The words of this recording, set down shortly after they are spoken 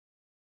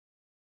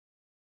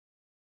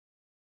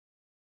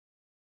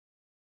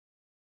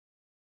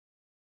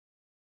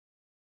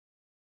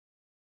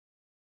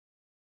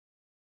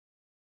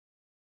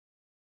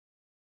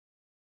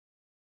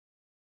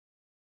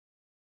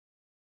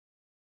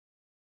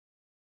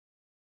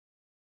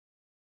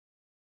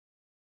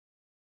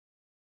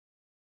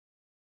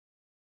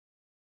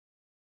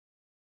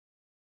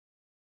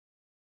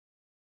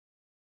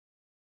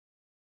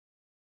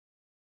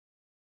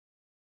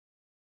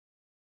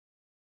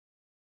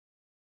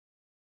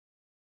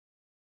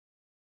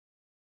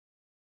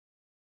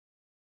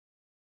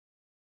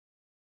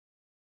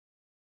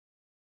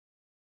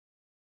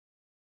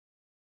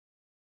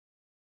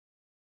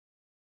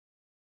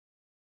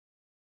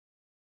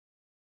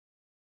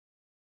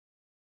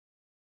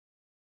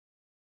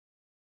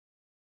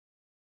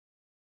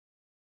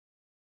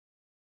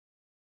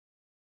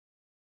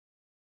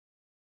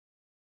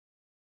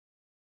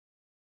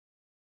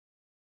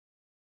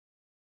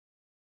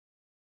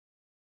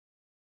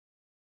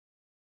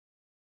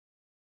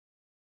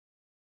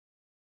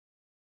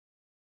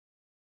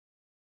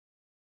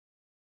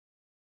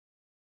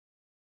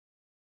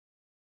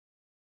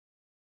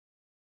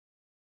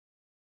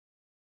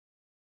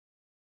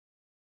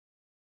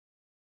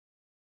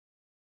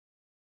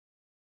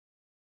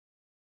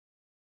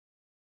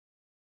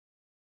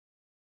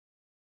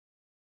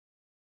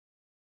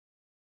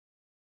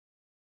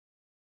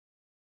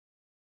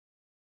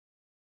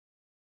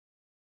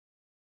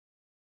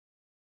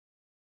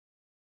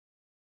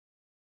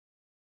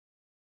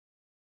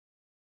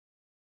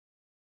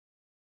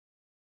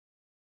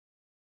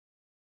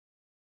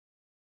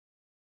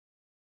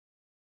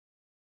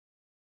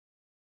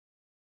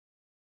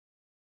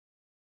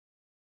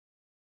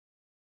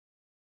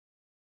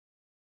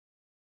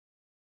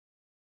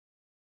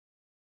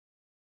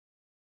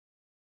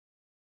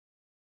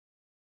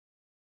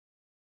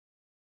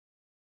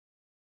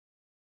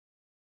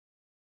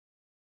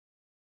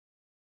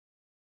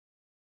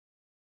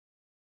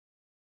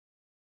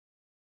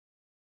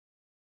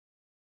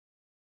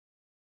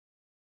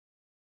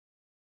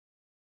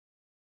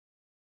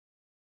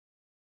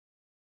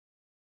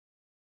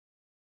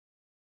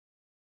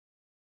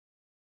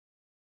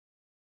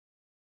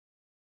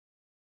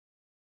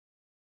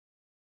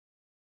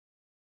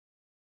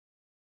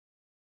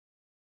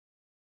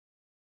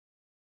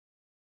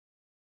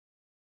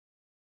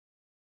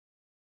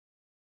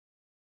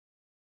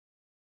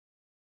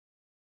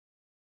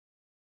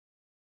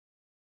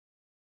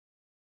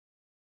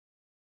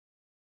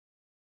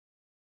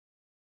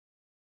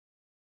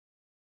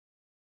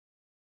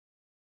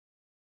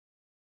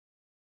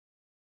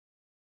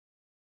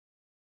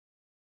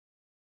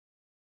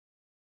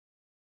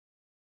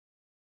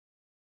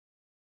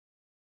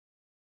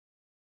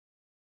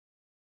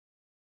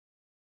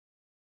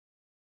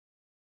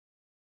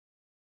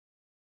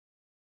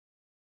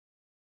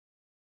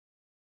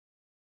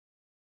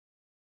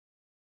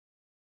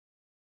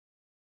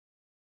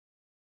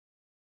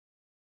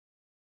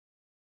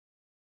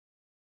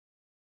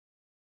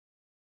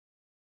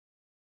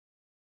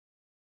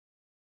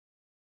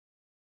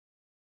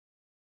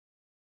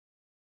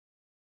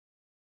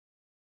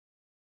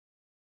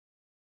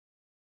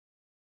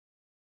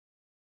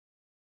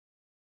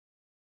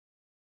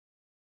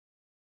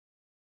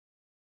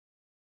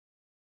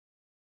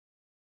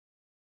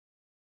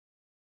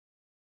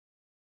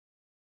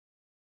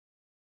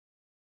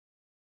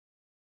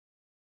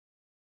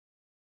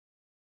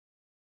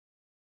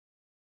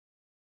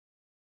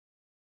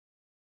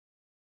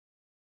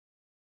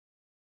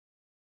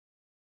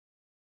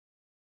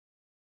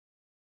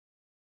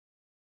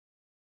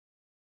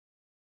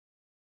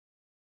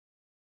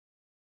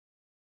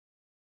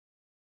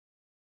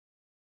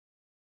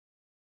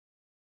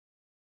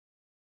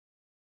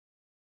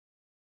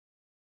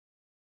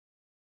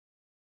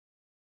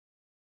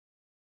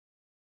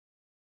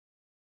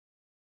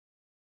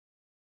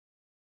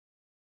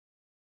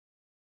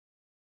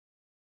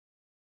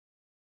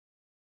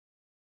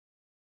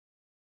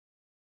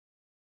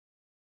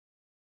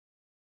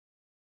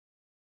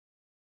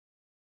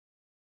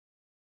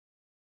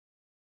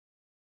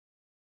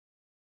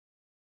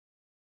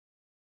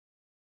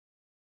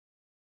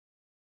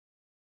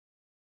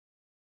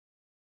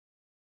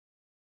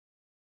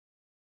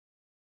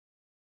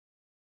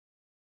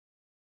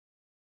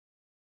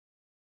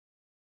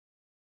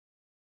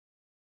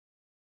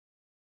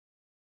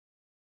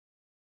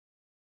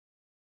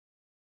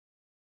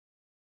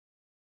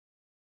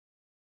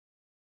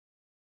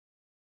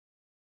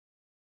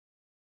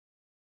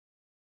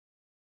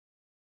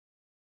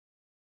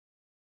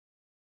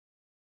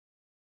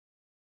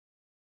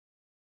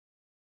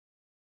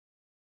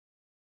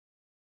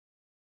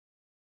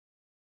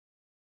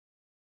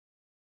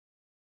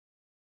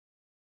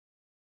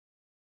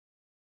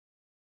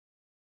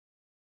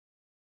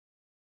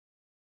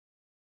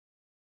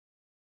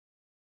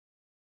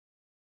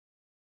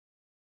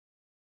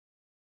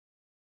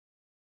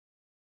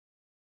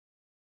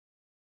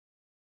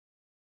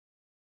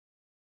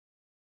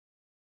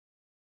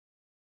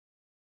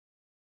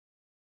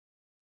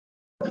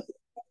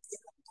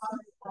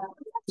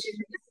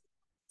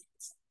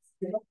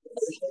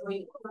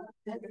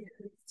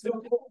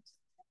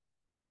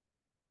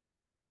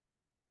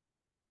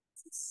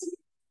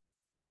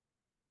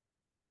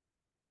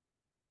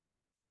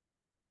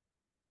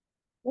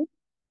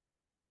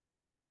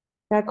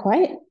Got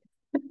quiet.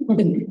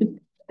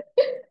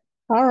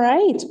 All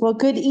right. Well,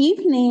 good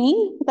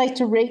evening. I'd like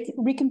to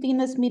reconvene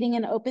this meeting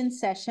in open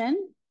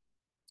session.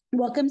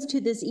 Welcome to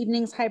this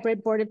evening's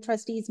hybrid Board of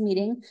Trustees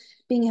meeting,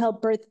 being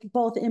held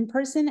both in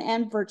person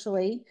and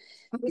virtually.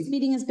 This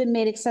meeting has been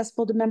made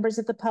accessible to members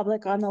of the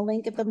public on the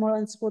link at the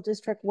Moreland School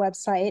District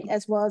website,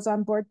 as well as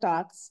on board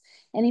docs.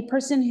 Any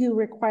person who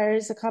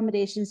requires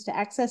accommodations to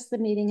access the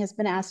meeting has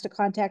been asked to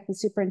contact the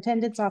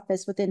superintendent's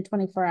office within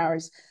 24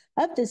 hours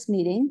of this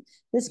meeting.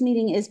 This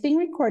meeting is being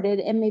recorded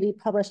and may be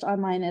published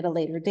online at a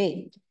later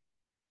date.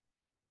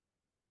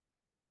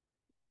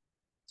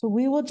 So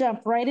we will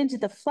jump right into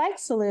the flag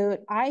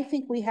salute. I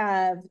think we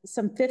have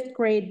some 5th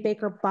grade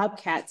Baker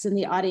Bobcats in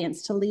the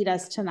audience to lead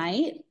us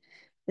tonight.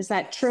 Is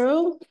that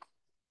true?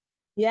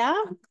 Yeah?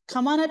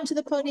 Come on up to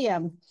the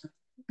podium.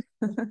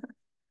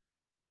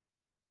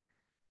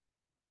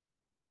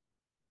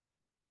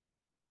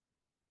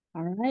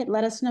 All right,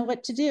 let us know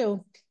what to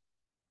do.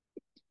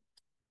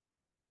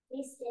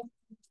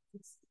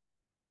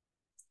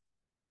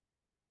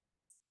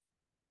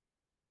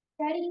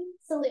 Ready?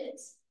 Salute.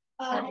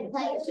 I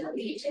pledge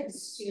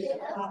allegiance to the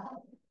flag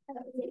of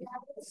the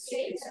United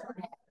States of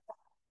America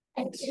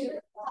and to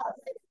the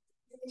republic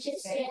which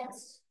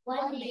stands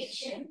one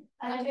nation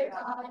under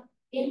God,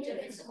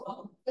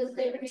 indivisible, with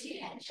liberty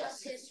and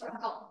justice for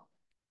all.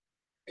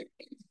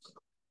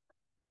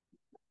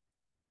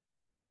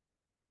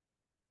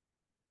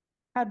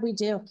 How'd we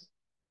do?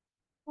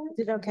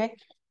 Did okay?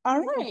 All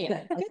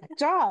right, good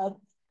job.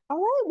 All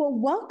right, well,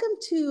 welcome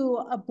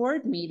to a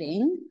board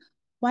meeting.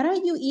 Why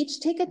don't you each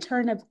take a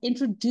turn of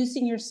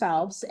introducing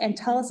yourselves and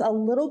tell us a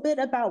little bit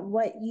about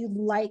what you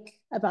like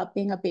about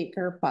being a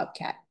Baker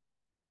Bobcat.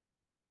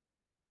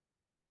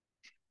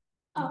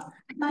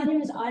 My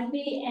name is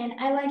Audrey, and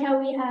I like how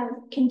we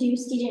can do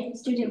student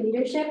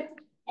leadership,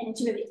 and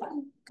it's really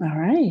fun. All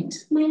right.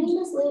 My name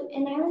is Luke,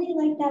 and I really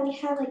like that we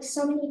have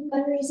so many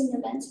fundraising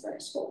events for our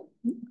school.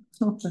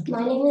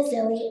 My name is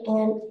Zoe,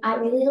 and I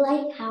really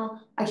like how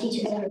our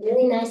teachers are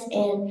really nice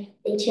and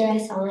they cheer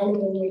us on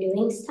when we're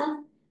doing stuff.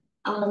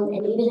 And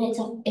even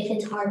if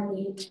it's hard,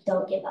 we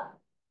don't give up.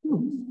 My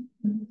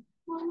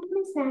name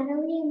is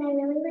Natalie, and I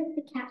really like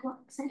the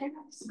catwalks at our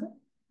school.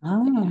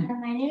 Oh.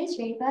 My name is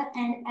Reba,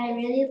 and I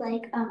really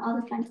like all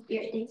the fun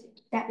spirit days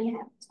that we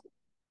have.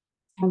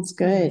 Sounds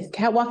good.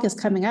 Catwalk is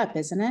coming up,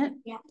 isn't it?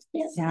 Yeah.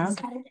 Yeah.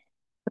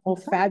 Oh,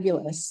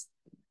 fabulous.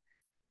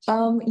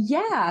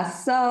 Yeah,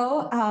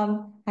 so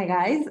hi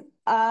guys.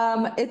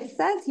 It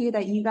says here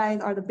that you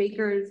guys are part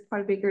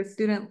of Baker's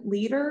student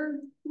leader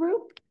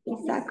group.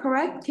 Is that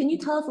correct? Can you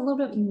tell us a little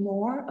bit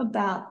more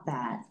about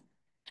that?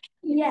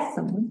 Yeah.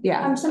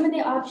 Yeah. Some of the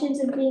options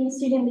of being a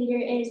student leader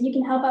is you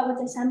can help out with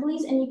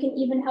assemblies, and you can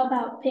even help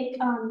out pick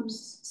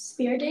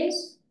spirit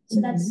days. So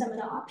that's some of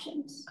the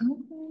options. Okay.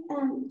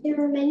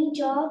 There are many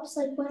jobs.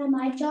 Like one of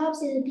my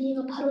jobs is being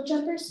a puddle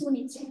jumper. So when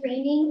it's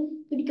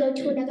raining, we'd go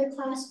to another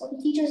class while the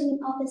teacher's in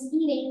the office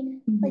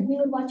eating. Like we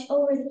would watch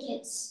over the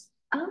kids.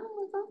 Oh,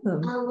 that's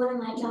awesome. One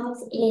of my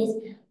jobs is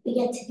we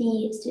get to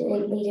be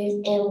student leaders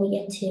and we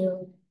get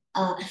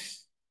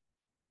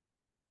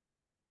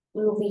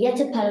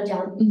to puddle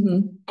jump,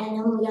 and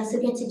then we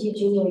also get to do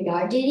junior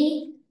yard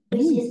duty,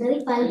 which is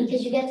really fun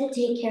because you get to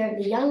take care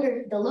of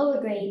the lower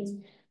grades,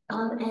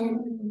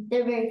 and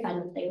they're very fun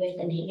to play with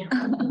and hang out.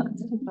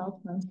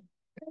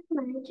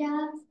 My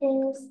job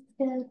is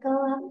to go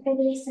up for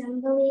the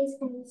assemblies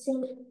and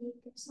sing and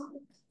make the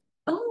songs.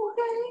 Oh,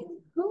 okay.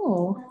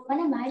 Cool. One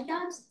of my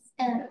jobs,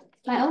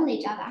 my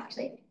only job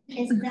actually,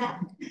 is that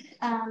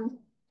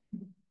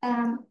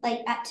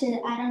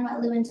I don't know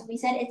what Lou and Sophie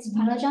said, it's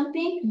puddle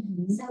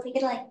jumping. So we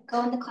could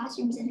go in the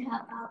classrooms and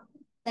help out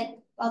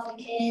all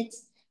the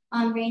kids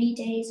on rainy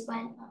days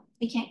when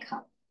we can't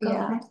go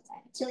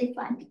outside. It's really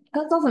fun.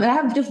 That's awesome. And I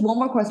have just one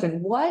more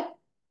question. What,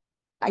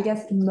 I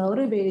guess,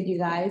 motivated you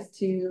guys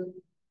to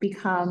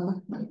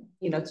become,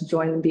 to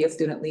join and be a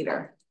student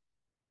leader?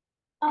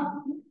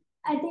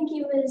 I think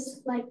it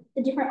was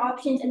the different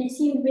options, and it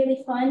seemed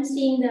really fun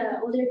seeing the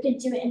older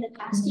kids do it in the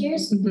past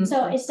years.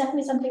 So it's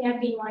definitely something I've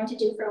been wanting to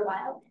do for a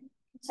while.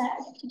 So I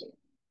like to do.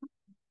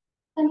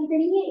 For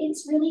me,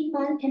 it's really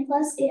fun, and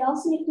plus it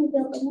also makes me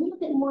feel a little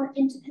bit more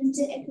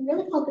independent and can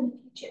really help in the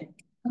future.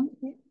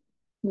 Okay.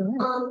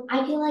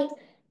 I feel like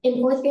in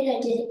 4th grade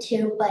I did it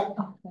too, but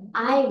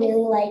I really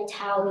liked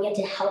how we get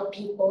to help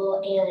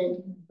people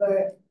and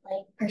we're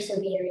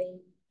persevering,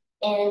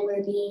 and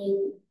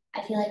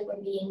I feel like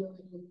we're being a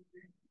little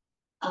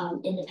more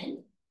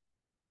independent.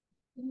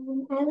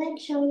 I like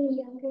showing the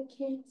younger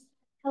kids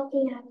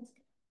helping out.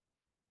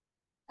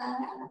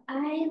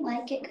 I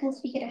like it because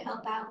we get to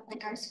help out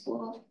our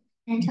school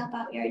and help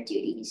out your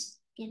duties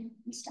and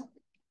stuff.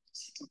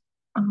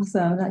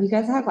 Awesome. Now, you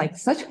guys have like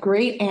such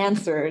great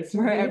answers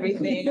for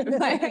everything.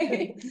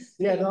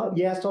 Yeah, no,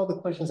 you asked all the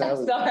questions I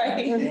was.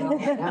 Sorry.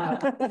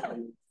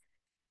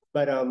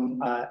 But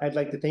I'd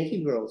like to thank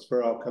you girls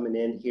for all coming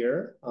in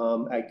here.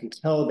 I can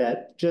tell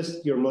that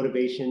just your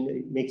motivation,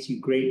 it makes you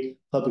great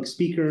public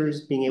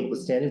speakers. Being able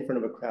to stand in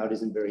front of a crowd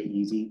isn't very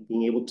easy.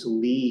 Being able to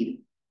lead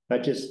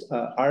not just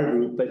our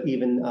group, but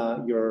even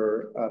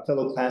your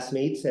fellow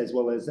classmates, as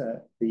well as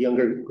the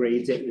younger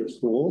grades at your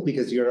school,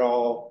 because you're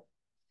all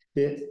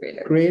fifth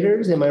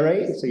graders, am I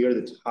right? So you're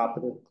the top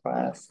of the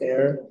class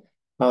there.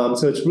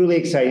 So it's really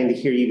exciting to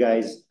hear you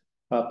guys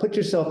put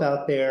yourself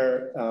out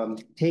there,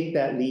 take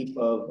that leap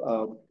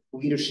of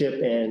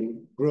leadership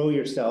and grow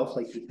yourself,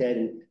 like you said,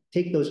 and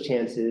take those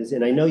chances.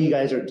 And I know you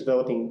guys are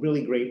developing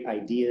really great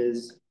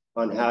ideas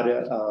on how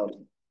to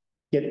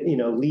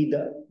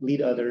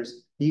lead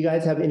others. Do you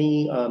guys have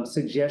any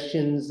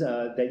suggestions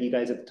that you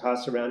guys have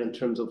tossed around in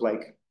terms of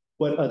like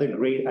what other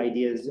great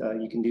ideas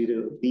you can do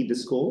to lead the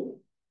school?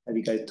 Have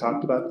you guys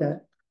talked about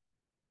that?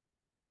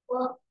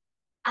 Well,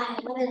 I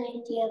have an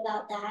idea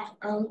about that.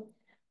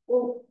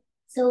 Well,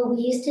 so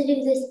we used to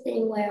do this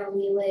thing where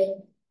we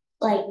would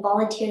like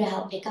volunteer to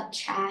help pick up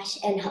trash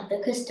and help the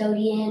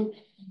custodian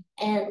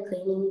and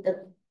clean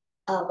the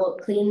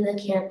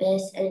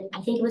campus. And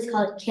I think it was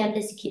called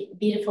campus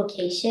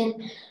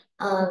beautification.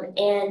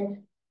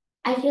 And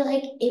I feel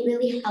like it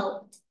really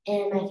helped,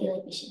 and I feel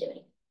like we should do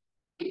it.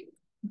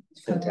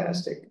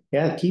 Fantastic.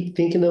 Yeah, keep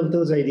thinking of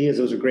those ideas.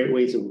 Those are great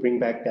ways to bring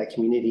back that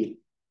community.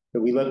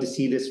 But we love to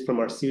see this from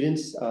our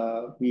students.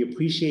 We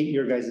appreciate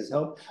your guys'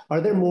 help.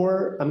 Are there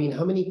more? I mean,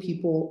 how many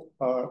people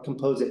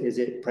compose it? Is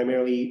it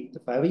primarily the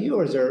 5 of you,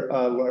 or is there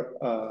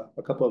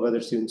a couple of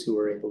other students who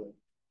were able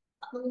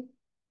to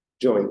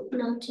join?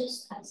 Not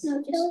just us.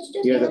 No, just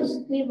Yeah, us.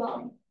 We've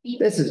all.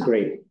 This is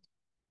great.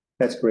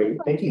 That's great.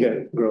 Thank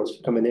you girls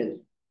for coming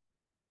in.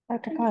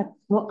 Dr. Codd.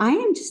 Well, I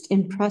am just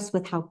impressed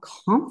with how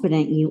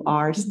confident you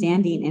are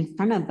standing in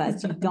front of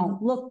us. You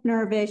don't look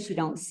nervous. You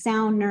don't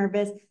sound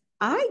nervous.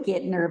 I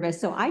get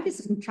nervous, so I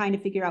just am trying to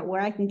figure out where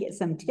I can get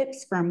some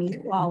tips from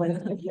you all as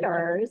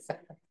leaders.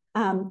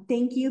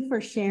 Thank you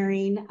for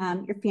sharing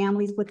your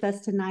families with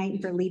us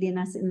tonight, for leading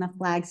us in the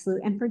flag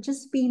salute, and for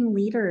just being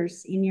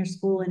leaders in your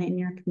school and in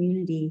your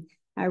community.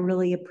 I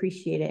really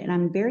appreciate it, and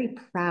I'm very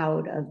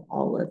proud of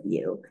all of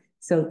you.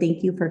 So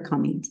thank you for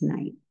coming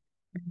tonight.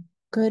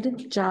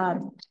 Good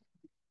job.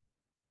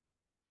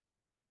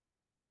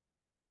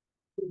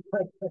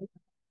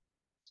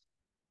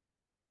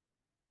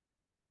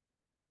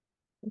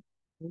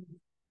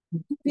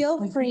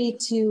 Feel free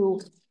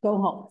to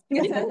go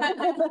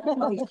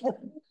home.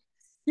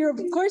 You're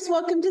of course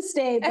welcome to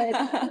stay,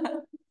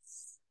 but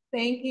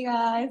Thank you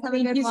guys. Have a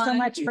thank good you so one.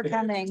 much for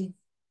coming.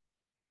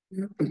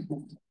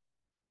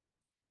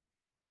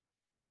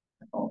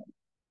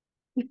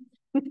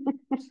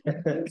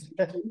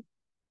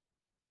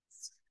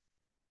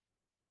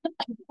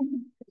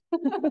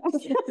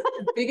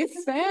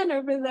 Biggest fan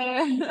over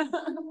there.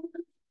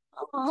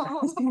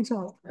 Oh.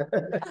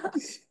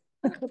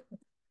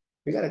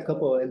 We got a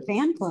couple of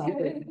Fan club.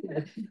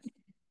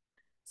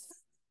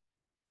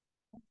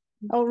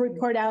 I'll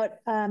report out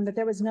that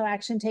there was no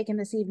action taken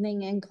this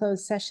evening in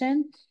closed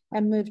session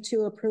and move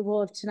to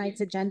approval of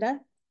tonight's agenda.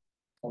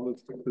 I'll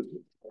move to approve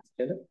the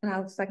agenda. And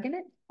I'll second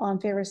it. All in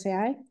favor, say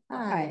aye.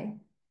 Aye.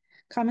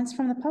 Comments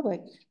from the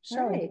public.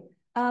 Shelley.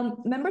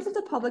 Members of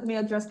the public may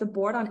address the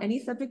board on any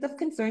subject of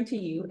concern to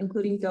you,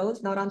 including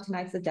those not on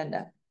tonight's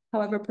agenda.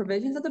 However,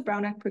 provisions of the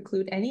Brown Act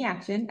preclude any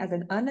action as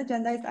an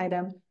unagendized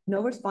item.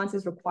 No response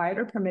is required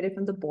or permitted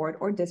from the board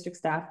or district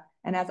staff,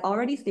 and as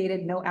already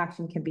stated, no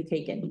action can be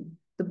taken.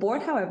 The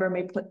board, however,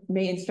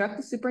 may instruct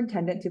the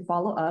superintendent to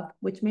follow up,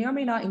 which may or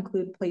may not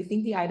include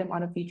placing the item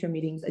on a future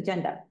meeting's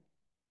agenda.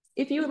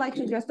 If you would like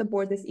to address the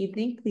board this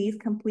evening, please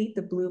complete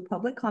the blue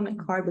public comment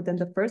card within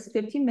the first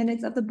 15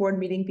 minutes of the board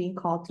meeting being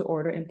called to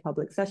order in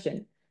public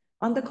session.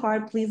 On the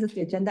card, please list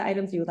the agenda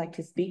items you would like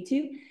to speak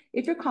to.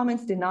 If your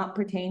comments do not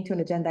pertain to an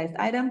agendized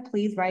item,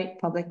 please write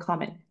public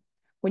comment.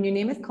 When your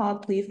name is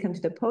called, please come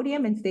to the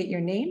podium and state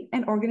your name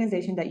and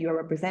organization that you are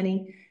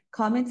representing.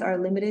 Comments are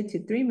limited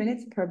to 3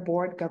 minutes per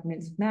board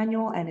governance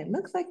manual, and it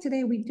looks like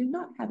today we do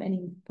not have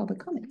any public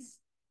comments.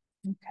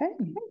 Okay.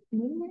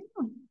 Moving right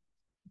on.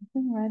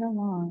 Moving right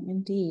along,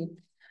 indeed.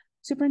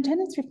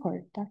 Superintendent's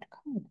report, Dr.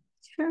 Codd.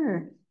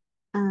 Sure.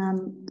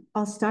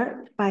 I'll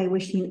start by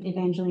wishing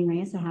Evangeline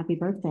Reyes a happy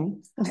birthday.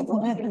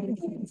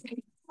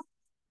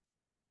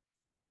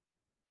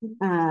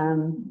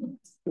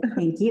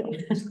 Thank you.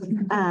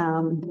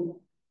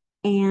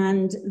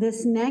 And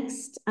this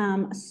next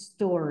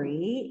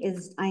story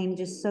is, I am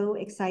just so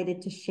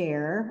excited to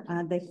share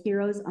the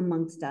heroes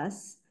amongst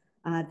us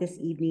this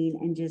evening,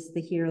 and just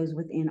the heroes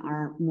within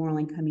our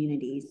Moreland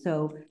community.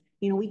 So,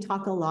 you know, we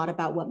talk a lot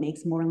about what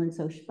makes Moreland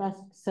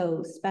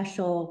so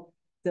special,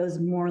 those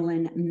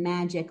Moreland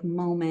magic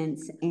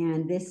moments,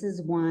 and this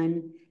is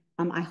one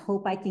I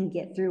hope I can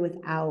get through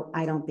without,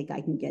 I don't think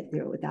I can get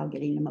through it without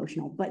getting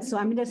emotional, but so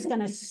I'm just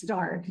gonna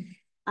start.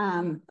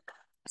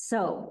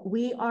 So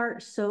we are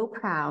so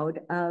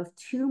proud of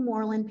 2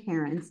 Moreland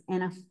parents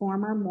and a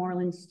former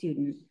Moreland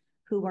student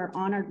who were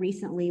honored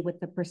recently with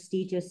the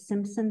prestigious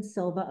Simpson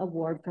Silva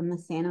Award from the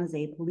San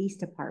Jose Police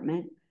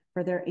Department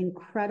for their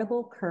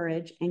incredible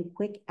courage and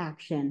quick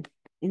action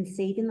in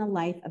saving the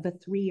life of a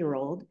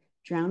 3-year-old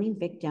drowning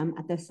victim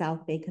at the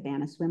South Bay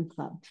Cabana Swim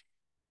Club.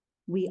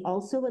 We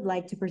also would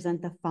like to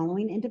present the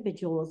following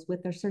individuals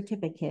with their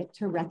certificate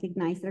to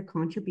recognize their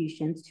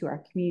contributions to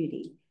our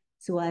community.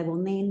 So I will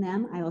name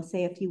them. I will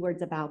say a few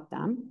words about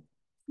them.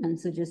 And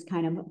so just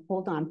kind of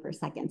hold on for a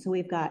second. So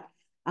we've got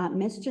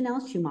Miss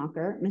Janelle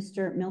Schumacher,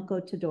 Mr. Milko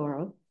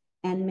Todorov,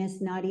 and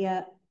Miss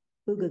Nadia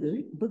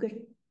Bugashush.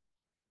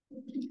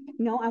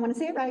 No, I want to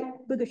say it right.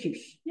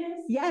 Bugashush.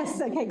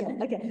 Yes. Okay,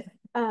 good. Okay.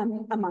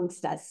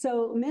 Amongst us.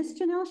 So Miss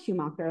Janelle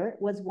Schumacher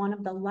was one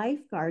of the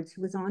lifeguards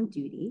who was on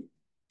duty.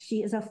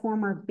 She is a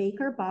former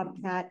Baker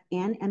Bobcat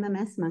and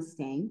MMS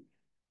Mustang.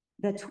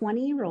 The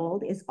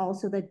 20-year-old is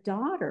also the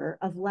daughter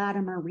of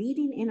Latimer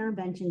reading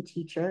intervention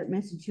teacher,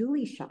 Miss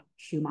Julie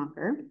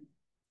Schumacher,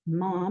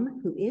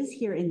 mom, who is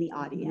here in the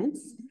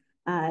audience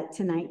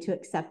tonight to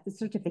accept the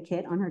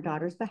certificate on her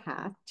daughter's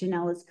behalf.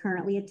 Janelle is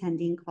currently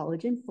attending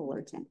college in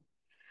Fullerton.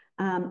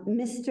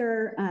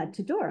 Mr.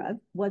 Todorov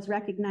was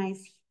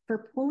recognized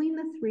for pulling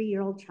the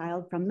 3-year-old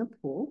child from the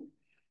pool.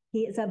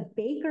 He is a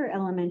Baker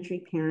Elementary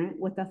parent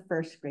with a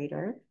 1st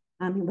grader.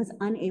 He was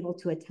unable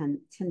to attend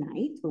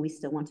tonight, but we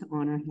still want to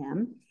honor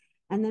him.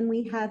 And then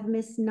we have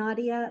Miss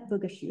Nadia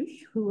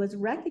Bugashush, who was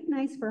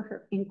recognized for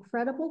her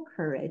incredible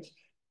courage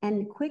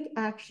and quick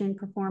action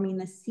performing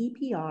the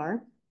CPR,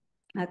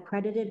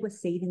 credited with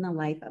saving the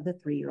life of the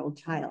 3-year-old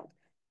child.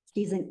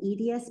 She's an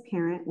EDS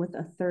parent with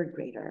a 3rd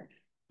grader.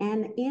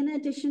 And in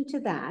addition to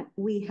that,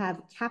 we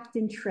have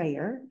Captain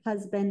Trayer,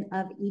 husband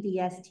of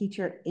EDS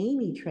teacher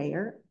Amy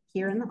Trayer,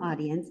 here in the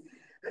audience,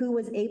 who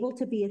was able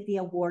to be at the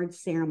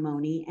awards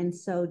ceremony. And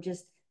so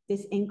just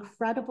this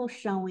incredible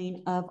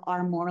showing of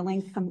our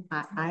Moreland,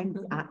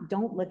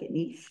 don't look at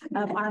me,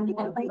 of our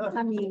Moreland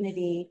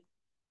community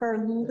for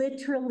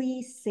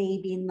literally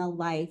saving the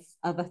life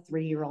of a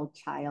 3-year-old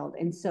child.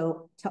 And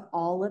so to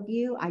all of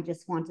you, I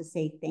just want to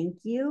say thank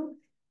you.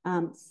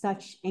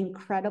 Such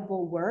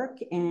incredible work.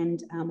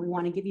 And we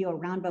want to give you a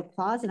round of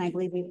applause. And I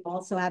believe we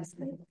also have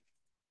some.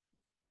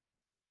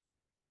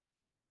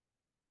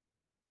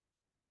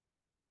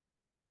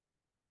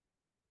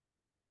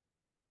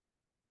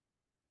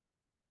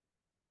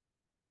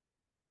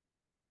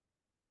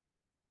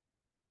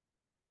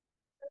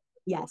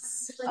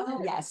 Yes,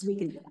 yes, we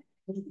can do that.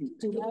 We can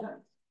do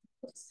that.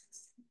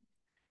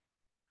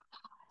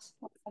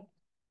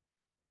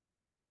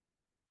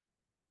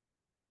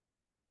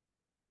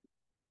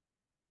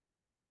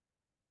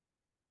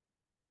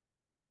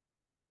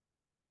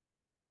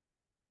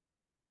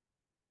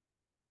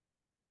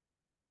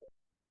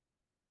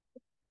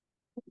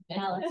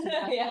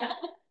 Yeah.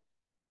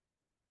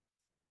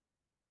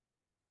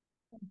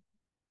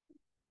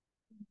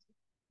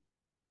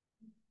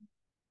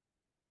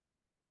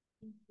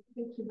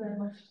 Thank you very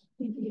much.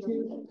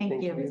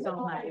 Thank you so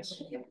much.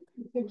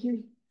 Thank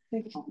you.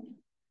 Thank you.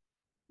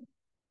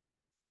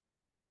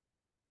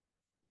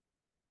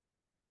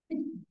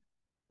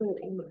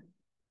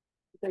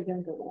 They're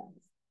gonna go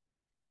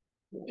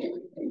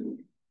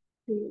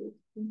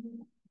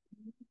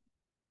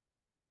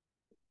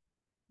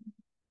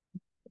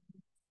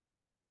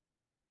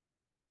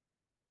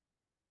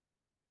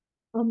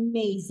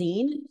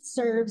Amazing,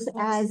 serves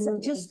as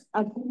just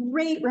a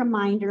great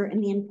reminder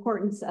in the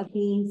importance of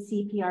being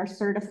CPR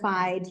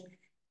certified.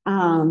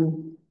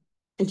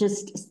 I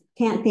just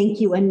can't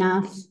thank you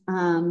enough.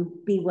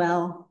 Be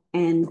well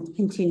and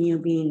continue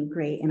being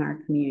great in our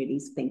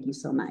communities. Thank you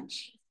so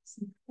much.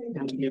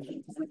 Thank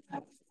you.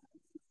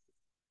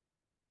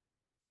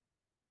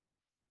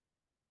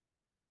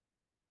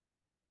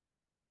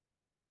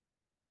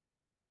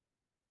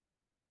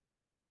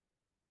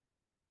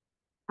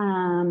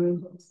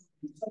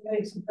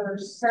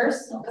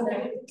 First?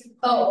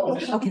 Oh.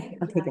 Okay,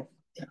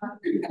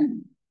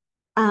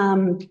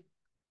 good.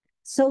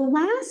 So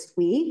last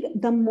week,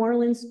 the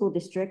Moreland School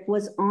District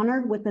was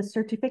honored with a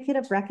certificate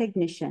of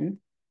recognition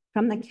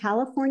from the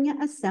California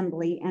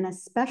Assembly and a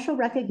special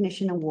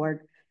recognition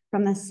award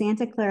from the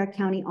Santa Clara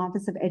County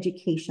Office of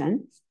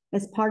Education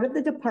as part of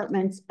the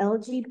department's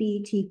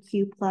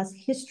LGBTQ+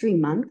 History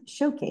Month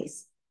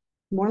showcase.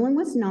 Moreland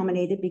was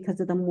nominated because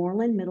of the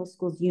Moreland Middle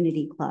School's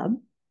Unity Club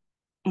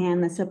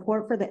and the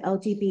support for the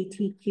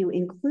LGBTQ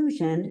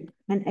inclusion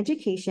and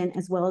education,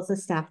 as well as the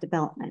staff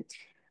development.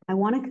 I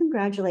want to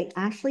congratulate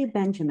Ashley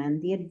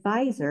Benjamin, the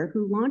advisor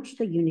who launched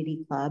the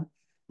Unity Club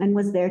and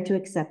was there to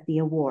accept the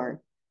award,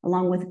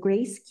 along with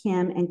Grace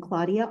Kim and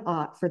Claudia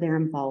Ott for their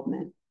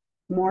involvement.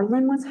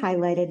 Moreland was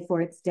highlighted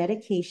for its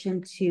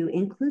dedication to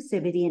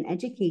inclusivity in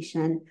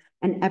education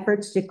and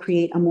efforts to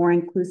create a more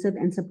inclusive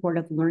and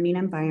supportive learning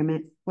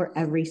environment where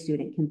every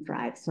student can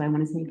thrive. So I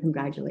want to say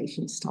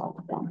congratulations to all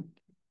of them.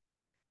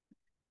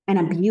 And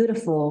a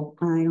beautiful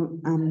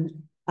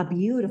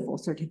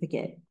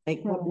certificate.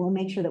 Like we'll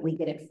make sure that we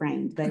get it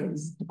framed, but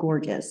it's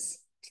gorgeous.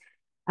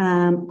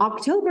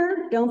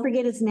 October, don't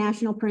forget, it's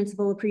National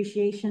Principal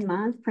Appreciation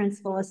Month,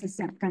 principal,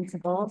 assistant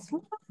principals.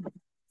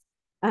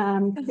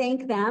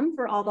 Thank them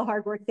for all the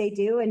hard work they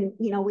do. And,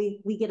 you know,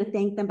 we get to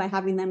thank them by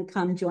having them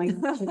come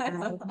join us.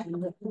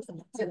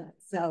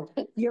 So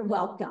you're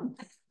welcome.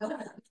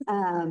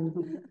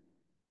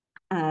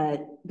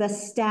 The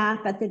staff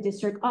at the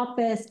district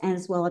office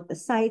as well at the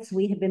sites,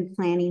 we have been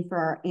planning for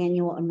our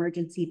annual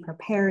emergency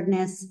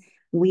preparedness.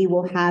 We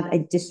will have a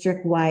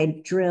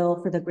district-wide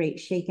drill for the Great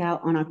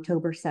Shakeout on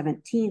October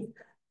 17th.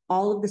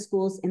 All of the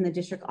schools in the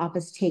district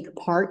office take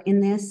part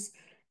in this.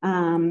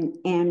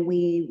 And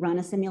we run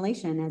a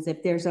simulation as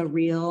if there's a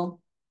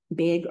real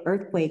big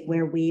earthquake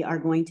where we are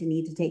going to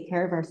need to take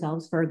care of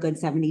ourselves for a good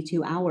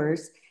 72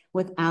 hours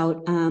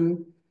without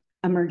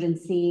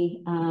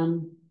emergency,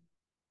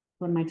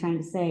 what am I trying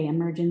to say?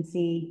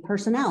 Emergency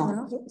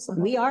personnel.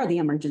 We are the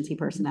emergency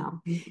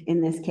personnel in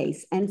this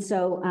case. And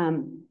so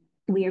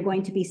we are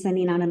going to be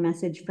sending out a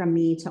message from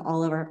me to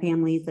all of our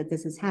families that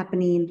this is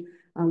happening,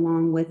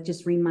 along with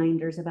just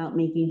reminders about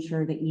making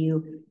sure that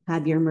you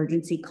have your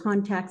emergency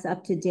contacts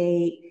up to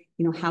date,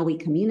 you know, how we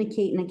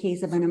communicate in a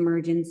case of an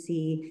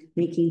emergency,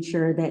 making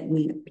sure that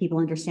people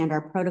understand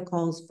our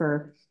protocols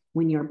for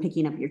when you're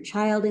picking up your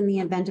child in the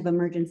event of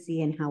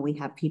emergency and how we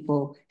have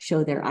people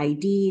show their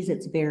IDs.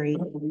 It's very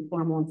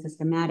formal and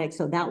systematic.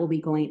 So that will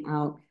be going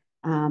out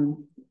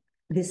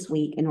this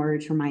week in order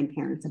to remind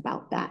parents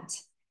about that.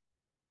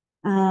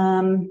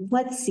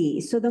 Let's see.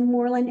 So the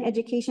Moreland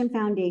Education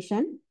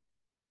Foundation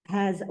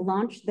has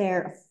launched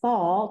their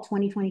fall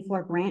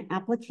 2024 grant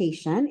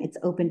application. It's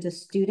open to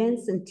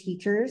students and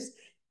teachers,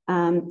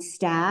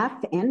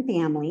 staff, and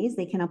families.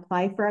 They can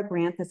apply for a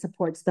grant that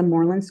supports the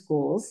Moreland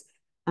schools.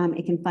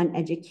 It can fund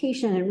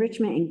education,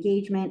 enrichment,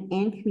 engagement,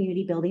 and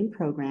community building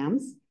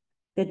programs.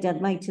 The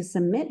deadline to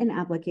submit an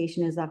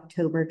application is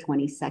October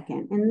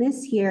 22nd. And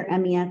this year,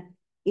 MEF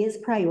is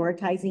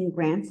prioritizing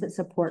grants that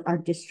support our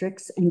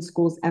districts and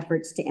schools'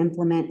 efforts to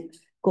implement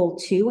Goal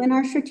 2 in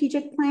our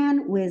strategic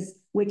plan,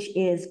 which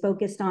is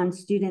focused on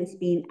students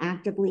being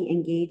actively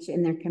engaged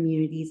in their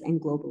communities and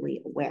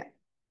globally aware.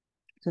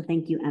 So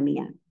thank you,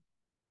 MEF.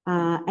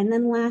 And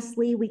then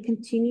lastly, we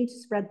continue to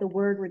spread the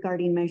word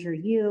regarding Measure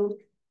U.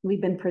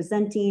 We've been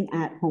presenting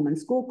at home and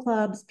school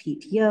clubs,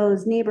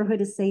 PTOs, neighborhood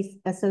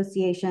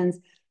associations,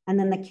 and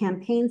then the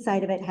campaign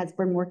side of it has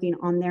been working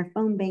on their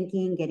phone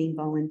banking, getting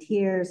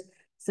volunteers,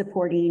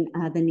 supporting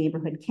the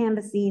neighborhood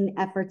canvassing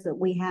efforts that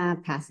we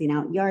have, passing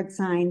out yard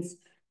signs.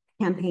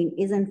 Campaign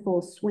is in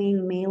full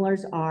swing.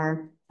 Mailers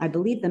are, I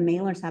believe the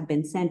mailers have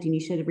been sent and you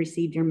should have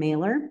received your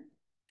mailer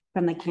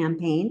from the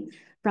campaign.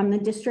 From the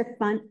district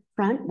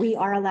front, we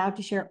are allowed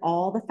to share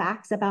all the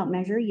facts about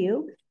Measure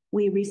U.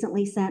 We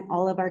recently sent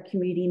all of our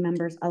community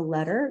members a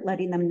letter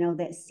letting them know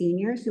that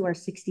seniors who are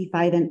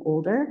 65 and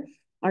older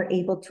are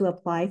able to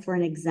apply for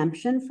an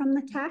exemption from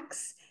the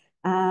tax.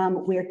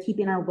 We're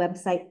keeping our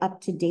website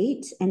up to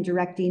date and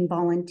directing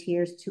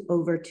volunteers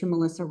over to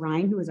Melissa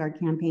Ryan, who is our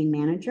campaign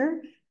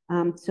manager.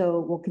 So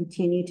we'll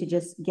continue to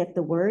just get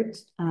the word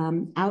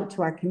out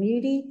to our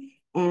community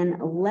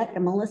and let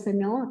Melissa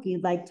know if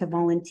you'd like to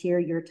volunteer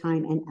your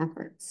time and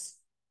efforts.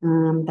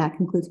 That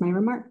concludes my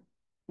remark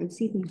for this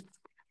evening.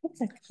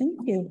 Thank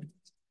you.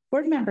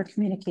 Board member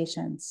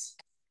communications.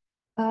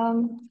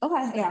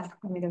 Okay, yeah.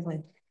 I mean, there's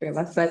like 3 of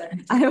us, but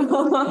I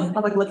will, I'm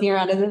like looking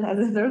around as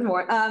if there's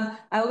more. I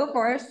will go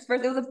first.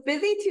 First, it was a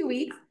busy 2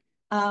 weeks.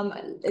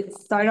 It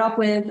started off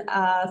with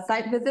a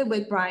site visit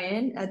with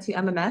Brian to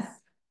MMS,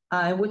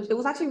 which it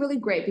was actually really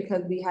great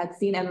because we had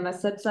seen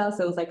MMS SIPSA,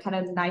 so it was like kind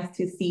of nice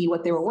to see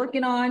what they were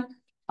working on.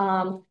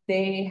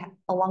 They,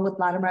 along with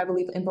Latimer, I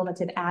believe,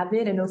 implemented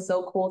Avid, and it was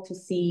so cool to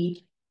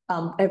see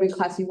every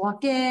class you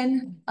walk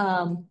in,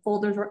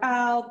 folders were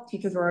out,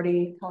 teachers were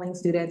already telling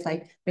students,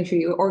 like, make sure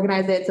you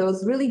organize it. So it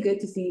was really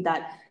good to see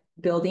that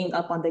building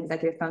up on the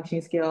executive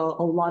functioning skill,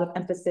 a lot of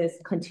emphasis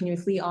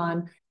continuously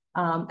on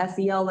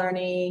SEL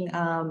learning.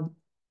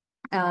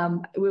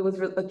 It was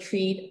a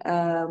treat.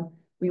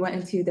 We went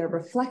into their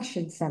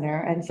reflection center,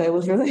 and so it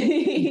was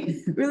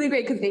really, really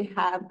great because they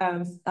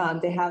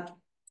have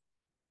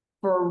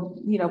for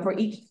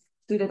each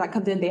student that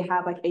comes in, they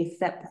have like a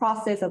set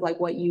process of like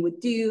what you would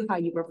do, how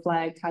you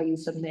reflect, how you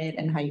submit,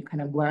 and how you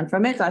kind of learn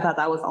from it. So I thought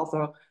that was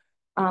also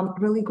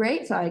really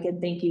great. So again,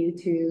 thank you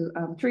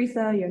to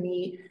Teresa,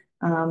 Yoni,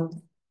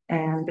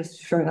 and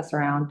just showing us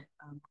around.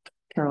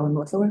 Carol and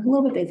Melissa were a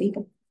little bit busy,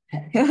 but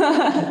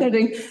they're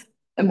doing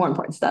more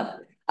important stuff.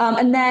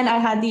 And then I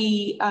had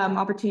the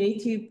opportunity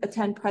to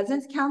attend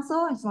President's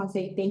Council. I just want to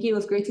say thank you. It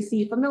was great to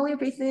see familiar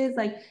faces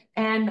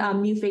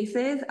and new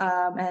faces.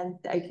 And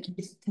I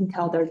just can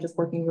tell they're just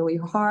working really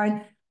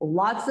hard.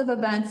 Lots of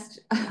events.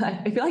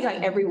 I feel like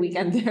every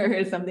weekend there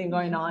is something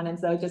going on. And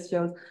so it just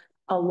shows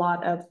a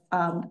lot of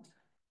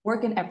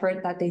work and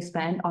effort that they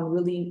spend on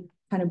really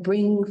kind of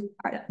bring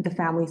the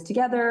families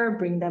together,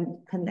 bring them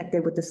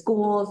connected with the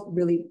schools.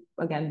 Really,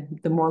 again,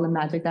 the Moreland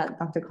magic that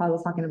Dr. Claude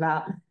was talking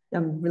about.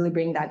 Really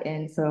bring that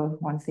in. So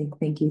I want to say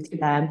thank you to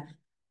them.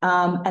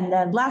 And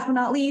then last but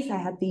not least, I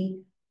had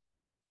the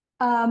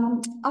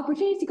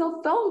Opportunity to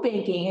go phone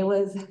banking. It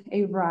was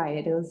a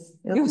riot. It was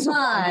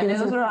fun. It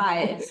was a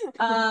riot.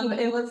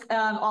 It was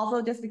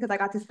also just because I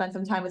got to spend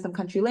some time with some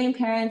Country Lane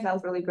parents. That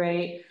was really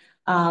great.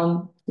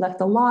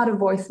 Left a lot of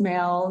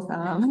voicemails.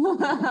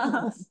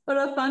 But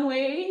a fun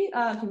way,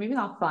 maybe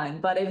not fun,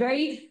 but a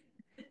very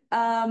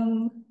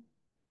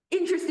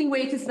interesting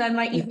way to spend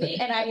my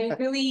evening. And I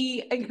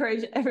really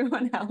encourage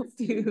everyone else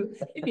to,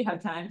 if you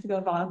have time, to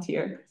go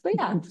volunteer. So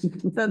yeah,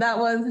 so that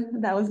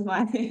was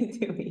my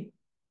 2 weeks.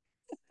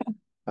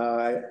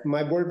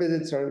 My board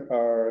visits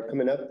are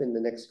coming up in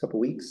the next couple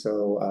weeks,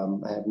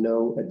 so I have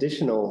no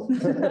additional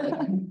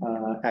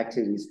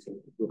activities to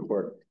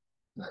report.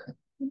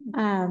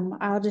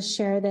 I'll just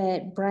share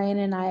that Brian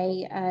and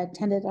I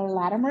attended our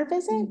Latimer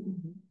visit,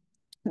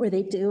 where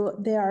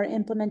they are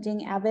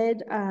implementing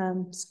Avid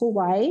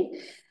school-wide.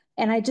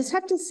 And I just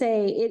have to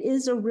say, it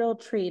is a real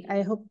treat.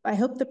 I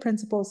hope the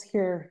principals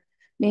hear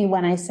me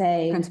when I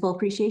say Principal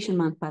Appreciation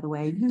Month, by the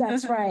way.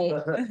 that's right.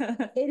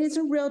 It is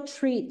a real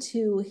treat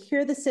to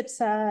hear the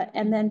SIPSA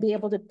and then be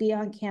able to be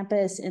on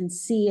campus and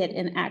see it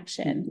in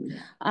action.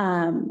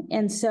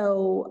 And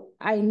so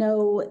I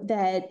know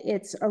that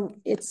it's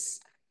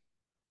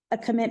a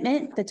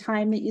commitment, the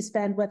time that you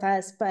spend with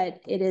us, but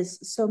it is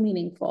so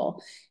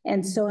meaningful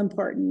and so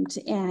important.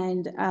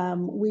 And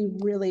we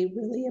really,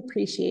 really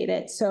appreciate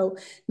it. So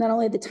not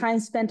only the time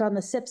spent on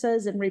the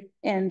SIPSAs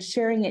and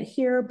sharing it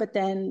here, but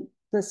then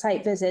the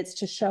site visits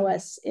to show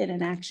us it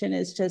in action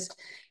is just,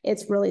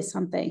 it's really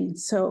something.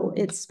 So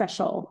it's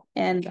special.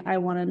 And I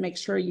want to make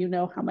sure you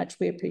know how much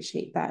we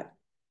appreciate that.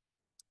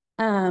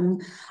 I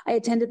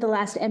attended the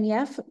last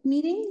MEF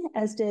meeting,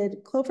 as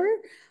did Clover.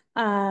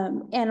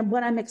 And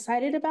what I'm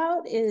excited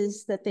about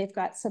is that they've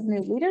got some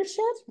new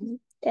leadership.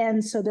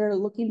 And so they're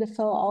looking to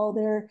fill all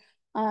their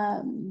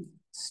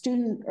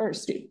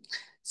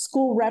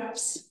school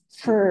reps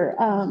for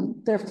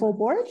their full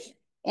board.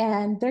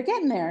 And they're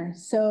getting there.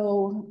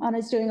 So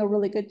Anna's doing a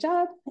really good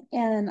job.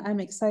 And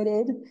I'm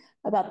excited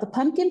about the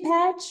pumpkin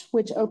patch,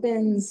 which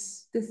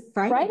opens This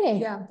Friday.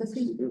 Yeah, this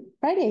week.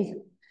 Friday.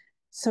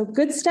 So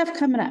good stuff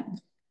coming up.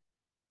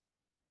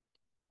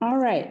 All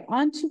right,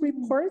 on to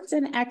reports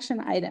and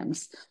action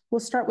items. We'll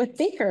start with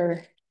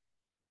Baker.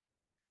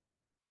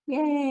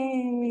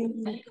 Yay.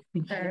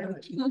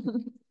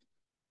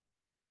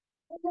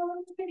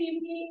 Good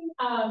evening.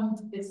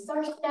 This is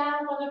our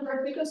staff on the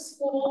first week of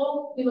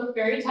school. We look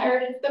very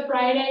tired. It's the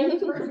Friday of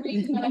the first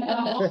week, but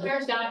all of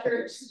our staff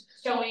are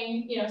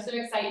showing, some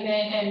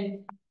excitement, and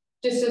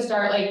just to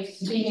start, like,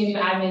 being a new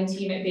admin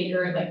team at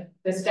Baker, like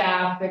the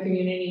staff, the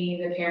community,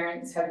 the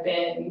parents have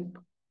been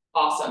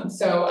awesome.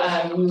 So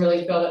we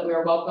really feel that we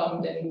are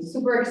welcomed and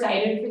super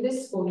excited for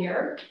this school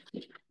year.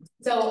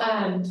 So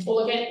we'll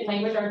look at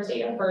language arts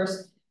data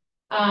first.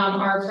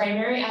 Our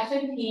primary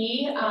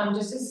FNP,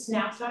 just a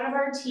snapshot of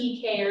our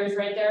TKers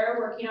right there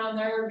working on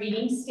their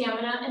reading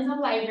stamina in the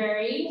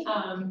library.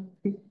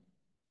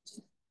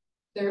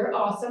 They're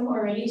awesome,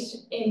 already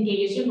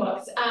engaged in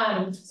books.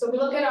 So we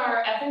look at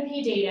our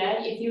FNP data.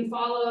 If you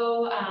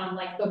follow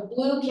like the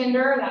blue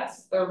kinder,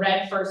 that's the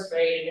red first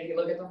grade. And if you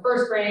look at the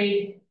first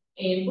grade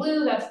in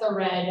blue, that's the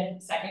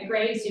red second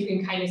grade. So you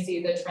can kind of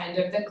see the trend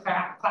of the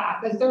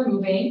class as they're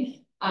moving,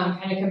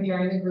 kind of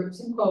comparing the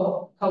groups and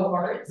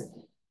cohorts.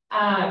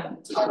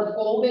 Our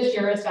goal this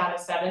year is about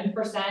a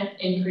 7%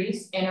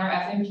 increase in our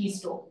FNP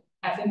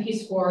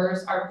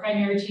scores. Our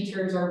primary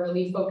teachers are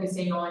really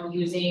focusing on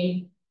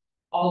using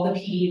all the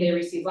PD they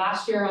received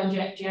last year on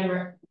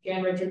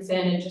Jan Richardson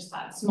and just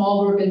that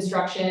small group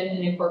instruction and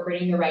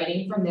incorporating the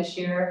writing from this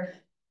year.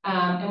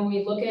 And when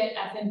we look at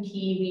FNP,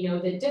 we know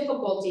the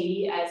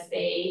difficulty as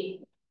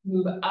they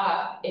move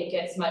up, it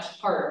gets much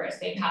harder as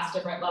they pass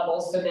different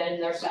levels. So then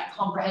there's that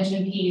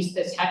comprehension piece,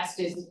 the text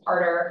is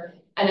harder.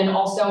 And then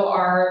also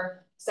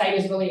our site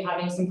is really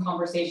having some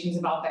conversations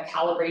about the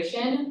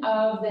calibration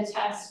of the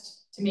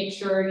test to make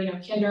sure,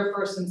 kinder,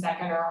 first and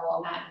second are all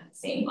on that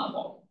same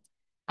level.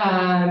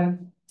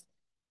 And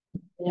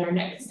our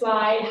next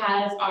slide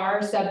has our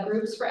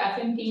subgroups for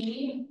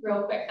FNP.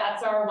 Real quick,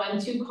 that's our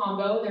 1-2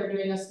 combo. They're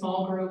doing a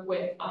small group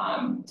with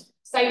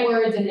sight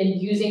words and then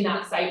using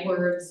that sight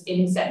words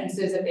in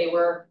sentences that they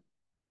were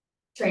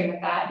trained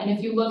with that. And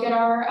if you look at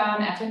our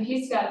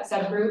FNP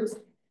subgroups,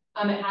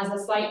 it has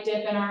a slight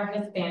dip in our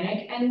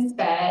Hispanic and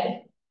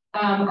SPED.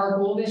 Our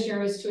goal this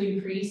year is to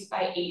increase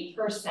by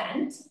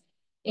 8%.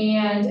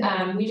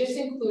 And we just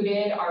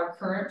included our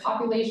current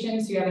population,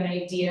 so you have an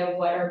idea of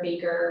what our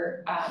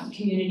Baker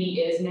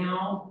community is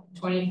now.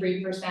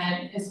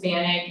 23%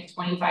 Hispanic,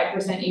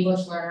 25%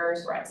 English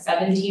learners. We're at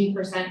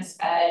 17%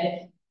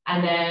 SPED,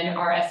 and then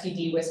our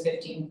SED was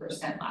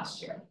 15%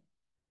 last year.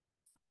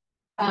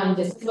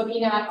 This is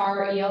looking at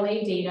our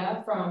ELA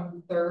data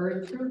from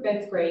 3rd through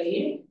 5th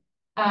grade.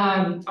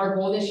 Our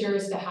goal this year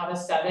is to have a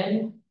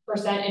 7%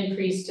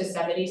 increase to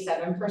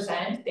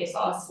 77%. They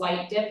saw a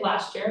slight dip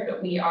last year,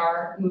 but we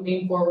are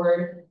moving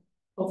forward,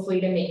 hopefully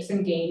to make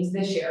some gains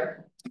this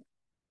year.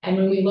 And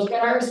when we look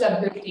at our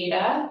subgroup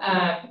data,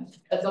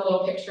 that's a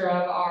little picture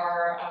of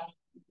our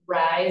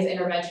RISE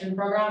intervention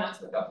program.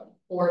 That's with the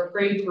 4th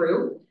grade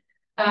group.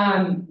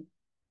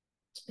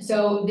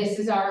 So this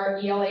is our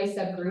ELA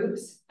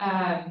subgroups.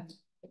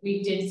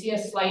 We did see a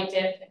slight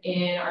dip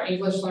in our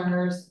English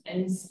learners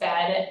and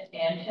SPED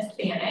and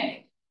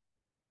Hispanic.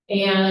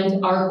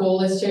 And our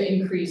goal is to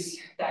increase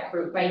that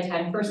group by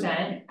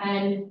 10%.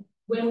 And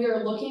when we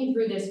were looking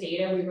through this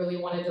data, we really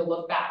wanted to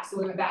look back. So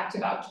we went back to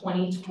about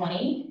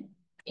 2020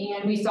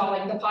 and we saw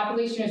like the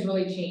population has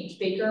really changed.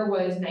 Baker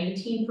was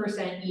 19%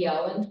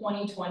 EL in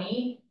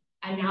 2020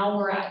 and now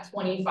we're at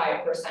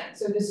 25%.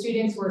 So the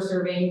students we're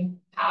serving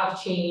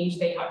have changed,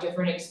 they have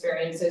different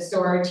experiences. So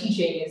our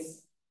teaching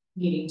is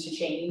needing to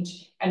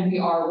change and we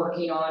are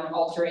working on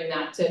altering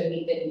that to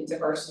meet the needs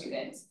of our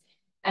students.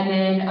 And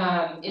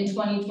then in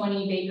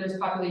 2020, Baker's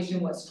population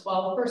was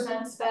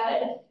 12%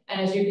 SPED.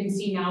 And as you can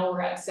see now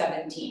we're at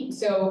 17.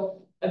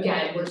 So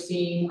again, we're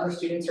seeing our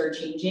students are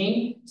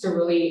changing. So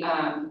really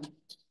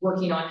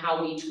working on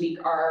how we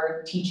tweak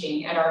our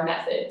teaching and our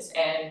methods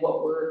and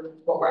what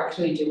we're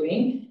actually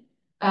doing.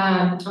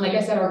 And like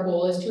I said, our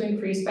goal is to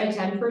increase by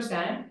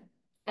 10%.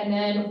 And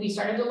then we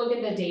started to look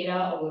at the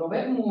data a little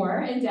bit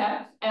more in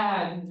depth.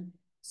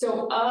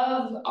 So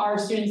of our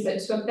students that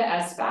took the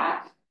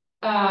SBAC,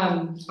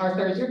 our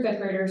 3rd through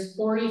 5th graders,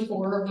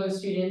 44 of those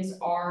students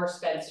are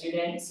SPED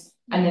students,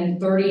 and then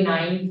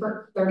 39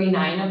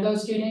 of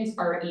those students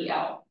are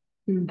EL.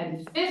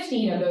 And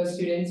 15 of those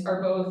students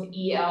are both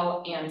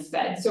EL and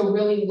SPED. So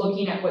really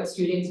looking at what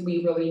students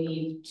we really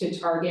need to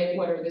target,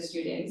 what are the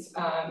students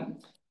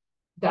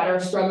that are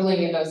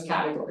struggling in those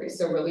categories.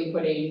 So really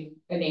putting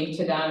a name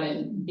to them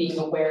and being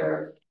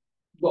aware of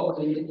what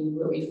we need to be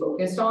really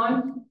focused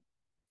on,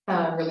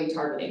 really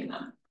targeting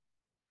them.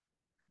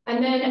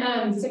 And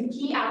then some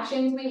key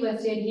actions we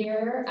listed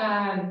here,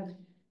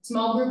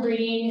 small group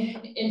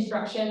reading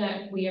instruction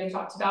that we have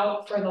talked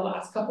about for the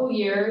last couple of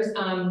years,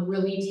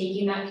 really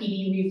taking that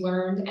PD we've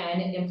learned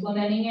and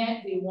implementing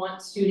it. We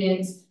want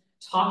students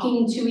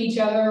talking to each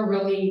other,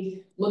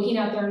 really looking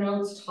at their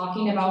notes,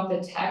 talking about the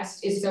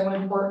text is so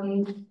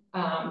important,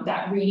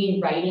 that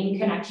reading, writing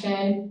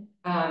connection.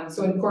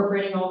 So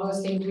incorporating all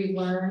those things we've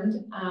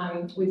learned.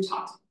 We've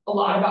talked a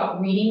lot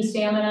about reading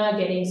stamina,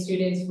 getting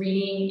students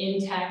reading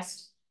in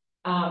text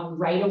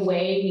right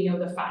away. We know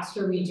the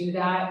faster we do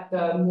that,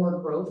 the more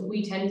growth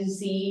we tend to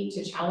see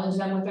to challenge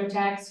them with their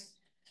text.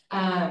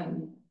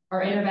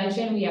 Our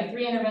intervention, we have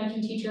 3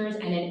 intervention teachers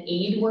and an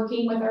aide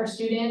working with our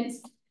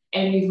students.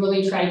 And we've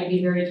really tried to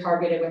be very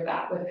targeted with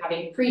that, with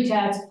having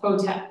pre-test,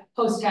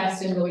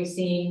 post-test, and really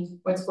seeing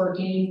what's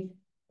working,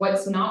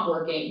 what's not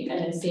working, and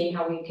then seeing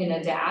how we can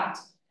adapt.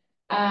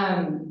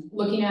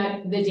 Looking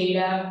at the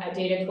data at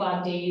Data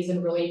Collab days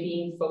and really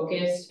being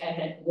focused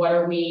and what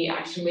are we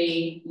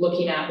actually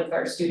looking at with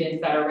our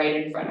students that are right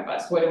in front of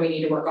us? What do we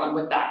need to work on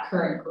with that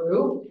current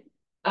group?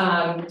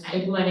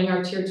 Implementing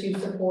our tier 2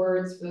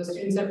 supports for those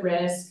students at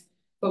risk,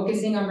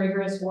 focusing on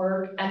rigorous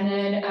work. And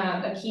then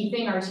a key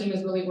thing our team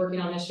is really working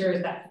on this year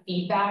is that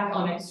feedback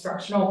on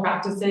instructional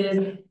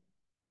practices.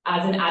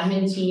 As an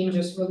admin team,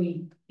 just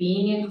really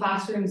being in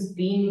classrooms,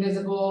 being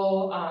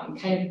visible,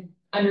 kind of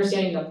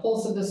understanding the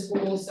pulse of the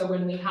school. So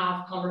when we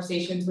have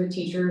conversations with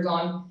teachers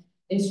on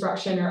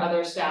instruction or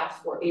other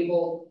staff, we're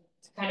able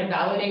to kind of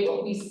validate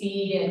what we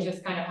see and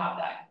just kind of have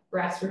that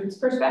grassroots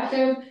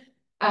perspective.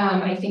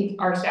 I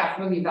think our staff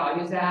really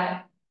values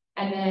that.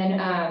 And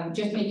then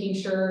just making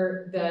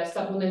sure the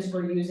supplements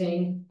we're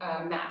using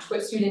match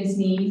what students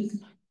need.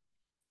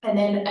 And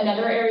then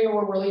another area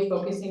we're really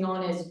focusing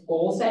on is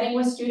goal setting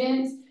with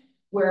students,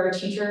 where our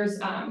teachers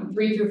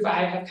 3 through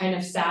 5 have kind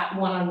of sat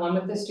one-on-one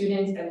with the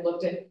students and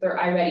looked at their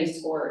iReady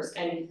scores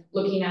and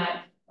looking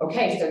at,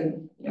 okay, so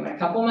in a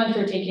couple months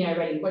you're taking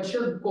iReady, what's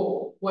your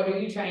goal? What are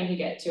you trying to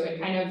get to?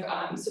 And kind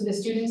of, so the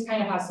students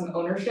kind of have some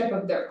ownership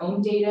of their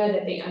own data,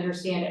 that they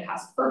understand it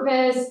has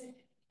purpose.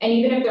 And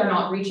even if they're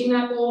not reaching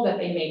that goal, that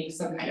they make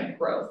some kind of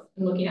growth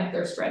and looking at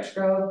their stretch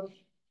growth.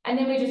 And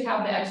then we just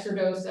have the extra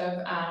dose of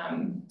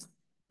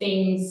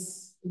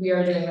things we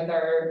are doing with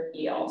our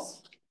ELs.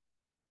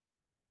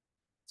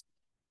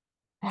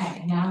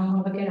 And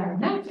now look at our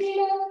math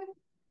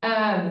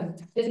data.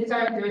 This is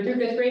our 3rd through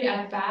 5th grade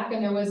SBAC,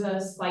 and there was a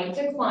slight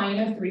decline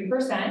of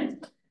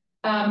 3%.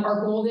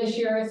 Our goal this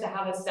year is to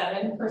have a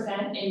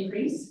 7%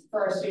 increase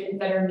for our students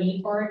that are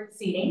meet or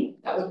exceeding.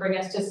 That would bring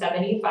us to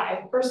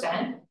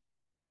 75%.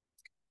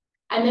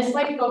 And this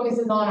slide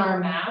focuses on our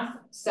math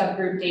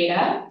subgroup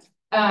data.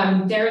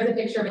 There is a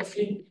picture of a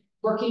student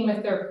working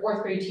with their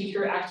 4th grade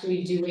teacher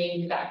actually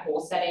doing that goal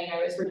setting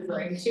I was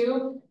referring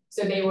to.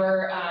 So they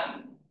were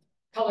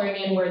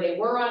coloring in where they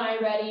were on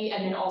iReady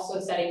and then also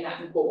setting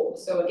that goal.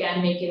 So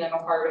again, making them a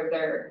part of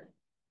their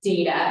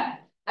data.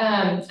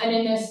 And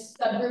in this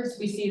subgroups,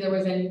 we see there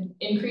was an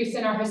increase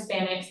in our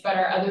Hispanics, but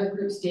our other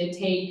groups did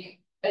take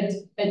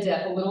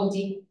a little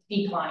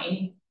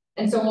decline.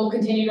 And so we'll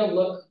continue to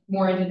look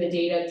more into the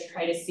data to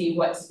try to see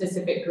what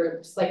specific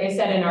groups, like I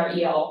said in our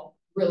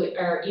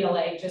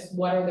ELA, just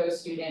what are those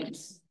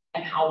students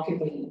and how can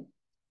we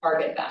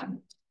target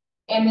them?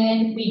 And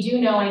then we do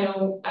know, I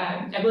know,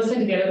 I've listened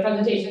to the other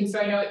presentations, so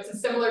I know it's a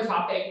similar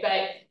topic,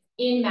 but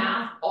in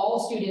math, all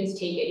students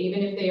take it,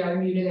 even if they are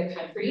new to the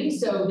country.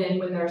 So then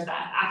when there's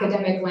that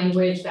academic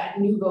language, that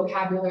new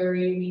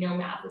vocabulary, we know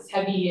math is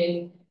heavy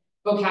in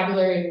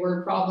vocabulary and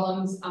word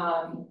problems.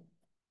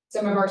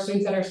 Some of our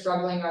students that are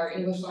struggling, our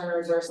English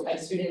learners or SLED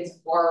students,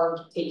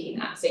 are taking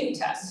that same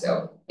test.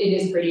 So it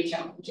is pretty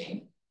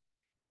challenging.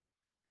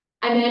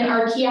 And then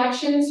our key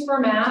actions for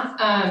math,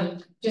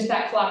 just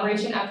that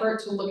collaboration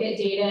effort to look at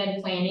data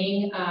and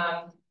planning.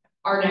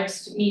 Our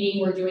next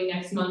meeting we're doing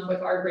next month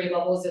with our grade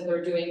levels is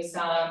they're doing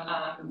some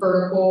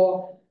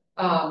vertical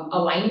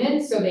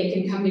alignment, so they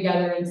can come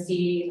together and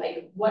see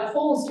like what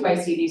holes do I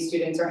see these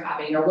students are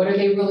having, or what are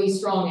they really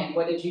strong in,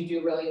 what did you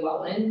do really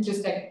well in,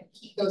 just to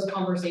keep those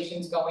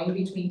conversations going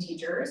between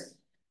teachers.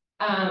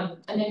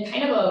 And then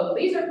kind of a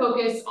laser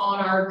focus on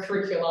our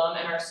curriculum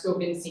and our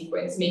scope and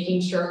sequence,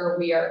 making sure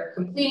we are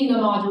completing the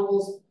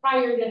modules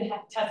prior to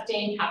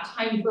testing, have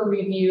time for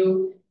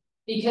review,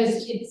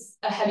 because it's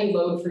a heavy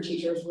load for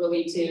teachers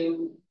really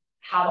to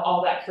have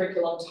all that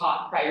curriculum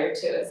taught prior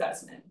to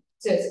assessment,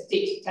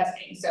 to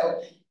testing.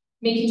 So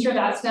making sure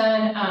that's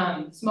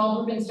done,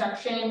 small group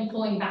instruction,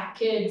 pulling back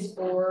kids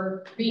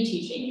for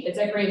reteaching kids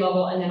at grade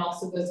level, and then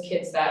also those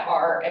kids that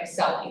are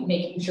excelling,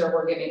 making sure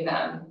we're giving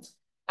them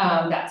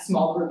that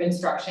small group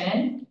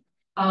instruction.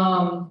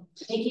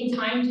 Taking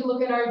time to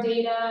look at our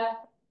data,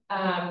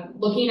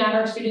 looking at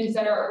our students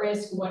that are at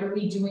risk, what are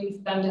we doing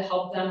for them to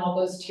help them, all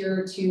those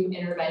tier 2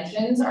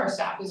 interventions our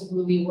staff is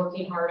really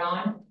working hard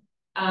on.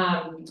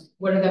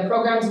 What are the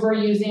programs we're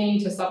using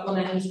to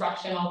supplement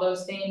instruction, all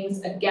those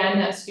things. Again,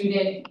 that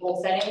student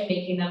goal setting,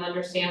 making them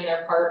understand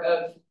they're part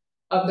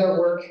of their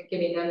work,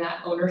 giving them that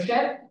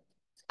ownership.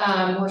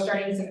 We're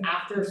starting some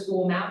after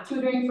school math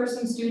tutoring for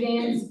some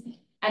students.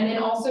 And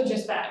then also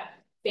just that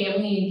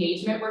family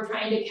engagement we're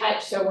trying to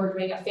catch. So we're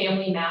doing a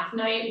family math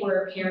night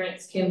where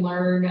parents can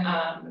learn,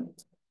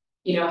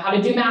 you know, how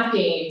to do math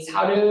games,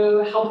 how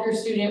to help your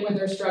student when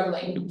they're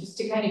struggling, just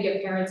to kind of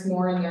get parents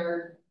more in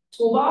their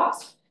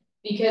toolbox.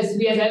 Because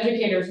we as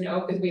educators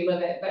know, because we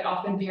live it, but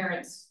often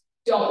parents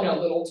don't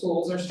know little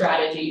tools or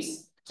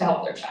strategies to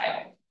help their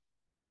child.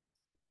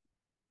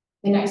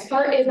 The next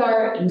part is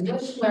our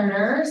English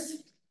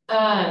learners.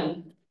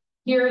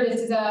 Here,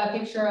 this is a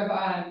picture of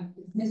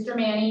Mr.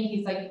 Manny.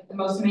 He's like the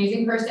most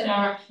amazing person.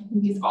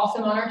 He's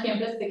awesome on our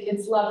campus. The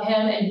kids love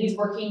him, and he's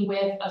working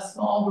with a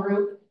small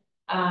group,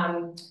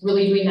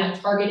 really doing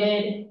that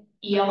targeted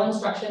EL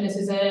instruction. This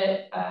is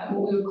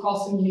what we would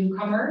call some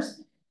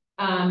newcomers.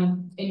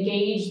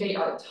 Engaged, they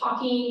are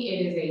talking.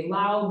 It is a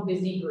loud,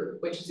 busy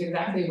group, which is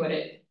exactly what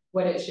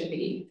it should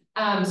be.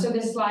 So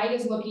this slide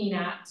is looking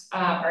at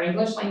our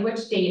English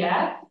language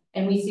data,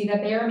 and we see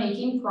that they are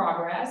making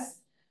progress.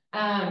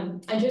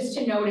 And just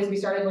to note, as we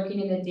started looking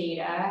in the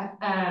data,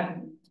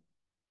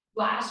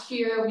 last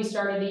year we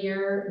started the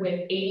year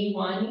with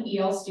 81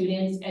 EL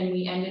students and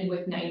we ended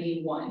with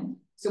 91.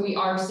 So we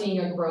are seeing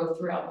a growth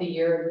throughout the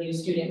year of new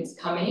students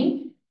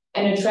coming.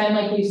 And a trend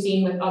like we've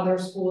seen with other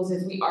schools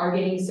is we are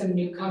getting some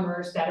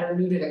newcomers that are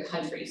new to the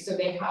country. So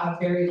they have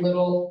very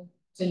little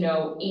to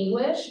no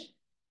English.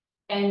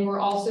 And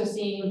we're also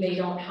seeing they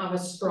don't have a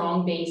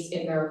strong base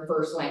in their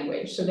first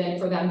language. So then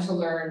for them to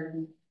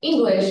learn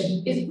English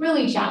is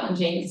really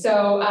challenging.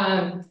 So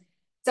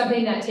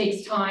something that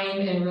takes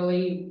time, and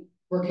really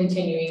we're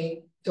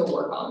continuing to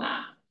work on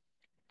that.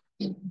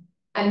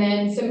 And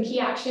then some key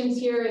actions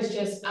here is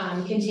just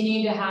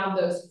continuing to have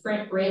those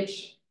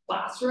print-rich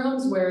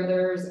classrooms where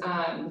there's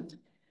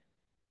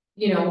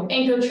you know,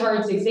 anchor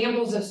charts,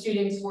 examples of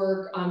students'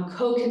 work,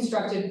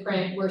 co-constructed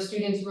print where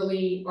students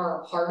really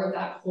are a part of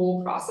that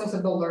whole process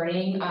of the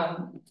learning,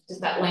 just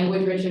that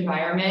language-rich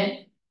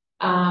environment.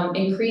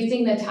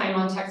 Increasing the time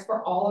on text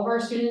for all of our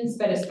students,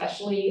 but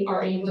especially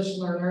our English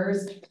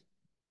learners,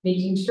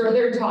 making sure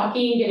they're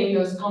talking, getting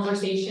those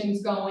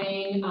conversations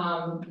going,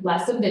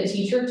 less of the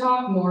teacher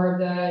talk, more of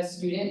the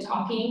student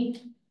talking,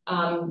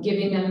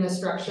 giving them the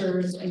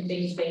structures and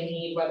things they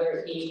need, whether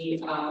it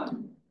be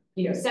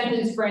you know,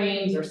 sentence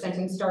frames or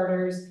sentence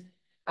starters,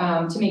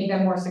 to make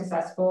them more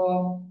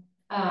successful,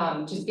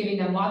 just giving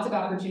them lots of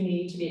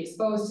opportunity to be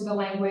exposed to the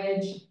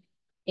language.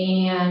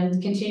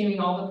 And continuing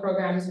all the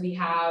programs we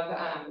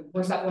have,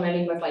 we're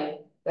supplementing with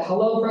like the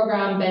Hello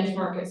program,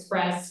 Benchmark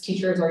Express.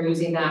 Teachers are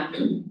using that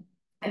in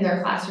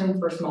their classroom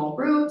for small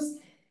groups.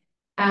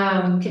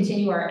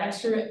 Continue our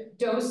extra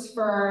dose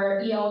for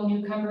our EL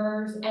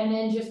newcomers, and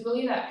then just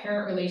really that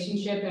parent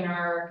relationship in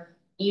our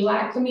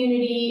ELAC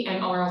community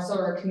and also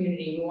our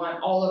community. We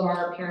want all of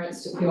our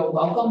parents to feel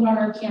welcomed on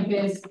our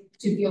campus,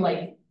 to feel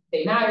like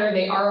they matter,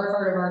 they are a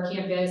part of our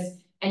campus,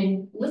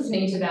 and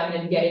listening to them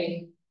and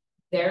getting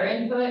their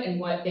input and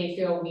what they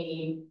feel we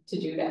need to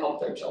do to help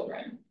their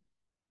children.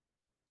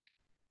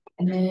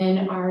 And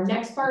then our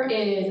next part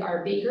is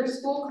our Baker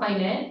School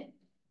climate.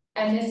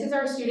 And this is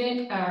our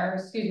student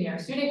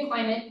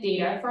climate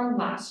data from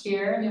last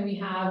year. And then we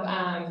have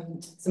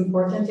some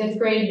 4th and 5th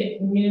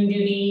grade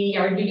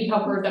yard duty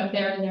helpers up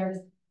there, and there's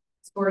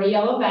sporty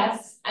yellow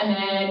vests. And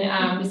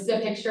then this is a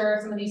picture,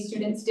 some of these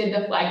students did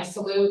the flag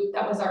salute.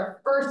 That was our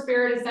first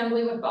Spirit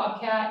Assembly with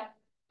Bobcat.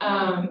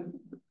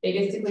 They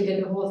basically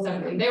did the whole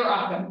assembly. They were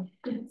awesome.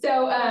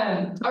 So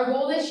our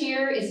goal this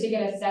year is to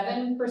get a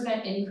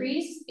 7%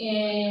 increase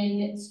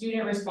in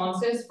student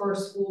responses for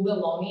school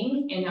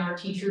belonging in our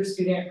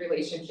teacher-student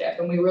relationship.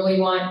 And we really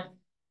want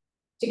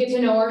to get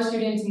to know our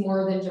students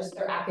more than just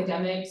their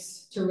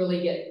academics, to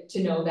really get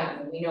to know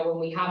them. And we know when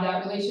we have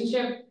that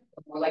relationship,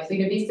 we're more likely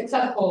to be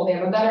successful. They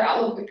have a better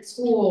outlook at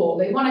school.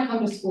 They want to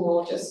come to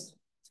school. Just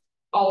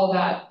all of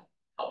that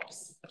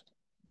helps.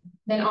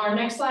 Then our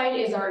next slide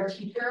is our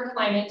teacher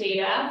climate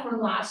data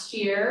from last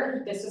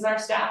year. This is our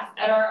staff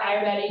at our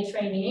iReady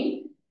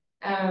training.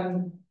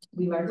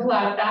 We learned a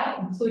lot of that,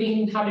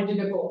 including how to do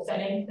the goal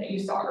setting that you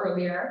saw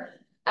earlier.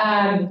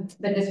 But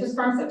this was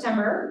from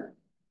September.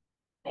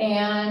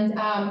 And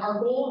our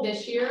goal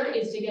this year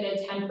is to get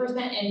a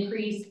 10%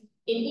 increase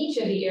in each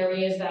of the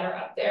areas that are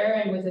up there,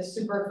 and with a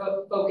super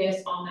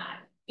focus on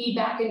that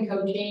feedback and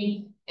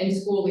coaching and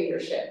school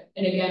leadership.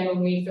 And again,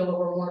 when we feel that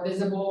we're more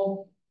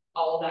visible,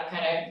 all of that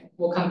kind of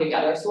will come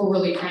together. So we're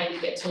really trying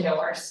to get to know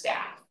our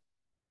staff.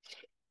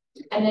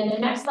 And then the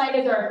next slide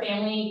is our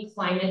family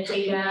climate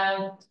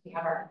data. We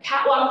have our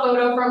catwalk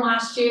photo from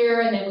last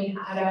year, and then we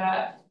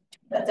had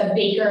that's a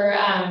Baker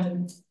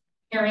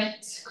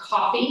parent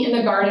coffee in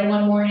the garden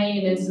one morning,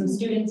 and then some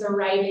students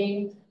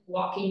arriving,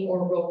 walking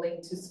or rolling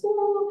to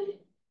school.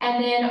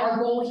 And then our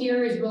goal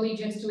here is really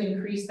just to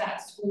increase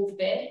that school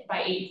fit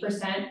by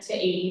 8% to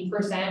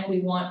 80%. We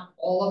want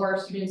all of our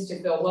students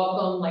to feel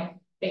welcome, like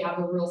they have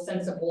a real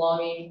sense of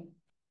belonging,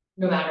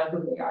 no matter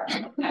who they are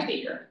at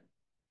Baker.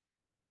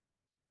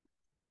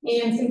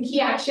 And some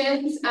key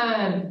actions.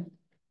 I've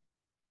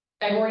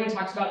already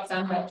talked about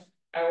some, but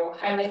I will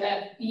highlight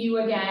a few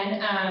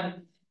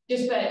again.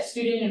 Just that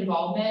student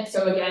involvement.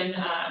 So again,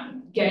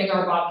 getting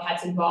our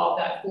Bobcats involved,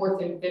 that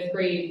 4th and 5th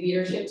grade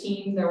leadership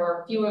team. There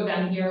were a few of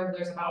them here.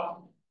 There's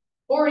about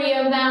 40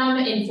 of them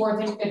in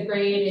 4th and 5th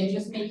grade, and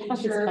just making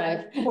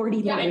sure. 40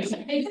 yeah, leaders.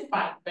 it's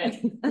 5, but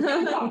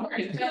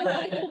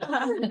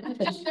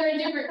they're in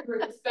different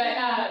groups.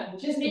 But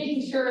just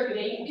making sure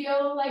they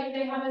feel like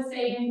they have a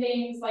say in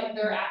things, like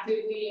they're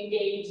actively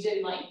engaged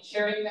in like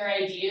sharing their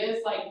ideas.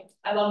 Like,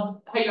 I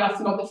love how you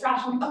asked about the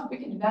trash. I'm like, oh, we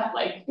can do that.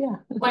 Like, yeah,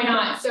 why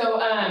not? So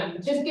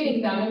just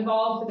getting them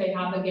involved, so they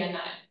have again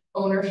that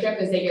ownership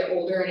as they get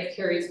older, and it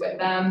carries with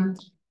them.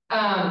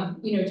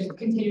 You know, just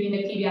continuing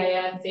the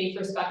PBIS, safe,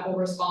 respectful,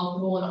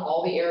 responsible in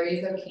all the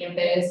areas of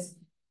campus.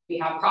 We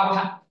have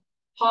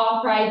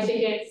PAW Pride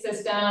ticket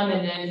system,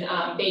 and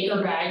then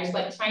Baker bags,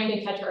 like trying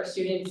to catch our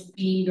students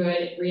being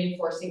good,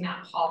 reinforcing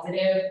that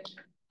positive.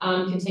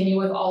 Continue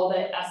with all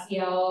the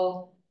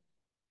SEL,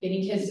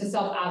 getting kids to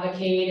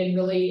self-advocate, and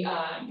really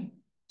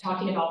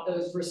talking about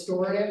those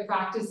restorative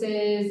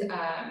practices,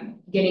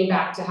 getting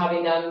back to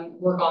having them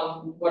work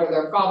on what are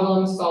their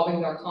problems,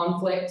 solving their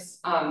conflicts,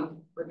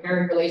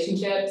 repairing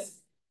relationships.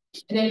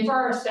 And then for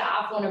our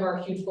staff, one of our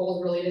huge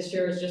goals really this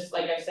year is just,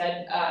 like I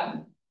said,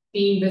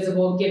 being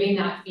visible, giving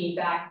that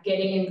feedback,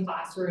 getting in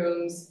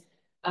classrooms,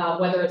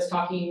 whether it's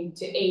talking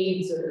to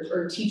aides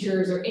or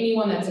teachers or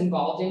anyone that's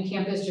involved in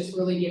campus, just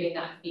really giving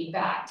that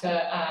feedback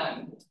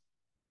to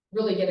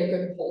really get a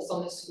good pulse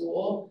on the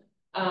school.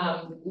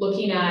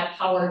 Looking at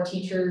how our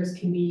teachers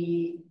can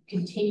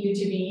continue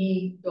to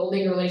be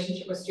building a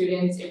relationship with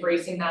students,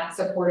 embracing that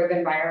supportive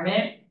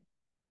environment,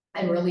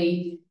 and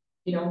really,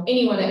 you know,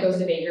 anyone that goes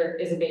to Baker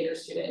is a Baker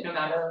student, no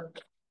matter,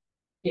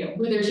 you know,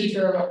 who their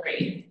teacher or what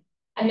grade.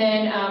 And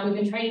then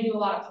we've been trying to do a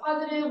lot of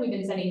positive. We've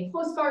been sending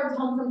postcards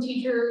home from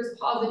teachers,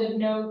 positive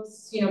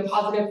notes, you know,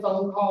 positive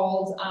phone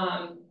calls.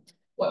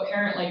 What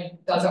parent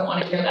like doesn't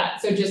want to hear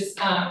that? So just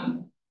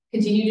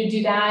continue to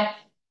do that,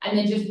 and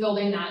then just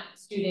building that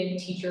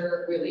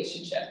student-teacher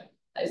relationship,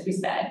 as we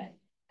said.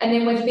 And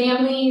then with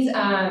families,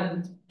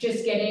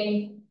 just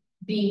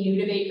being new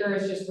to Baker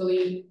is just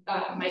really,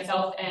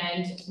 myself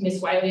and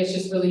Miss Wiley is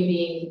just really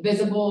being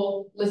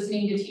visible,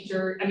 listening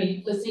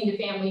to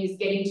families,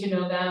 getting to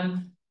know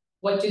them.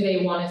 What do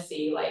they want to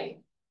see? Like,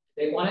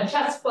 they want a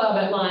chess club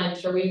at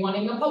lunch, or we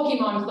wanting a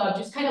Pokemon club,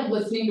 just kind of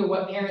listening to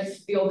what parents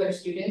feel their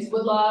students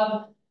would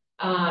love.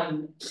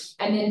 And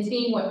then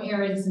seeing what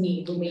parents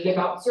need when we give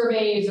out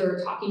surveys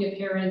or talking to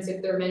parents,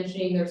 if they're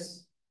mentioning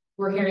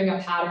we're hearing a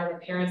pattern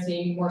of parents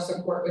needing more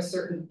support with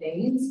certain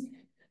things,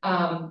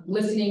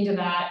 listening to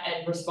that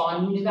and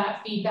responding to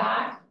that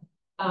feedback.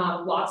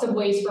 Lots of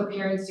ways for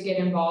parents to get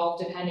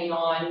involved depending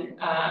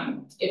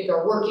on if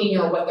they're working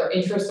or what their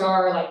interests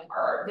are, like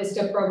our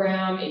VISTA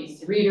program,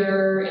 ABC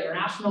Reader,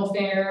 International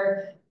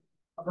Fair,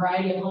 a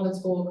variety of home and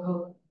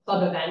school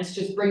club events,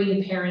 just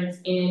bringing parents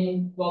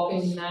in,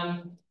 welcoming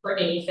them for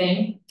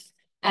anything.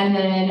 And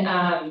then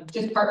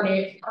just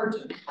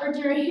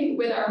partnering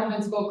with our home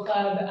and school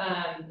club,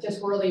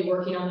 just really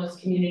working on those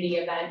community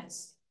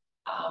events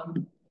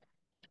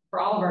for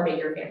all of our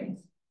Baker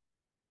families.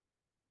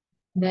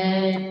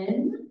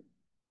 Then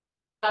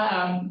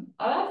on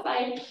that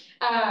side,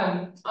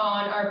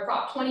 on our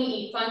Prop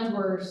 28 funds,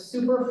 we're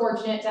super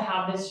fortunate to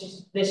have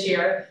this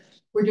year.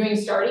 We're doing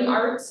starting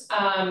arts for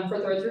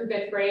 3rd through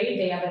 5th grade.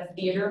 They have a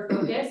theater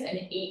focus and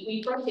an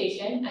 8-week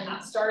rotation, and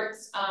that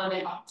starts in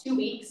about 2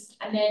 weeks.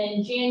 And then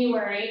in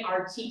January,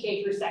 our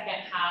TK through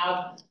 2nd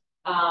have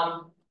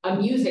a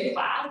music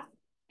class,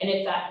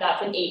 and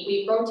that's an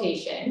 8-week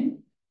rotation.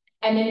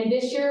 And then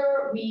this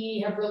year,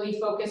 we have really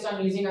focused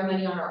on using our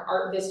money on our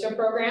Art Vista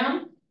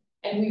program,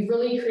 and we've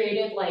really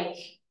created like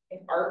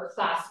an art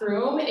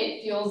classroom.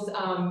 It feels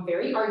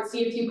very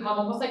artsy if you come,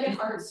 almost like an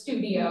art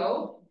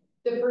studio.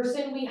 The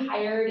person we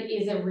hired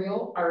is a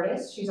real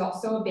artist. She's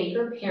also a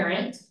Baker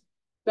parent.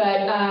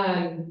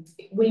 But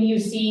when you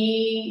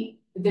see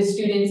the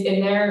students in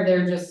there,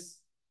 they're just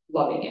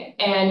loving it.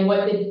 And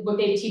what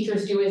the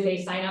teachers do is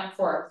they sign up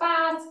for a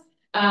class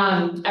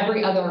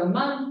every other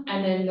month,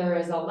 and then there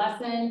is a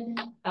lesson.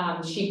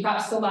 She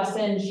preps the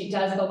lesson, she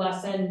does the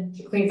lesson,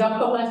 she cleans up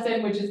the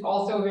lesson, which is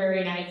also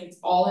very nice. It's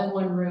all in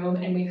one room,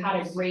 and we've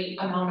had a great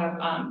amount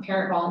of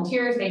parent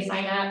volunteers. They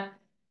sign up.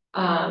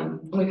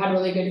 We've had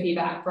really good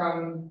feedback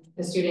from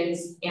the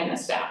students and the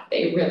staff.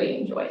 They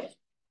really enjoy it.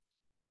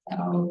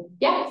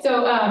 Yeah,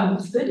 so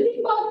it's good to be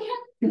involved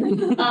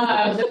again.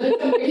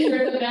 Some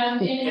pictures of them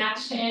in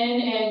action,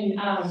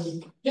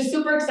 and just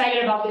super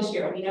excited about this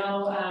year. You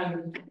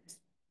know,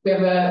 we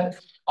have a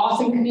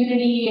awesome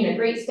community and a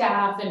great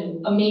staff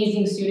and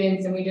amazing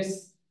students, and we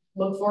just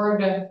look forward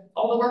to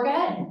all the work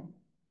ahead.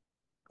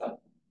 So.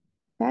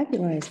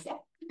 Fabulous. Yeah.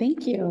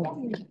 Thank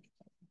you.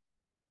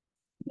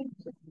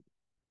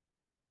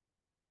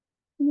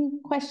 Any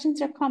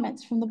questions or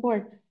comments from the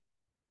board?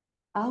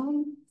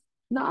 No,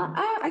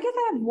 I guess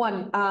I have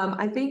one.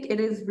 I think it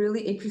is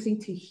really interesting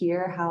to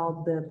hear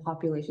how the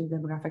population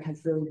demographic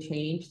has really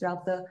changed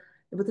throughout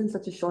within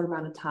such a short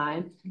amount of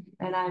time.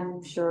 And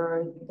I'm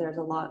sure there's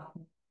a lot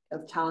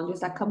of challenges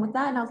that come with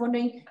that. And I was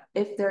wondering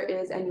if there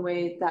is any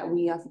way that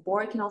we as a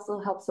board can also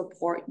help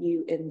support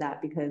you in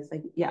that, because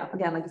like, yeah,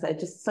 again, like I said,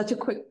 just such a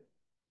quick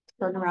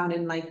turnaround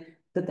in like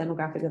the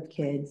demographic of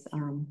kids.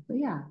 But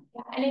yeah.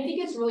 Yeah, and I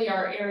think it's really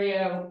our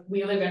area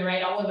we live in,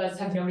 right? All of us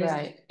have noticed,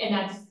 and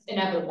that's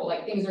inevitable,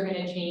 like things are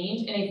gonna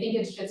change. And I think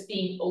it's just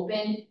being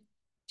open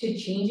to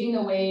changing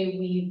the way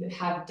we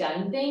have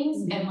done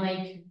things and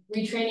like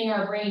retraining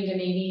our brain to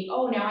maybe,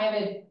 oh, now I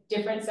have a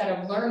different set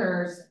of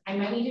learners, I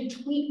might need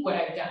to tweak what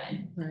I've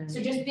done. Right.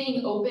 So just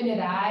being open to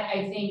that,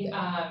 I think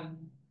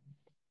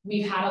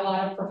we've had a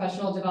lot of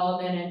professional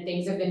development and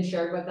things have been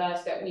shared with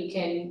us that we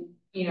can,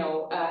 you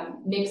know,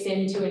 mix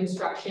into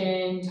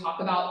instruction, talk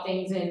about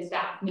things in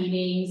staff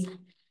meetings.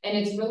 And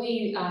it's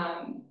really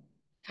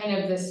kind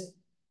of this,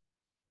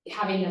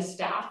 having the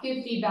staff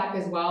give feedback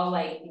as well,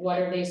 like what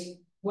do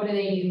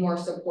they need more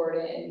support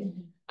in?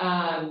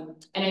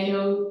 And I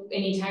know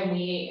anytime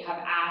we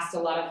have asked a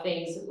lot of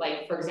things,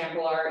 like for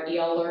example, our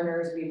EL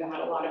learners, we've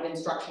had a lot of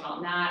instruction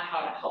on that,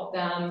 how to help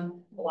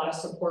them, a lot of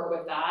support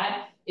with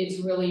that.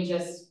 It's really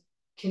just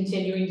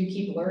continuing to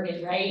keep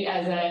learning, right?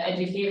 As an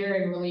educator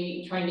and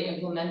really trying to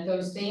implement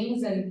those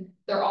things, and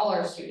they're all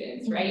our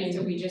students, right?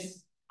 So we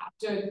just have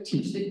to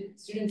teach the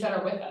students that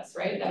are with us,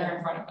 right? That are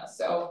in front of us.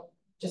 So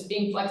just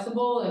being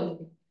flexible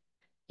and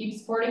keep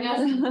supporting us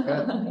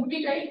would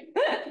be great.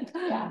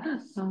 Yeah.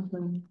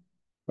 Awesome.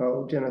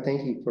 Well, Jenna,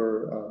 thank you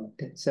for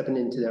stepping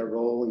into that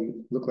role.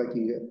 You look like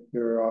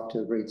you're off to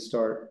a great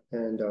start,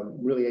 and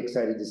really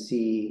excited to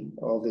see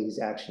all these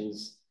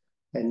actions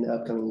in the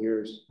upcoming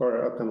years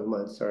or upcoming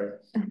months. Sorry,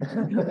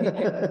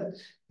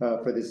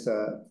 for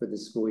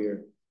this school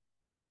year.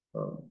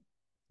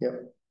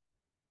 Yep.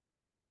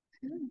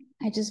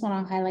 I just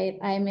want to highlight,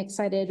 I'm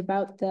excited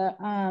about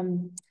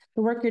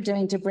the work you're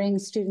doing to bring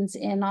students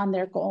in on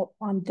their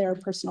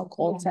personal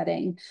goal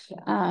setting.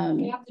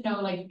 We have to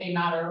know like they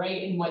matter,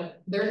 right? And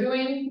what they're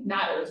doing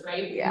matters,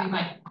 right? Yeah. We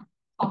might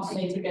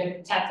constantly take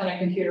a test on a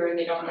computer and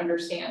they don't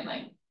understand,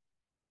 like,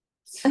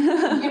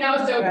 you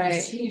know, so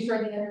Right. making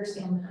sure they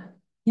understand that.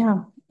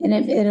 Yeah, and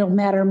it'll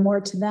matter more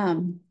to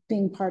them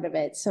being part of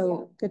it.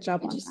 So good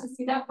job on Just that. to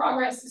see that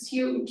progress is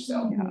huge,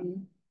 so.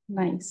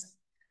 Nice.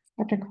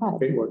 Dr. Cobb.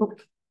 Great work.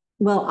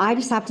 Well, I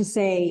just have to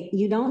say,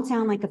 you don't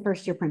sound like a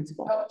first-year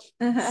principal.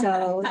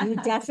 So you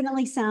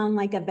definitely sound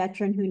like a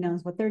veteran who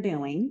knows what they're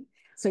doing.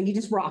 So you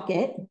just rock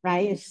it,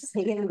 right? It's just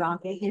take it and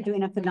rock it. You're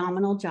doing a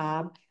phenomenal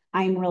job.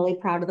 I'm really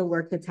proud of the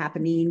work that's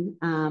happening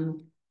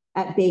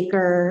at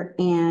Baker.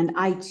 And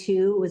I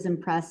too was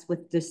impressed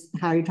with just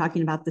how you're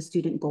talking about the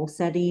student goal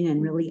setting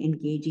and really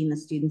engaging the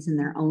students in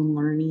their own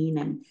learning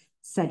and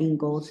setting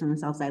goals for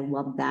themselves. I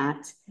love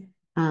that.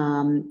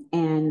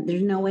 And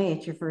there's no way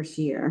it's your first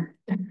year,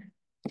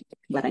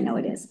 but I know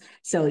it is.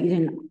 So you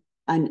did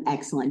an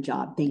excellent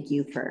job. Thank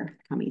you for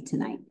coming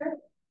tonight.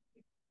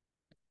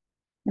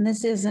 And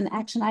this is an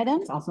action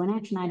item. It's also an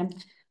action item.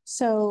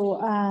 So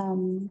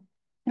can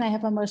I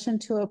have a motion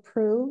to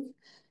approve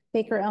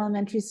Baker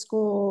Elementary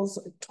School's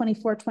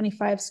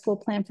 24-25 school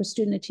plan for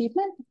student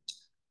achievement?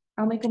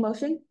 I'll make a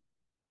motion.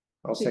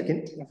 I'll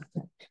second.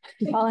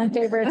 All in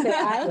favor, say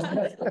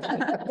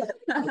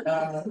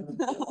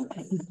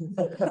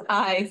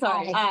aye.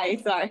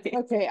 Sorry.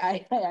 Okay,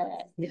 aye.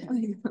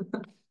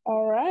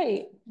 All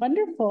right,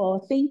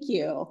 wonderful. Thank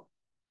you.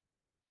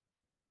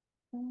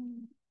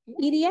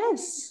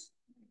 EDS.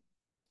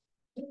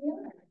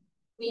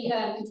 We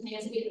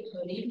continue to be at the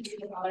podium, we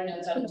have all our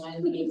notes on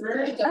one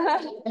paper,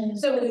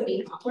 so it would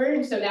be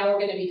awkward, so now we're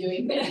gonna be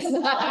doing this.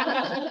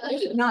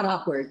 Not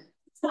awkward.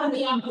 It's not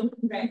the awkward,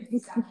 right,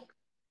 exactly.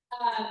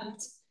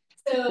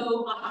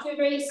 So off to a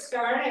great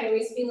start. I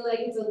always feel like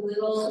it's a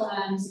little,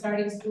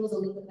 starting school is a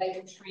little bit like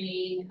a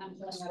train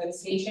pulling out of the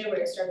station where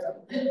it starts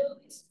up.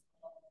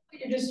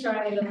 You're just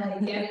trying to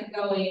like get it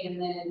going,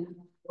 and then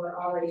we're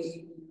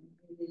already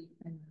really,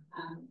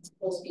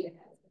 full speed ahead.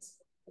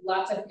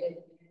 Lots of good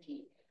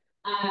energy.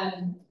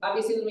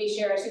 Obviously, when we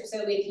share our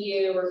success with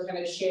you, we're kind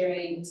of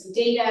sharing some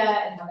data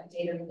and how that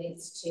data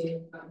relates to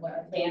what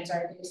our plans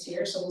are this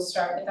year. So we'll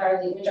start with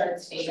our language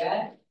arts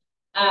data.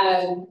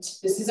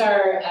 This is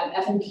our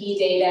F&P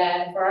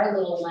data for our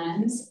Little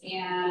Ones,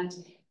 and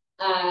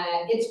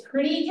it's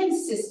pretty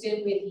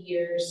consistent with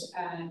years,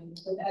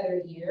 with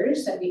other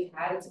years that we've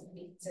had. It's a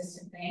pretty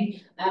consistent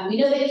thing. We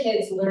know that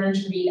kids learn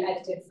to read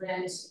at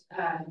different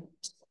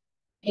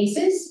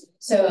paces.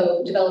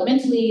 So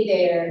developmentally,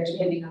 they're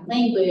depending on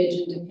language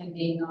and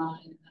depending on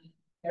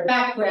their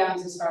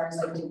backgrounds as far as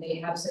like, did they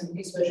have some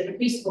exposure to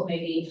preschool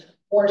maybe,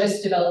 or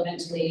just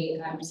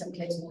developmentally, some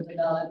kids will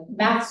develop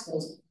math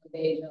skills before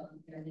they develop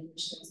their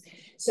language skills.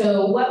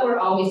 So what we're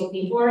always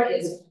looking for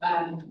is,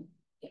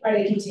 are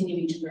they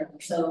continuing to grow?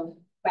 So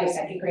by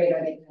second grade,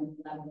 are they kind of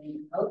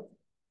leveling out?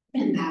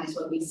 And that is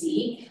what we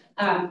see.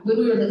 When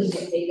we were looking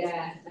at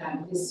data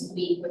this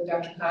week with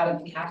Dr. Codd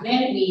and the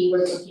cabinet, we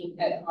were looking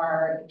at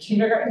our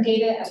kindergarten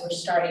data as we're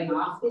starting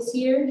off this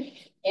year. And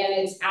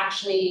it's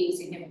actually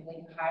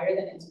significantly higher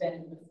than it's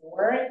been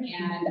before.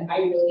 And I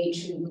really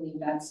truly believe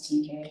that's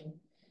TK.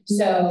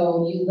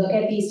 So you look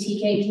at these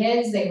TK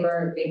kids, they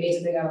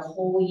basically got a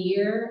whole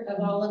year of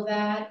all of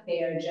that.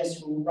 They are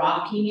just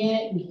rocking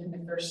it. Even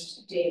the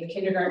first day of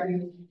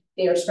kindergarten,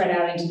 they are spread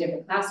out into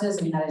different classes,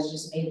 and that has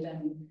just made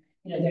them,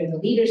 you know, they're the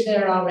leaders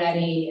there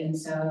already. And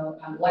so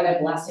what a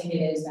blessing it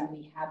is that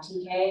we have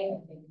TK. I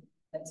think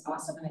that's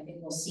awesome. And I think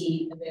we'll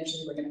see,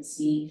 eventually we're going to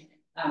see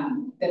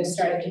them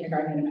start at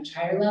kindergarten at a much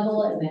higher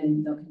level, and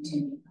then they'll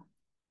continue.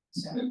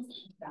 So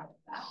that.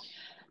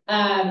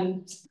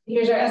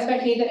 Here's our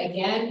SBAC data,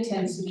 again,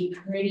 tends to be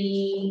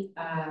pretty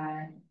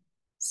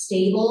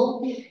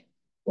stable.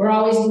 We're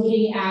always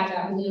looking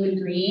at blue and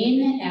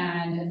green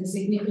and the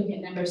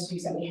significant number of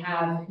students that we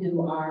have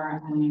who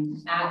are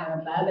at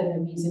or above. And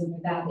the reason for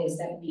that is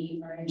that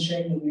we are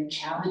ensuring that we're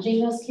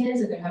challenging those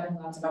kids, and they're having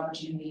lots of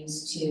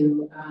opportunities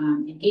to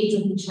engage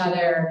with each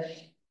other,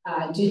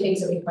 do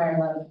things that require a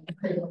lot of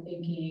critical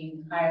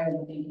thinking, higher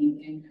level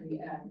thinking, and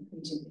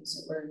creativity.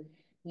 So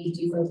we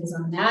do focus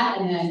on that.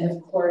 And then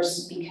of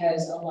course,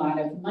 because a lot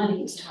of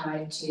money is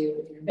tied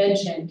to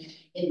intervention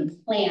in the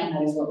plan,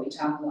 that is what we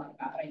talk a lot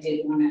about. But I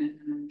did want to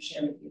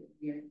share with you,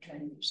 we are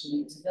trying to reach the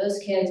needs of those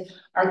kids.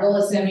 Our goal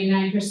is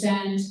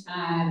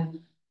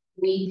 79%.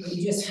 We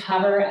just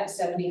hover at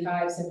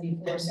 75,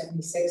 74,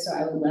 76. So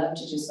I would love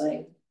to just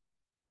like,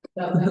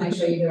 well, when I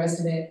show you the rest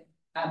of it,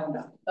 I don't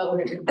know, but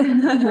we're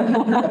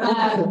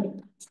gonna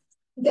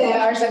there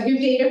are some good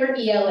data for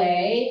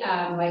ELA,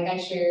 like I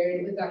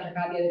shared with Dr.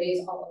 Codd the other day,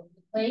 is all over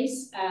the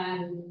place,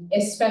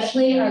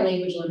 especially our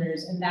language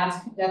learners, and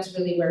that's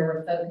really where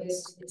we're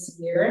focused this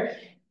year.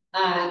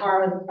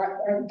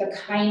 The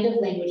kind of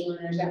language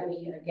learners that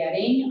we are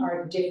getting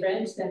are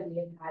different than we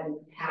have had in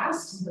the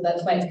past, so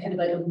that's why it's kind of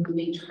like a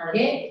moving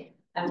target.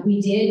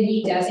 We did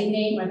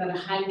redesignate more than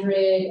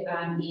 100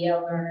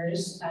 EL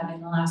learners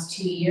in the last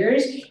 2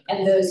 years,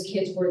 and those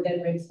kids were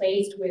then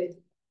replaced with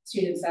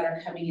students that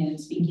are coming in and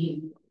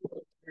speaking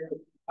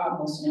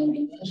almost no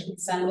English,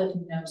 some with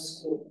no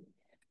school.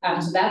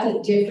 So that's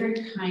a different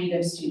kind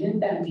of student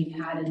than we've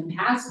had in the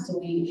past. So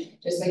we,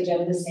 just like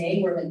Jen was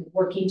saying, we're like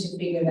working to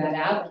figure that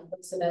out. Like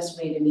what's the best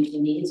way to meet the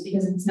needs?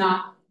 Because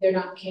they're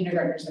not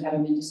kindergartners that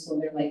haven't been to school.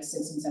 They're like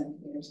 6th and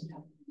 7th graders and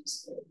haven't been to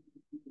school.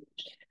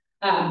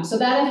 So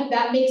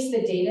that makes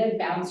the data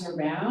bounce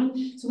around.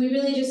 So we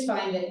really just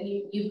find that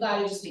you've got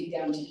to just dig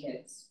down to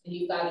kids, and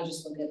you've got to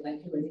just look at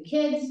like, who are the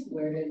kids,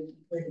 where did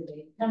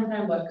they come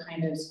from, what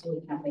kind of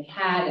schooling have they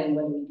had, and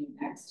what do we do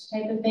next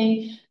type of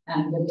thing.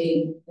 The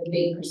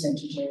big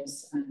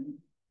percentages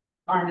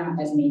are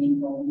not as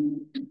meaningful.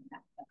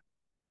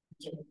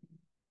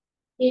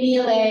 In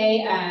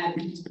ELA,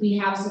 we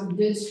have some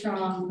good,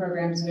 strong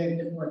programs that have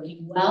been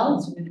working well,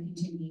 so we're going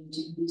to continue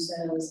to use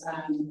those.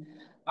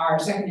 Our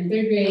 2nd and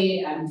 3rd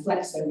grade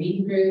flex their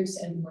reading groups,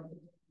 and 4th and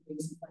 5th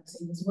grades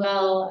flexing as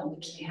well,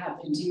 which they have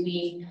been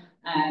doing.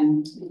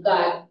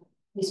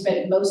 We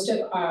spent most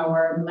of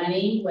our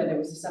money, whether it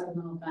was the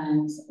supplemental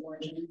funds or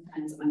general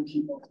funds, on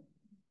people.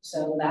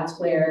 So that's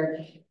where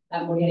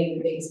we're getting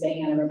the biggest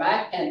bang out of our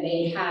butt. And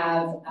they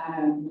have,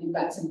 we've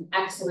got some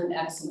excellent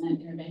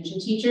intervention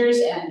teachers,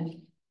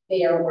 and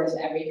they are worth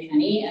every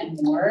penny and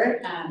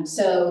more.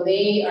 So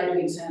they are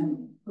doing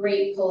some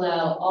great pull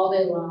out all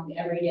day long,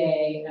 every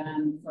day,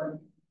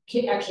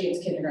 actually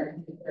it's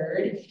kindergarten through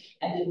 3rd,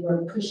 and then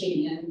we're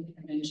pushing in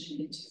intervention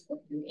into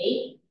 4th through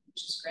 8,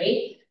 which is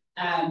great.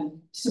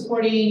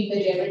 Supporting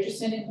the Jen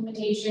Richardson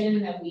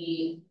implementation that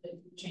we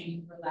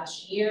training for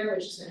last year,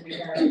 which is going to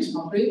make our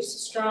small groups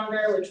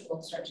stronger, which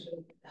will start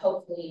to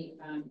hopefully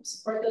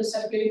support those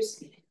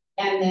subgroups.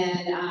 And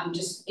then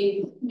just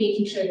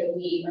making sure that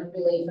we are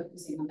really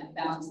focusing on that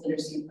balanced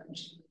literacy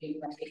approach,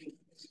 including writing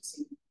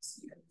literacy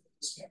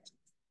this year.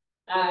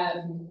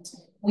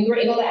 We were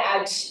able to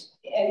add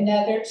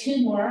another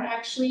 2 more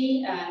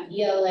actually,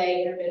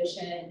 ELA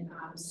intervention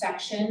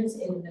sections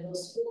in middle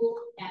school.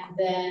 And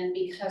then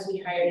because we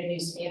hired a new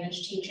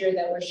Spanish teacher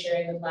that we're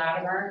sharing with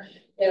Latimer,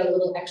 we had a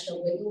little extra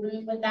wiggle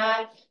room with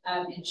that.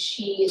 And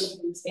she is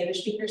a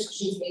Spanish speaker, so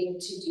she's able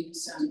to do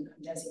some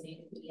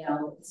designated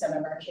EL with some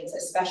of our kids,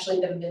 especially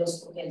the middle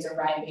school kids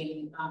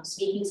arriving,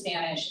 speaking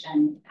Spanish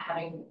and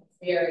having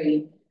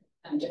very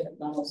different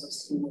levels of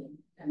schooling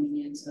coming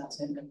in. So that's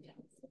been good.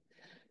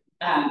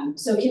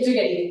 So kids are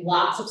getting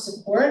lots of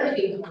support. I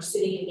think when we're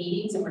sitting in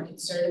meetings and we're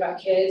concerned about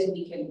kids,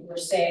 we're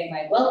saying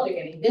like, well, they're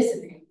getting this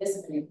and they're getting this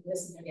and they're getting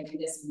this and they're getting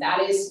this. And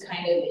that is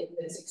kind of in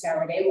the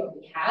 6-hour day what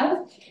we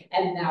have.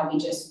 And now we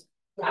just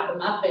wrap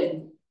them up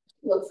and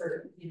look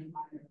for,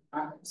 monitor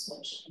progress,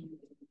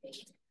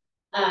 which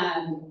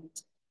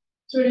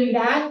so we're doing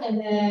that. And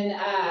then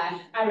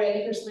I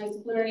read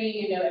personalized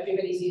learning. I know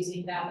everybody's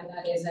using that, but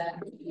that is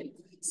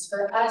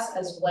for us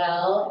as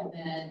well, and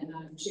then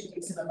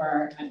shifting some of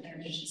our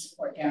intervention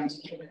support down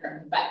to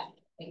kindergarten. But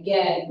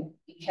again,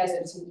 because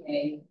it's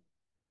okay,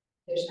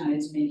 there's not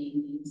as many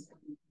needs.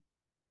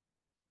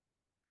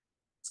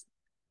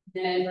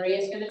 Then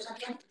Maria's going to talk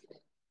about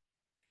it.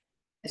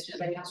 It's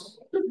just like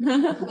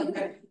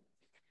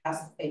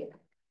okay.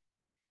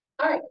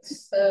 All right,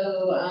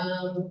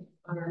 so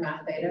our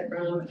math data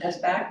from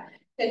SBAC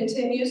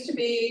continues to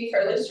be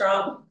fairly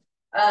strong.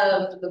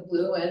 The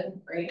blue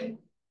and green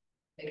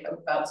make up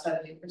about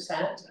 70%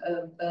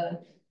 of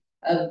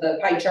the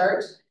pie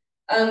chart.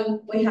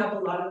 We have a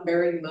lot of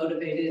very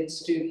motivated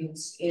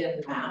students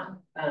in math.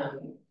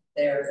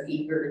 They're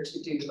eager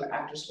to do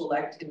after school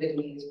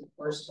activities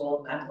before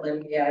school, Math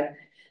Olympiad.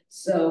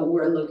 So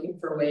we're looking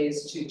for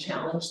ways to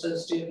challenge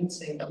those students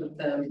and keep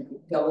them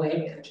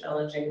going and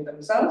challenging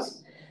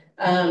themselves.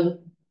 And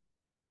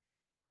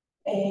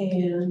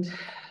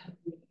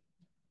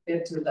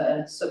get to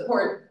the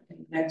support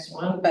next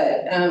one,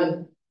 but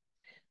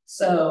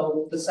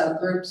so the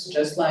subgroups,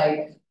 just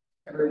like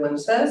everyone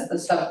says, the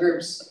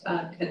subgroups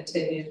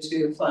continue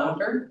to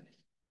flounder.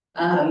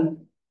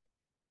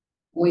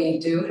 We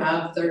do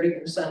have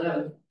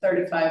 35%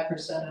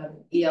 of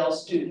EL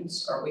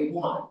students, or we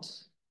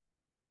want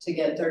to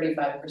get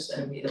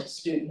 35% of EL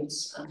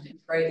students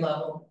grade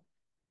level.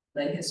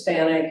 The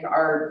Hispanic,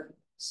 our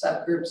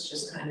subgroups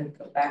just kind of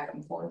go back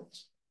and forth.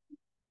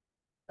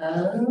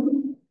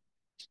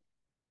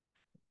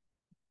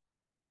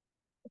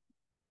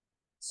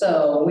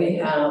 So we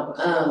have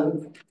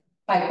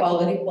high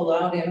quality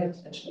pullout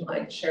intervention,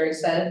 like Sherry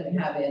said, we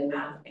have in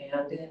math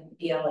and in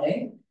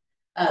ELA.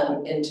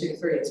 In 2,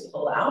 3, it's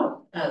pull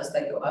out. As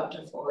they go up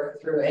to 4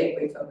 through 8,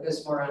 we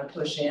focus more on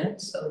push in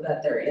so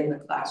that they're in the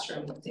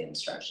classroom with the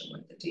instruction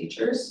with the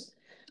teachers.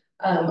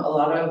 A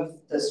lot of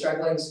the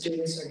struggling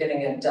students are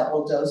getting a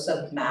double dose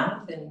of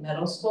math in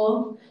middle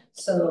school.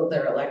 So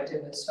their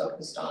elective is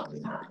focused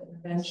on math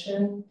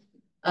intervention.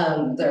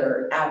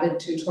 They're avid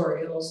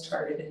tutorials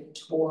targeted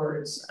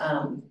towards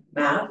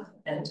math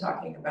and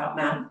talking about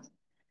math.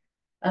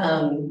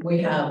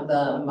 We have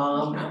the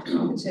mom math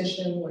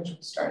competition, which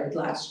started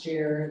last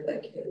year. The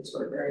kids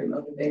were very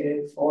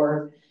motivated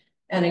for.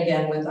 And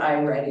again, with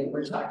iReady,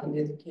 we're talking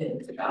to the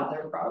kids about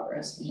their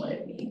progress and what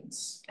it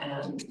means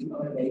and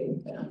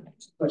motivating them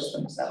to push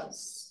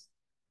themselves.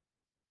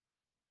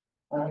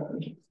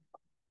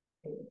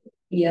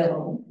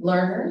 EL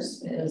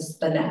learners is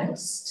the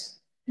next.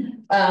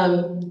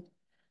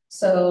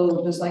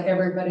 So just like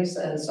everybody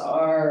says,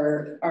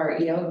 our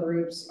EL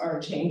groups are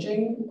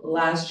changing.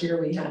 Last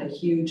year, we had a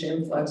huge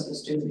influx of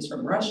students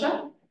from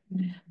Russia.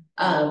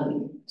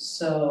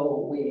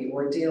 So we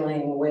were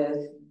dealing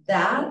with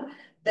that.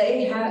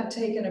 They had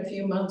taken a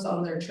few months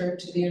on their trip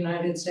to the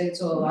United States,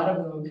 so a lot of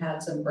them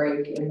had some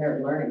break in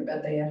their learning,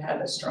 but they had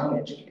had a strong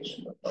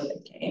education before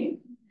they came.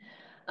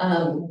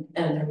 And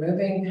they're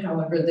moving.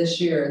 However, this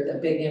year, the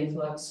big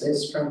influx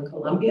is from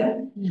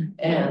Colombia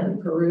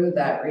and Peru,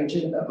 that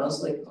region, but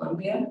mostly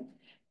Colombia.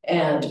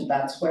 And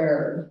that's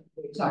where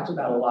we talked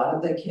about a lot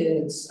of the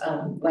kids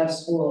left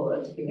school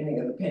at the beginning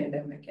of the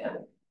pandemic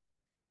and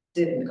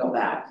didn't go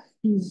back.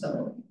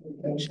 So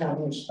we've been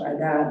challenged by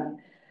that.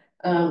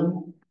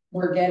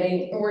 We're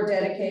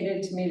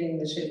dedicated to meeting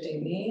the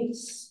shifting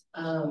needs.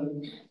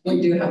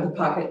 We do have the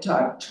Pocket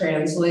Talk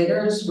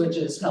translators, which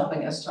is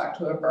helping us talk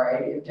to a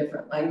variety of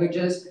different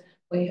languages.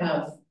 We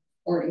have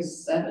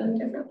 47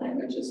 different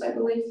languages, I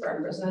believe,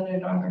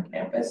 represented on our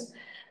campus.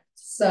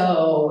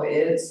 So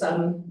it's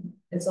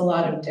a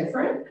lot of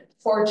different.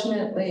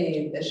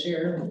 Fortunately, this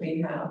year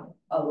we have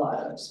a lot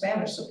of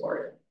Spanish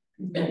support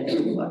and the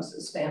influx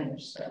of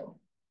Spanish. So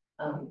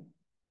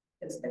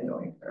it's been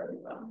going fairly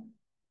well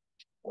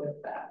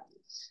with that.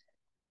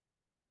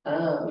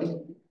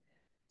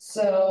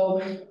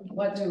 So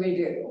what do?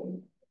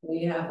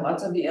 We have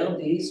lots of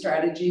ELD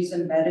strategies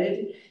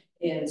embedded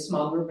in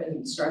small group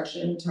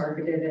instruction,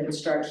 targeted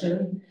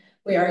instruction.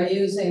 We are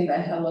using the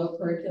Hello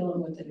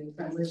curriculum with the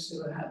newcomers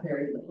who have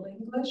very little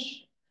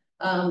English.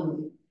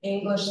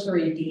 English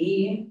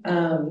 3D,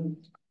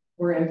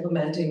 we're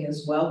implementing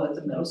as well with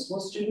the middle school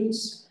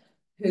students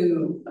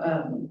who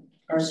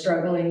are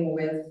struggling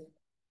with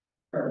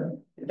or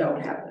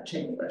don't have much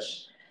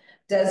English.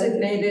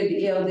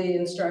 Designated ELD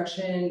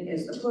instruction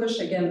is the push,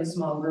 again, the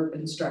small group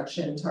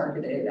instruction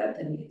targeted at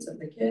the needs of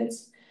the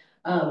kids.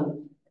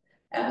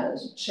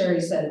 As Sherry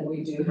said,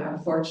 we do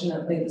have,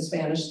 fortunately, the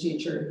Spanish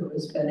teacher who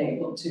has been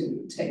able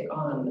to take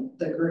on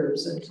the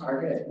groups and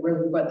target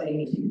really what they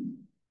need.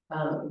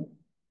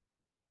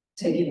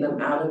 Taking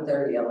them out of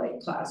their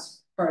ELA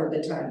class part of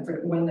the time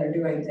for when they're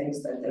doing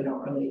things that they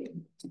don't really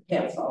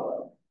can't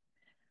follow.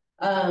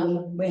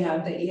 We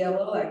have the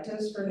EL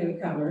electives for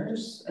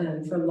newcomers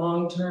and for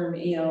long-term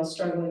EL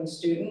struggling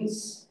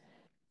students.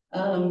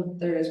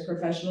 There is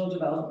professional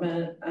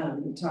development,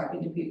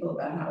 talking to people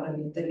about how to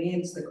meet the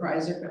needs. The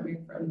cries are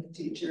coming from the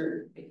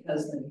teacher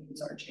because the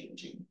needs are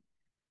changing.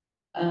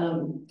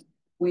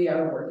 We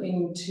are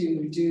working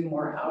to do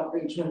more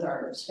outreach with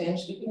our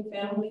Spanish-speaking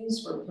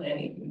families. We're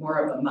planning more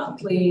of a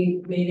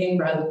monthly meeting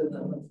rather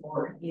than the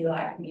 4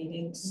 ELAC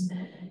meetings,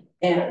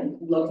 and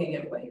looking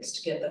at ways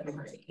to get them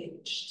more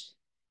engaged.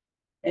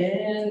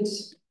 And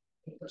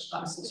English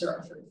classes are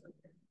offered for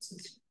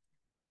parents.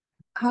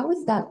 How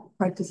is that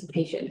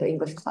participation, the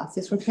English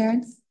classes for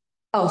parents?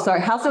 Oh,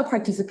 sorry, how's the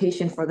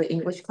participation for the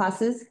English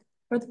classes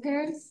for the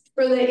parents?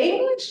 For the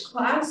English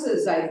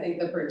classes, I think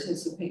the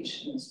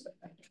participation is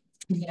better.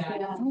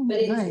 Yeah, Oh, but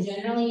it's nice.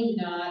 generally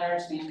not our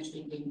Spanish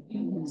speaking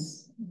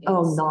families.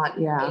 Oh, It's- not,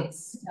 yeah.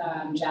 It's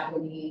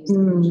Japanese.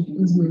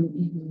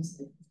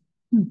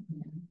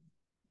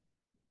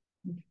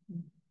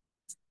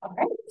 All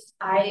right,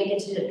 I get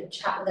to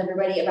chat with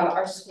everybody about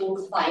our school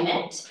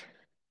climate.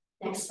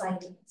 Next slide,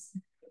 please.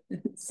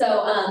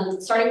 So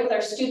starting with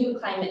our student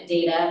climate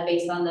data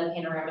based on the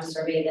panorama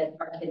survey that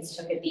our kids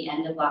took at the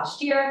end of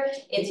last year,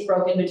 it's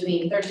broken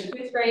between 3rd through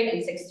 5th grade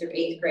and 6th through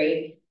 8th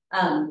grade.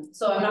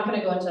 So I'm not going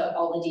to go into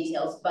all the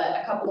details, but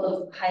a couple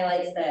of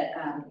highlights that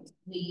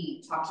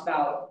we talked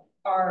about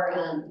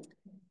are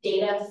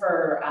data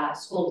for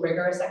school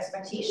rigorous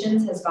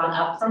expectations has gone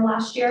up from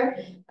last year,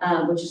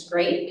 which is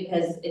great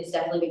because it's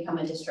definitely become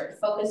a district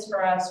focus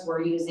for us.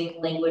 We're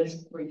using language,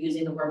 we're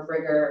using the word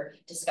rigor,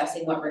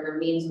 discussing what rigor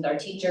means with our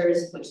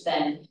teachers, which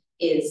then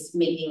is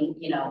making,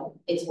 you know,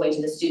 its way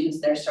to the students.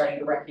 They're starting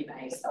to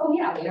recognize, oh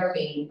yeah, we are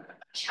being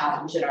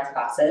challenged in our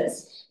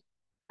classes.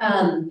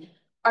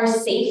 Our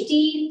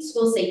safety,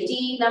 school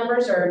safety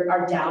numbers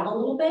are down a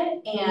little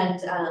bit,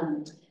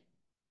 and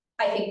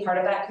I think part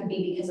of that could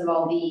be because of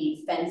all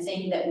the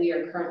fencing that we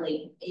are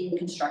currently in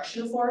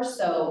construction for.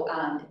 So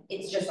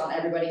it's just on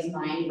everybody's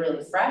mind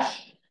really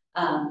fresh,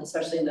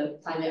 especially in the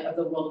climate of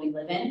the world we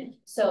live in.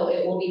 So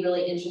it will be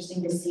really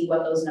interesting to see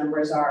what those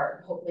numbers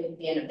are, hopefully at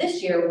the end of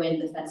this year when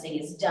the fencing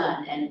is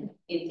done. And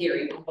in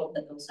theory, we hope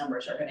that those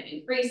numbers are going to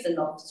increase and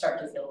they'll start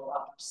to feel a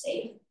lot more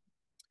safe.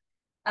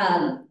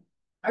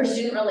 Our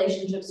student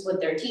relationships with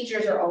their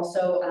teachers are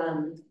also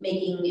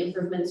making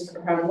improvements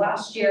from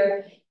last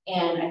year.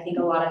 And I think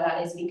a lot of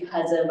that is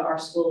because of our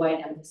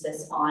school-wide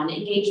emphasis on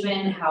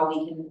engagement, how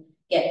we can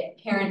get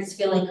parents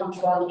feeling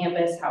comfortable on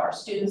campus, how our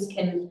students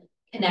can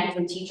connect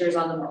with teachers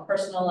on the more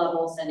personal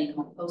level, sending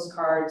home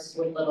postcards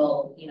with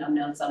little, you know,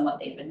 notes on what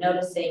they've been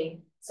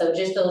noticing. So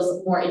just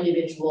those more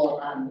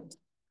individual,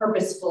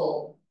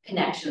 purposeful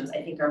connections,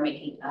 I think, are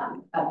making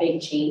a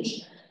big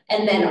change.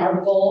 And then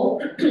our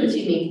goal, excuse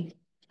me,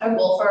 our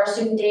goal for our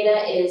student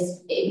data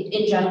is,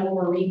 in general,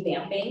 we're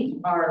revamping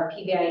our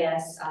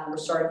PBIS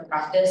restorative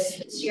practice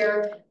this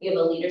year. We have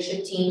a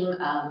leadership team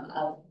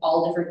of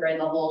all different grade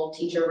level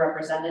teacher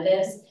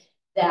representatives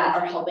that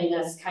are helping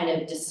us kind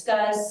of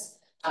discuss,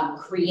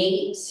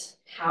 create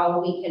how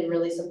we can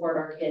really support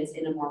our kids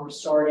in a more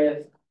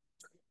restorative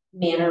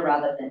manner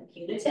rather than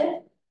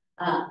punitive.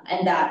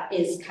 And that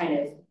is kind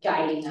of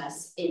guiding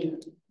us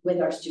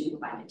with our student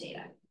climate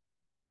data.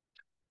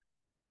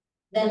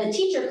 Then the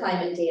teacher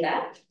climate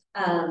data,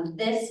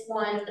 this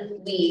one,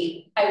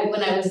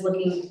 when I was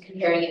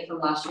comparing it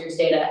from last year's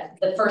data,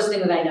 the first thing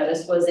that I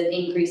noticed was an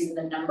increase in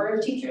the number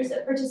of teachers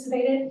that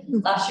participated.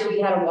 Last year we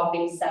had a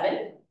whopping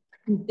 7.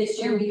 This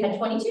year we had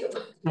 22.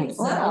 Nice.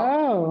 So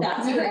Wow.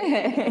 that's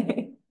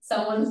great.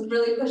 Someone's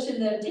really pushing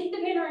take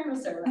the panorama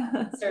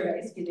survey,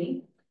 excuse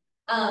me.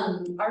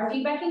 Our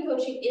feedback and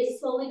coaching is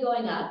slowly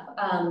going up,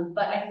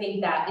 but I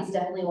think that is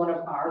definitely one of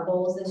our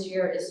goals this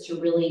year is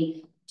to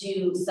really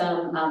do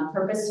some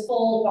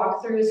purposeful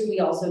walkthroughs.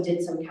 We also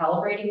did some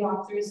calibrating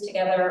walkthroughs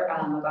together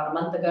about a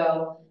month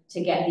ago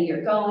to get the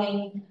year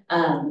going.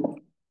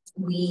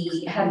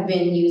 We have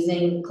been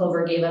using,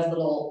 Clover gave us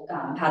little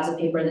pads of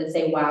paper that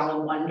say wow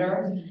and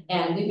wonder,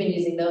 and we've been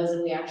using those,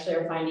 and we actually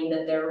are finding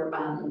that they're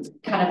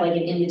kind of like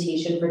an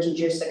invitation for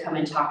teachers to come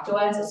and talk to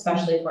us,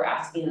 especially if we're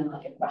asking them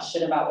like a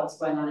question about what's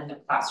going on in the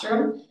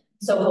classroom.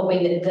 So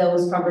hoping that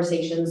those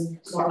conversations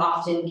more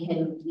often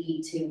can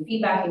lead to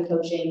feedback and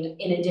coaching,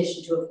 in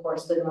addition to, of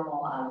course, the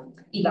normal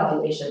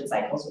evaluation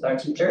cycles with our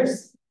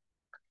teachers.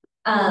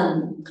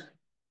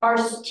 Our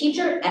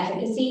teacher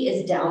efficacy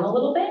is down a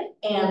little bit,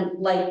 and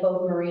like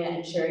both Maria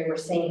and Sherry were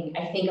saying,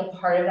 I think a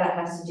part of that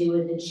has to do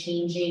with the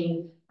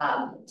changing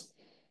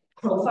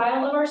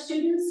profile of our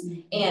students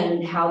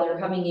and how they're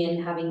coming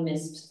in having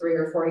missed 3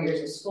 or 4 years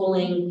of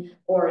schooling,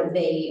 or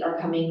they are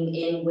coming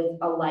in with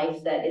a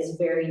life that is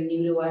very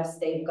new to us.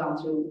 They've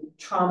gone through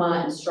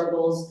trauma and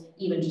struggles,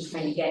 even just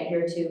trying to get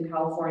here to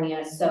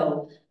California.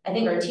 So I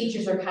think our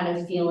teachers are kind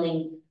of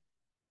feeling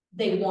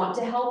they want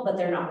to help, but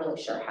they're not really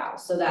sure how.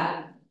 So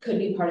that could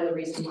be part of the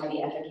reason why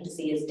the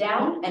efficacy is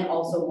down, and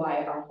also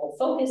why our whole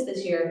focus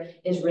this year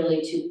is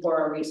really to pour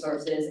our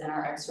resources and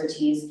our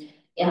expertise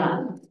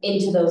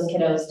into those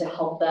kiddos to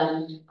help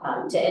them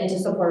and to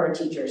support our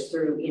teachers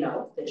through, you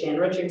know, the Jan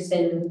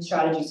Richardson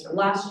strategies from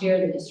last year,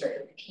 the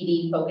district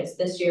PD focus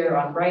this year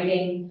on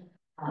writing,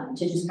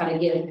 to just kind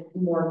of give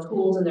more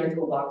tools in their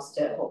toolbox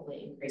to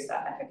hopefully increase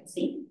that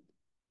efficacy.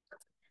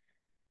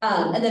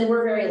 And then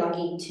we're very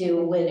lucky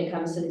too when it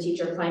comes to the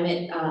teacher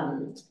climate.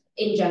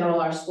 In general,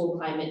 our school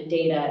climate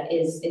data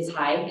is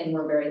high, and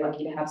we're very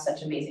lucky to have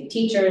such amazing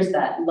teachers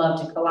that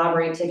love to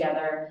collaborate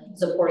together,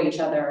 support each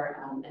other,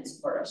 and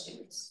support our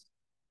students.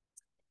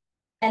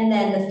 And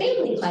then the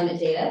family climate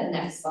data, the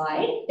next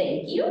slide,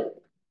 thank you.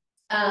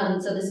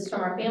 So this is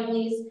from our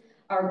families.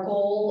 Our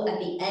goal at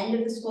the end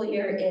of the school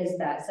year is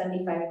that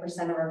 75%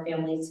 of our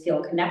families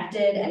feel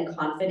connected and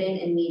confident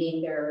in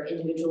meeting their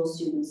individual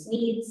students'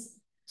 needs.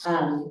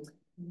 Our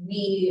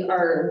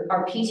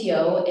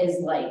PTO is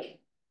like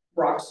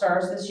rock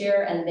stars this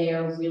year, and they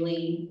are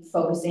really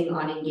focusing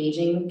on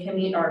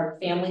engaging our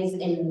families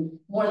in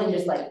more than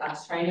just like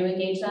us trying to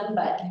engage them,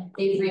 but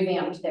they've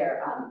revamped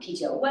their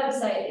PTO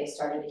website. They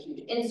started a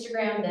huge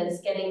Instagram that's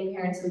getting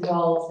parents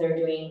involved. They're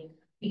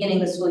beginning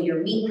the school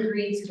year meet and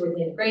greets with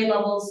the grade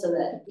levels so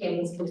that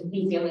new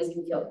families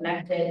can feel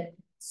connected.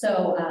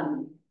 So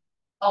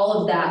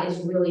all of that is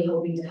really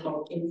hoping to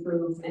help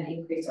improve and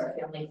increase our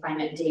family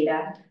climate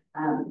data.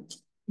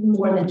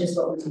 More than just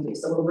what we can do.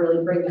 So we're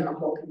really bringing our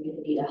whole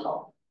community to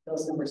help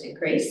those numbers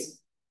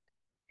increase.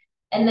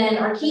 And then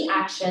our key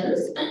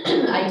actions,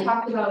 I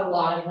talked about a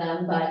lot of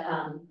them, but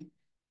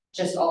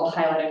just I'll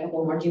highlight a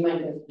couple more. Do you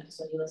mind going next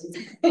one, Ulysses?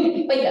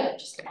 But yeah,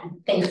 just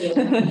kidding. Thank you.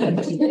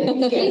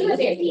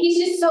 He's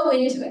just so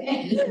into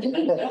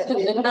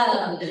it.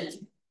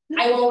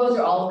 I won't go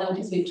through all of them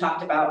because we've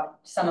talked about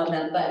some of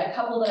them, but a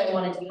couple that I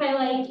wanted to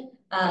highlight.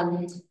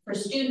 For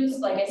students,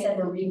 like I said,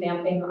 we're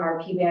revamping our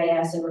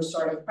PBIS and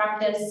restorative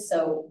practice.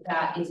 So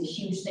that is a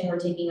huge thing we're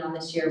taking on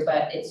this year,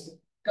 but it's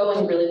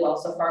going really well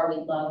so far.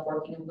 We love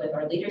working with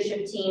our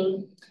leadership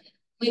team.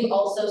 We've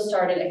also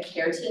started a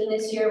care team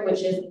this year,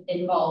 which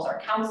involves our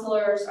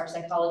counselors, our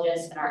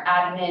psychologists, and our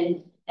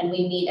admin. And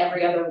we meet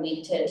every other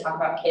week to talk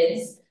about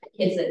kids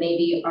that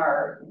maybe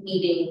are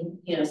needing,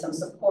 you know, some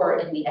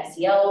support in the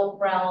SEL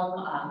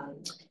realm,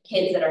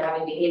 kids that are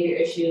having behavior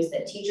issues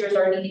that teachers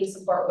are needing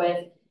support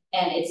with.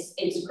 And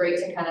it's great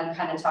to kind of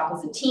talk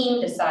as a team,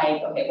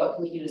 decide, okay, what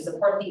can we do to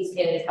support these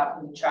kids? How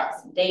can we track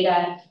some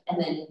data, and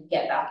then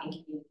get back and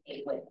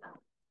communicate with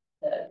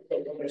the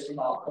stakeholders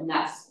involved. And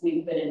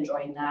we've been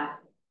enjoying that.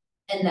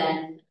 And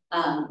then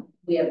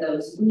we have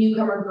those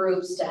newcomer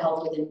groups to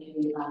help with the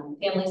new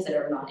families that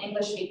are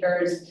non-English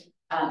speakers,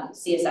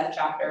 CSF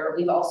chapter.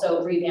 We've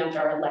also revamped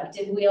our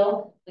elective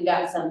wheel. We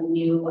got some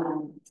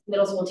new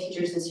middle school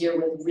teachers this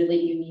year with really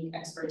unique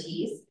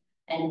expertise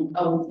and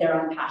their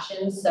own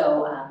passions.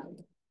 So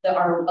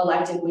our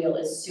elective wheel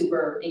is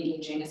super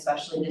engaging,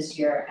 especially this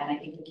year, and I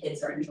think the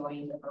kids are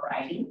enjoying the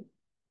variety.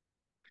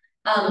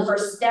 For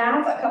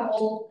staff, a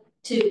couple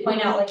to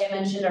point out, like I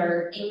mentioned,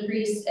 our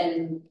increased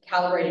and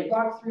calibrated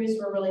walkthroughs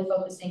we're really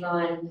focusing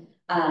on.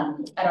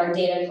 At our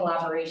data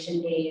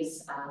collaboration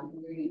days,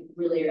 we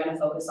really are going to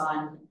focus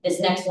on, this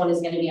next one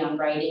is going to be on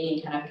writing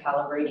and kind of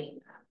calibrating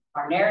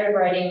our narrative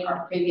writing.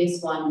 Our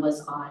previous one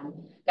was on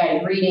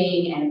guided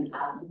reading and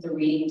the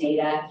reading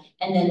data.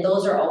 And then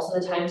those are also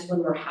the times when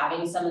we're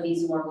having some of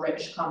these more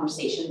rich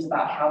conversations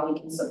about how we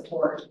can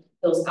support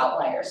those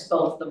outliers,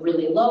 both the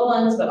really low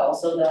ones, but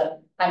also the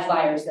high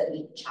flyers that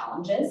meet the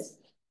challenges.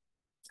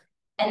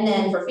 And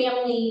then for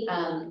family,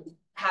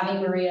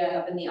 having Maria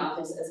up in the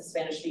office as a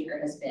Spanish speaker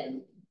has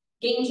been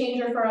a game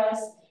changer for us.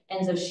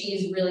 And so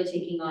she's really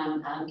taking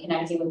on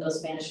connecting with those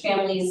Spanish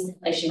families,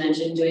 like she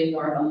mentioned, doing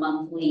more of a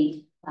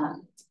monthly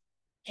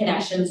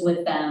connections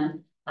with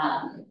them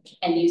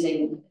and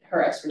using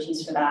her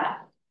expertise for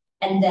that.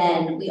 And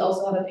then we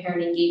also have a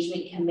parent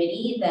engagement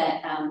committee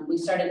that we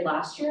started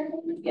last year,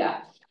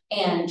 yeah,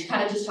 and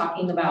kind of just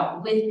talking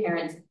about with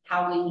parents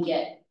how we can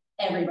get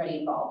everybody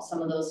involved,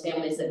 some of those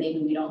families that maybe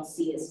we don't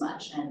see as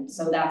much. And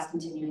so that's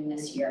continuing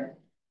this year.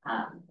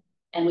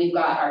 And we've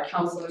got our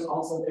counselors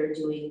also that are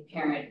doing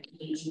parent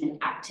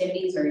engagement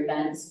activities or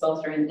events,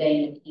 both during the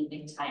day and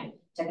evening time,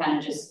 to kind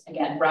of just,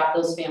 again, wrap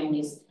those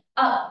families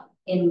up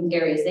in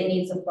areas they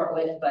need support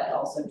with, but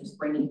also just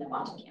bringing them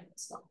onto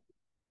campus well.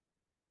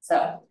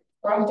 So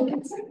we're off to a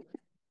good start.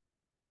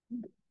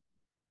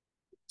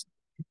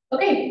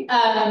 Okay,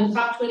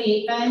 Prop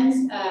 28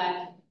 funds.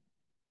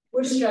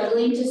 We're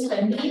struggling to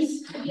spend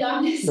these, to be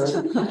honest.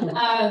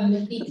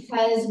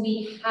 Because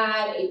we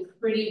had a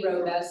pretty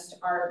robust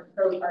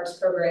arts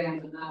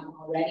program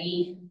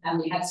already.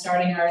 We had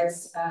starting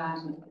arts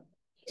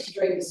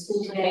during the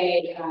school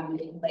day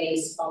in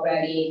place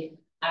already.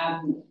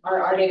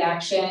 Our Art in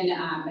Action,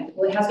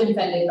 well, it has been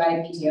funded by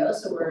PTO,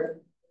 so we're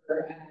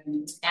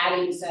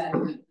adding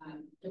some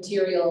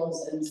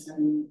materials and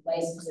some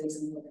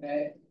licenses, and we're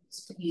going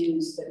to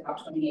use the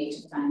Prop 28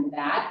 to fund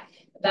that.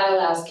 That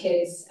allows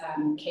kids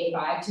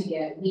K-5 to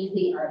get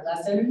weekly art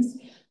lessons.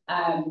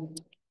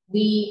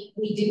 We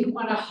didn't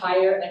want to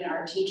hire an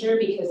art teacher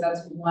because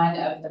that's one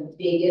of the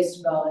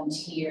biggest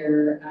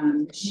volunteer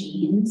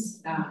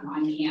machines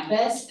on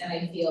campus, and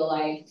I feel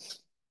like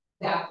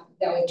that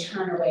would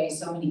turn away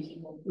so many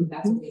people.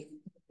 That's a way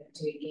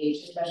to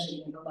engage,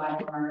 especially with a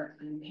lot of our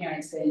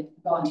parents that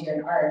volunteer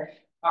in art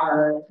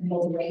are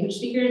multi-language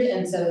speakers,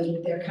 and so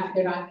they're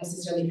not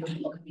necessarily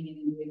comfortable coming in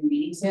and doing a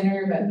reading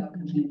center, but they'll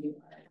come in and do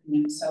art.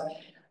 You know,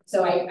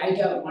 so I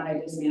don't want to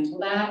dismantle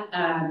that.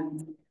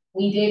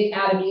 We did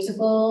add a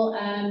musical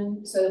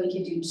so that we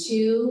could do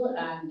 2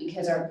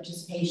 because our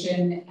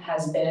participation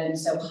has been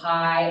so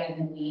high, and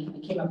then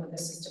we came up with a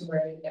system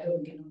where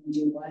everyone can only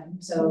do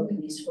 1. So at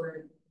least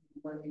we're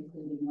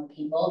including more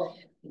people.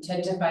 We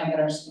tend to find that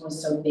our school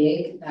is so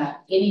big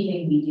that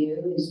anything we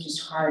do is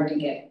just hard to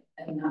get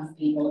enough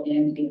people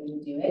in to be able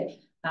to do it.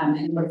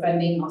 And we're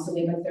funding also,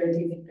 we have a 3rd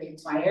through 5th grade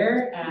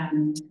choir. I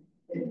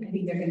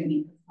think they're going to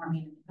be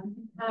performing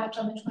patch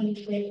on the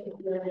 25th if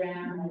you're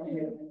around, and we're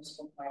in the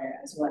school choir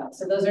as well.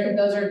 So those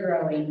are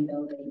growing and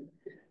building.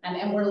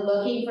 And we're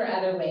looking for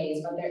other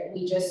ways, but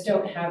we just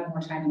don't have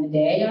more time in the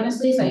day,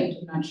 honestly. So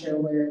I'm not sure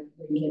where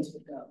the kids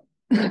would go.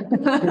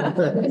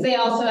 Because they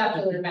also have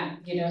to learn math,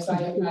 you know, so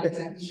I'm not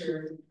exactly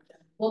sure.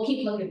 We'll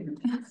keep looking for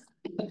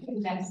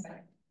next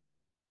time.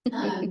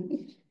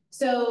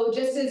 So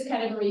just as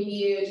kind of a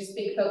review, just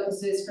big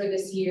focuses for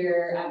this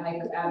year,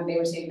 like they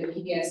were saying, the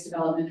PBS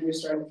development and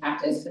restorative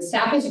practice. The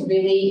staff is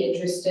really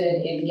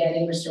interested in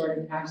getting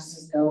restorative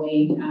practices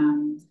going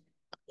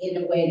in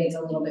a way that's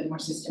a little bit more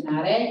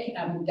systematic.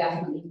 We've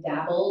definitely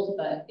dabbled,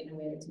 but in a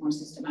way that's more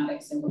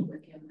systematic. So we're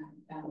working on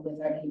that with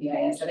our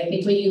PBIS. And I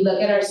think when you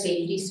look at our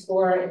safety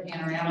score in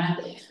Panorama,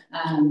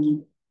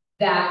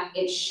 that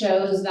it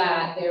shows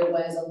that there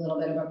was a little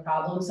bit of a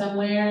problem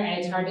somewhere, and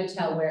it's hard to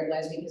tell where it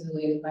was because of the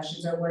way the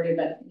questions are worded,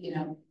 but you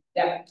know,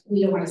 that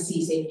we don't want to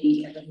see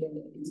safety everything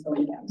that is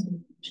going down, so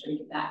I'm sure you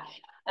get that.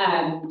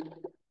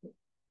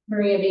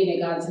 Maria being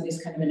a godsend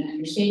is kind of an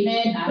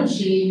understatement.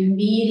 She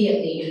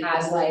immediately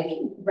has like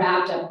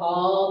wrapped up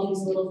all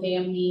these little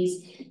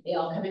families. They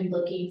all come in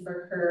looking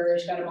for her.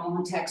 She got them all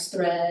on text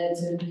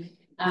threads, and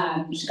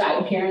she's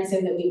got parents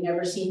in that we've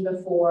never seen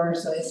before,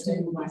 so it's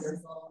been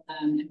wonderful.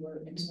 And we're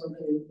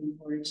really looking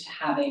forward to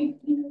having,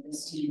 you know,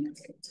 this team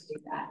that's able to do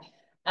that.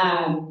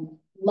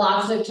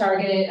 Lots of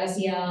targeted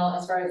SEL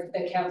as far as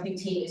the counseling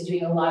team is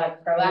doing a lot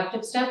of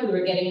proactive stuff. We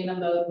were getting in the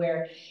mode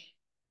where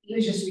it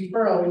was just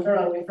referral,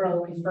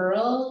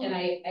 and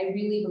I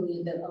really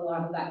believe that a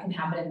lot of that can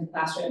happen in the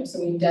classroom. So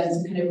we've done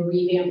some kind of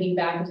revamping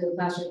back into the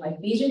classroom, like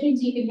these are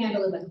things you can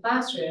handle in the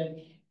classroom.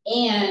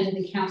 And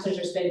the counselors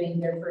are spending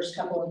their first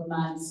couple of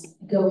months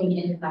going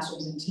into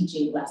classrooms and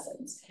teaching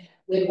lessons.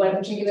 With one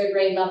particular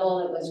grade level,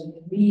 it was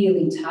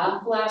really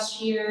tough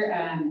last year,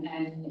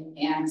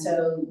 and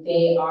so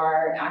they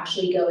are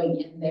actually going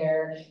in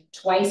there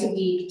twice a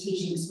week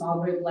teaching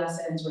small group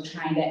lessons. We're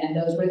trying to, and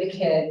those were the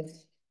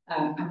kids.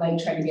 I'm like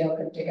trying to be all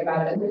cryptic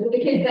about it. Those were the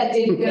kids that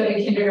didn't go to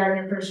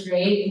kindergarten or 1st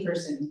grade in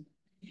person,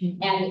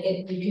 and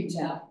you can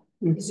tell.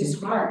 It's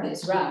just hard,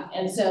 it's rough.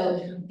 And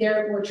so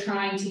we're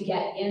trying to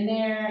get in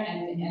there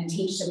and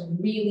teach some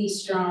really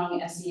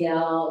strong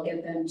SEL,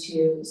 get them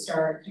to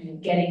start kind of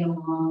getting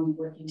along,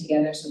 working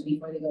together. So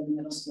before they go to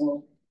middle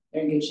school,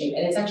 they're in good shape.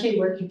 And it's actually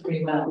working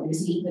pretty well. You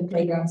see the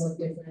playgrounds look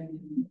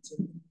different.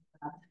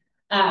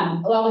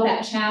 Along with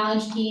that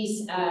challenge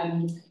piece,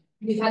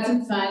 we've had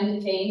some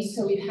fun things.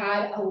 So we've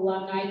had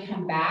alumni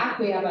come back.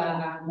 We have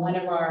one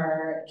of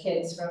our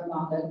kids from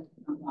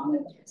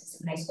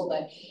in high school,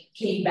 but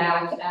came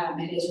back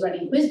and is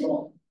running Quiz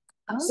Bowl.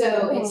 Oh.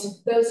 So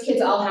it's those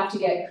kids all have to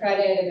get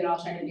credit, and they're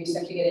all trying to do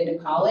stuff to get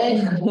into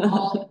college.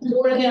 All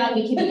more than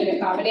we can even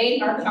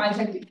accommodate our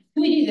content.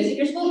 Can we do this at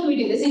your school? Can we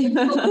do this at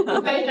your school?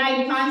 But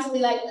I'm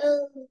constantly like,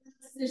 oh,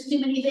 there's too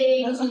many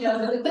things, you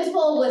know. So the Quiz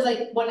Bowl was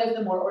like one of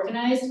the more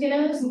organized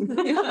kiddos.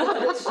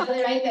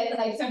 Right? That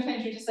like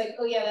sometimes you're just like,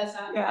 oh yeah, that's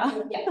not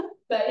yeah.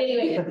 But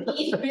anyway,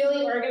 he's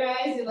really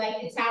organized and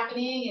like it's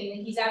happening,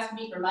 and he's asking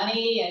me for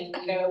money, and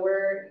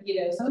you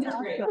know, so it's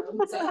great.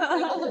 So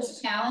all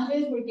those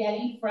challenges we're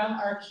getting from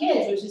our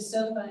kids, which is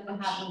so fun to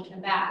have them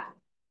come back.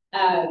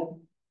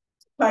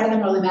 Part of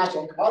them are the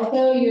magic.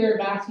 Also, your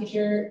math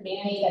teacher,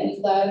 Manny, that you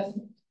love,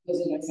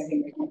 was in my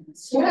 2nd grade.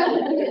 So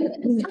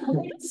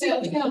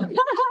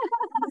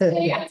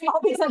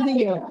I'll be something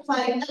new.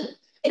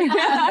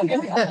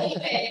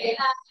 Anyway,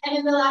 and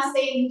then the last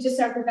thing, just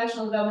our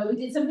professional development,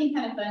 we did something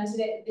kind of fun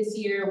today this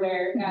year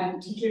where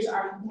teachers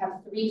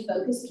have 3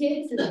 focus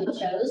kids that they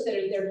chose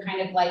that they're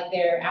kind of like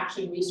their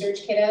action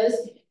research kiddos.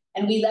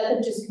 And we let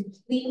them just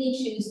completely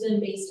choose them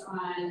based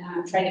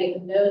on trying to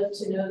get them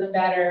to know them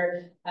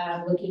better,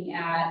 looking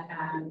at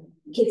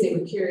kids they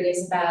were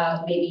curious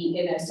about, maybe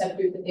in a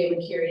subgroup that they were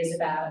curious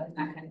about, and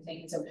that kind of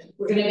thing. So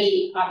we're going to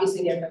be,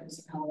 obviously they're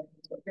focusing on,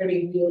 we're going to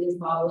be really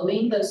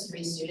following those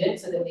 3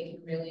 students so that they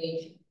can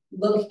really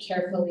look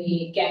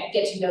carefully, get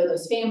to know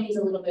those families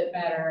a little bit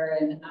better,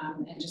 and kind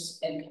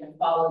of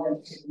follow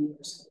them through the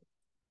years.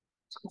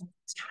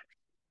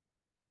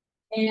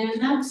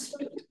 And that's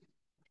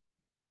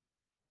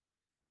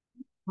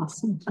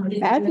Awesome.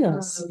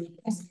 Fabulous.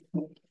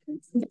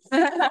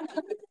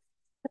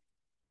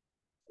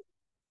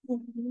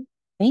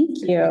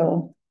 Thank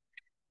you.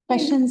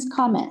 Questions,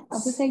 comments? I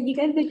was just saying, you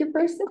guys did your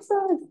first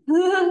success.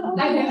 No,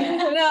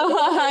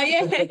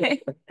 yeah.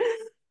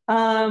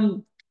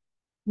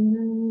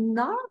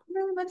 Not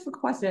really much of a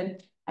question.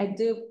 I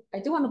do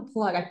want to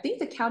plug. I think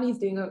the county is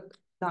doing I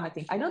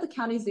know the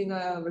county is doing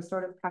a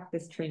restorative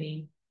practice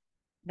training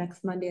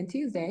next Monday and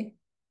Tuesday.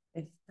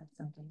 If that's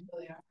something.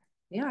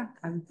 Yeah,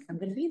 I'm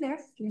gonna be there.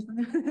 You're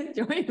gonna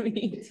join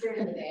me. it's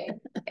during the day.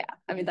 Yeah,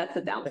 I mean that's the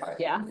down part,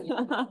 yeah.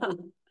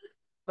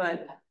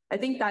 But I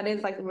think that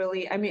is like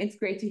really, I mean, it's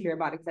great to hear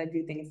about it because I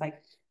do think it's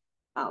like,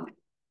 I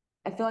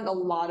feel like a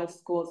lot of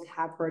schools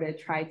have heard it,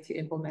 tried to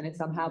implement it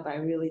somehow, but I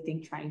really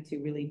think trying to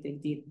really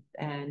dig deep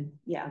and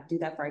do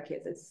that for our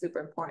kids is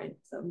super important.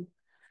 So I'm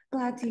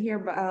glad to hear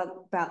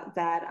about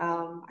that.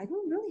 I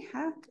don't really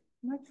have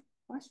much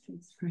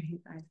questions for you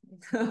guys.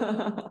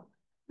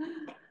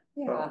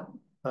 Yeah.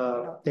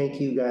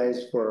 Thank you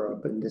guys for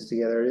putting this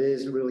together. It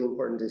is really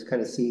important to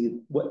kind of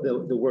see what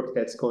the work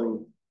that's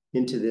going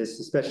into this,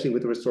 especially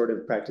with the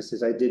restorative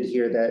practices. I did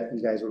hear that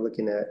you guys were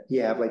looking at,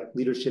 you have like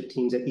leadership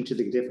teams at each of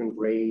the different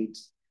grade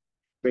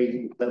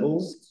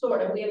levels.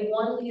 Sort of, we have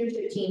one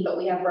leadership team, but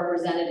we have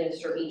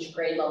representatives for each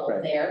grade level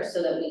there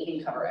so that we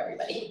can cover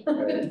everybody.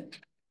 Right.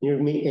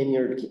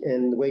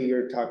 And the way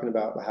you're talking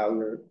about how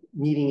you're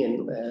meeting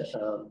and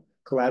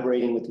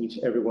collaborating with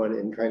everyone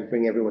and trying to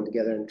bring everyone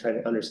together and try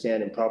to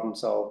understand and problem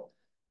solve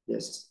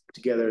this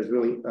together is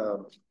really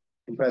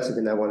impressive.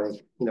 And I want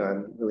to,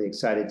 I'm really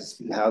excited to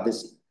see how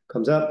this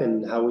comes up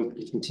and how we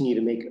continue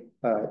to make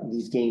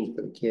these gains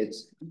for the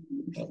kids.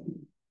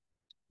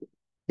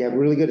 You have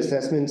really good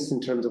assessments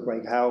in terms of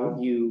like how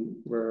you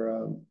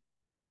were,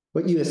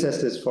 what you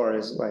assessed as far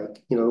as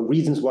like,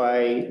 reasons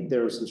why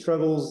there were some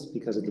struggles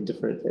because of the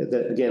different,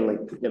 again,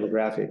 like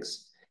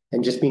demographics.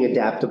 And just being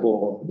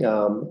adaptable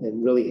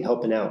and really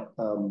helping out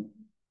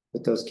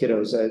with those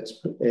kiddos.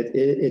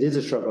 It is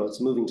a struggle. It's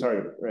a moving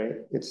target,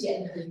 right?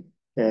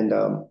 And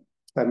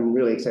I'm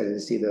really excited to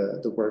see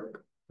the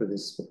work for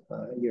this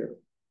year.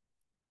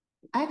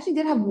 I actually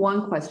did have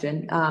one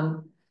question.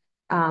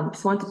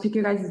 Just wanted to pick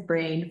your guys'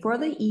 brain for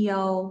the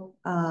EL.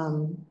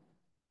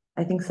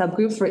 I think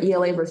subgroups for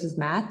ELA versus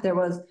math. There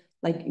was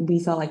we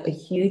saw like a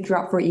huge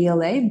drop for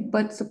ELA,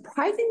 but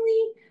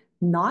surprisingly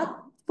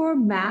not for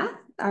math.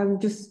 I'm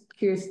just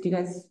curious, do you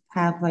guys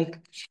have what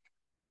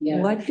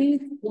do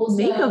you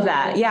make of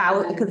that?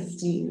 Yeah,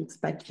 because you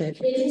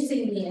expected.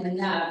 Interestingly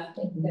enough,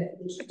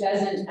 which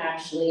doesn't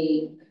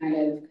actually kind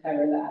of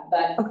cover that,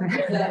 but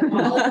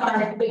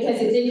because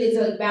it's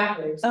like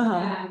backwards.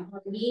 Our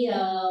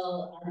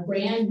EL, our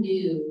brand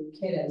new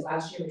kiddos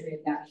last year, which we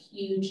had that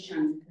huge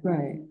chunk.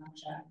 Right.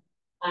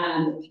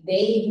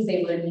 Because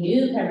they were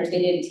newcomers,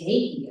 they didn't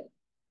take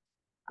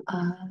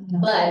EL.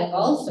 But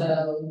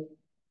also,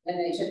 and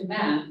they took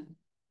math.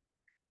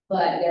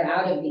 But they're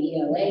out of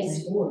the ELA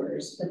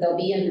scores, but they'll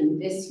be in them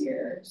this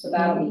year. So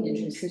that'll be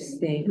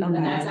interesting. And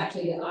that's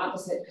actually the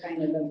opposite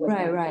kind of what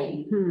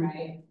right.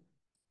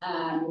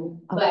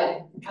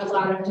 But a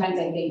lot of times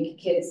I think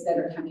kids that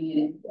are coming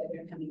in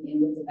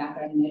with a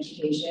background in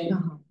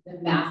education, the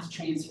math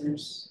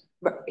transfers.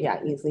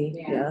 Yeah, easily.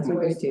 Yeah, that's what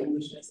we're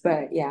doing.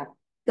 But yeah.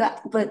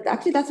 But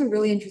actually that's a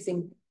really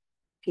interesting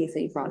piece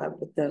that you brought up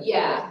with the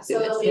so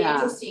it'll be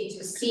interesting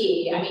to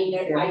see. I mean,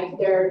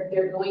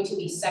 they're going to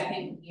be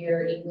second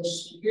year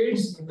English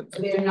speakers, so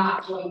they're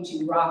not going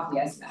to rock the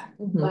SBAC.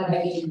 But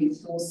I mean,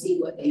 we'll see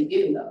what they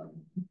do though.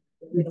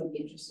 It'll be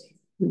interesting.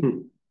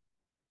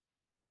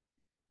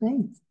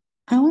 Thanks.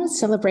 I want to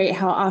celebrate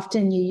how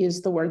often you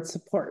use the word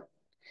support.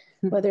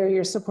 Whether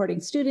you're supporting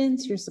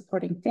students, you're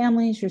supporting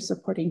families, you're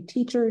supporting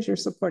teachers, you're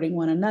supporting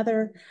one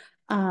another.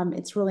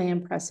 It's really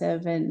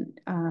impressive and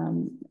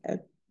a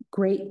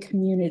great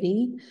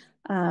community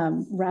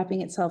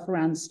wrapping itself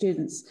around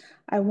students.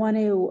 I want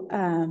to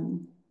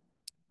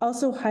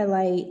also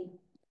highlight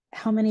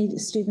how many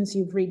students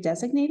you've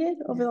redesignated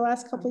over the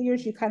last couple of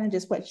years. You kind of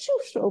just went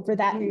shoosh over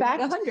that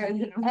fact,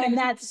 100. And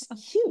that's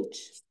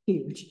huge.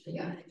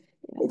 Yeah.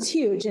 It's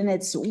huge and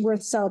it's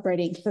worth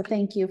celebrating. So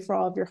thank you for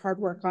all of your hard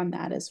work on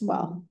that as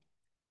well.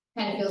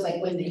 Kind of feels like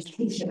when they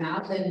push them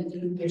out, then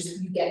you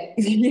get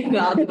you're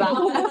like, okay.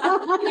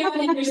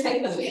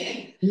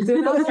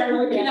 Start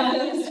working on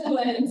those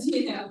ones,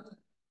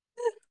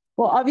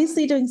 Well,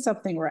 obviously doing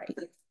something right.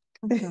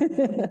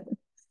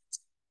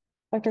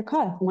 Dr.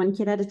 Cobb. One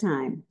kid at a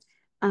time.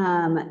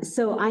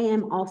 So I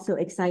am also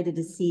excited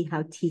to see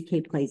how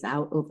TK plays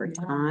out over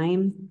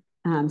time.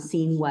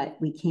 Seeing what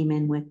we came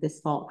in with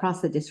this fall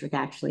across the district,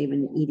 actually,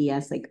 even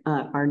EDS, like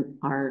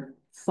our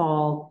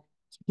fall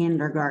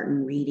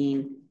kindergarten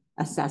reading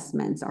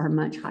assessments are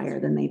much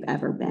higher than they've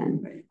ever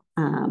been.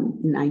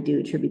 And I do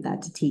attribute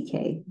that to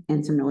TK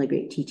and some really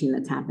great teaching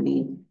that's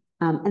happening.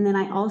 And then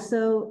I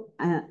also,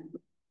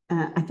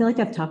 I feel like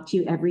I've talked to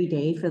you every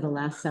day for the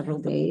last several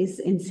days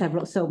in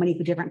so many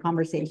different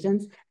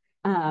conversations.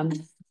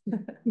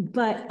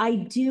 But I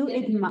do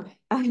admire.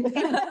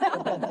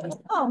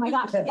 Oh my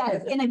gosh,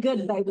 yes, in a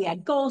good way. We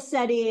had goal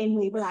setting,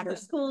 we were at our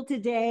school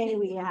today,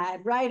 we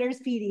had writers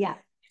PDF,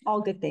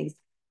 all good things.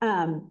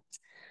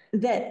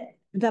 That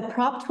the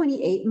Prop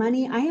 28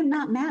 money, I am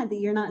not mad that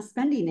you're not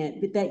spending it,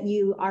 but that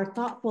you are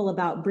thoughtful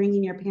about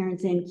bringing your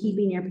parents in,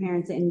 keeping your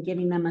parents in,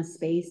 giving them a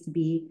space to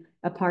be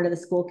a part of the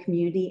school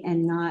community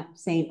and not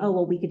saying, oh,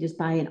 well, we could just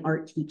buy an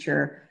art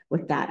teacher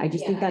with that. I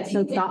just think that's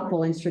so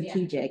thoughtful and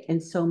strategic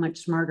and so much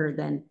smarter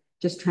than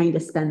just trying to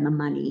spend the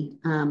money.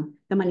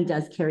 The money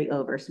does carry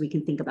over, so we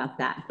can think about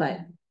that.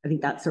 But I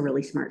think that's a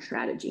really smart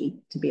strategy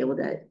to be able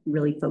to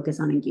really focus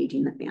on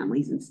engaging the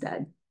families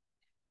instead.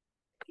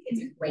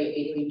 It's a great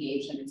way to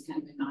engage them. It's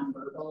kind of a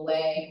nonverbal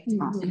way.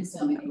 Awesome. And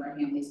so many of our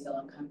families feel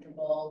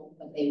uncomfortable,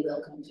 but they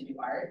will come to do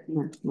art.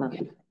 Yeah, love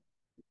it.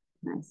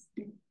 Nice.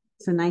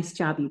 So nice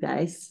job, you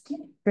guys.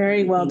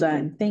 Very well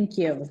done. Thank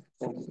you.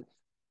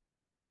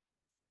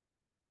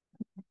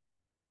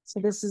 So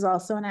this is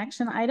also an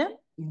action item?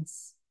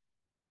 Yes.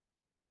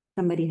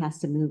 Somebody has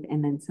to move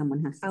and then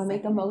someone has to. I'll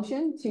make a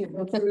motion to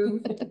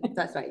approve,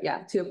 that's right,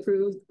 yeah, to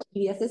approve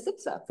EDSS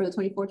SIPSA for the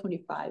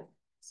 24-25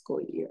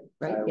 school year,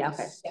 right? Yeah,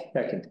 okay.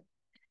 Second.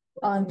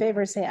 All in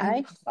favor, say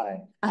aye.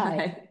 Aye.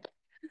 Aye.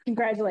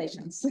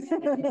 Congratulations.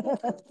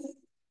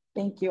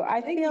 Thank you.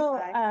 I feel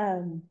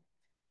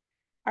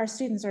our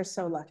students are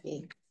so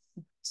lucky,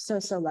 so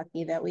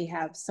lucky that we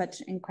have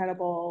such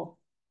incredible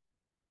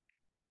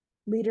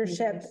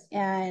leadership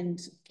and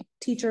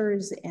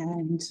teachers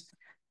and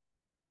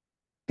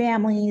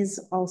families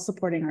all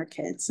supporting our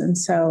kids. And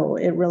so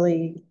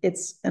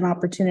it's an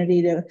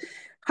opportunity to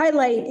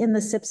highlight in the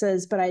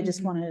SIPSAs, but I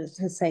just wanted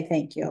to say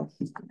thank you.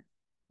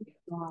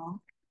 Wow.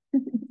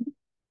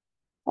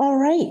 All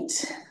right.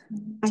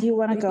 Do you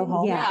want to go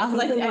home? Yeah, I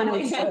think we want to.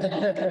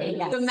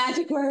 Yes. The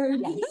magic word.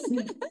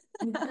 Yes.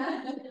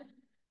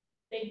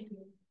 Thank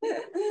you.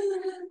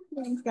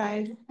 Thanks,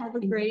 guys. Have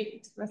a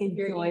great rest of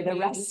your Enjoy the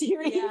rest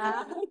series.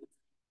 Yeah.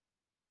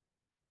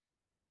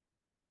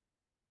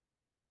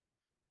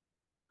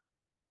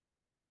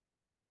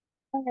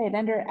 All right,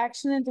 under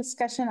action and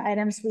discussion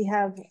items, we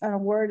have an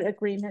award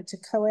agreement to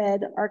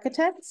Co-Ed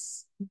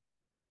Architects.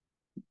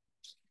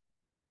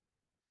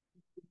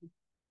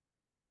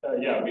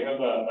 Yeah, we have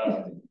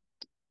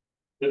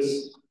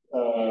this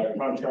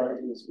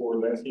contract is for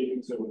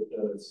landscaping, so with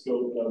the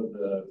scope of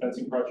the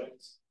fencing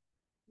projects,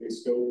 big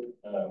scope,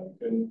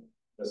 couldn't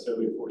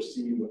necessarily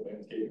foresee what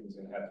landscaping is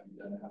going to have to be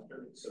done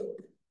after. So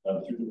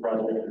through the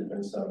project, there's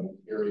been some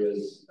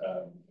areas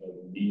of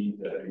need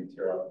that had to be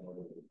tear out in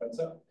order to put the fence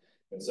up.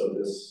 And so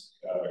this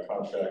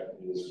contract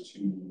is to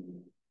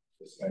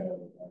just kind of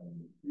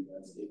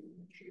re-landscape and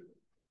make sure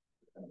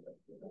kind of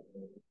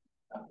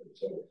happen.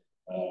 So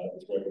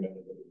it's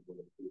recommended that we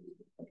approve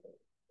the contract.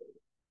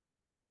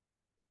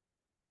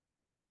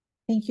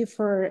 Thank you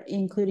for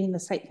including the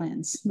site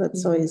plans.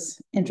 That's always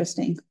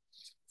interesting.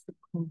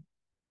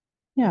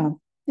 Yeah.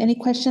 Any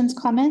questions,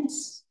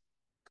 comments?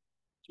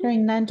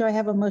 Hearing none, do I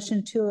have a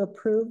motion to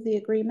approve the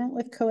agreement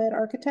with Co-Ed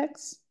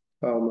Architects?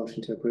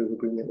 Motion to approve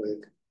agreement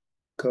with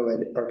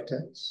Co-Ed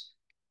Architects.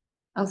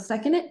 I'll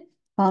second it.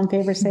 All in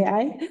favor, say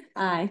aye.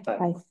 Aye.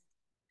 Aye.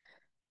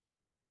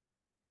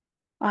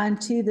 On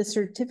to the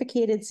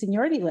certificated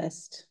seniority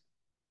list.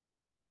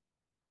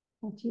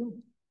 That's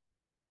you.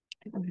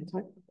 I'm going to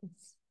talk about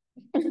this.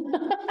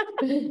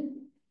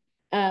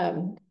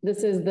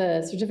 This is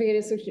the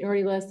certificated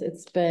seniority list.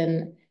 It's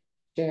been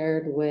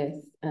shared with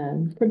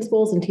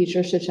principals and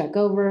teachers to check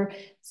over,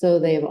 so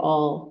they've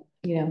all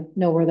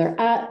know where they're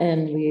at,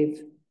 and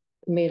we've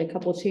made a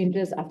couple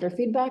changes after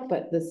feedback,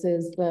 but this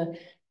is the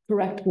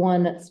correct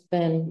one that's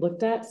been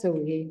looked at, so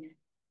we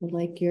would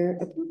like your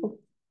approval.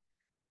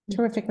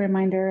 Terrific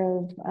reminder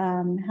of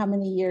how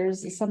many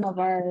years some of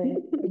our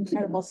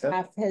incredible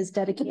staff has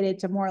dedicated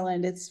to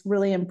Moreland. It's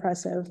really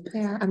impressive.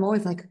 Yeah, I'm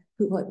always like,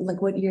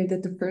 what year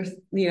did the first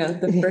year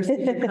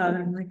come?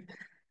 I'm like,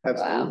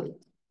 Absolutely. wow.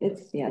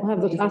 It's We'll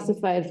have the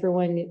classified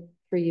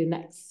for you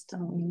next.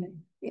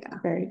 Yeah.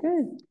 Very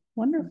good.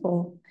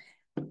 Wonderful.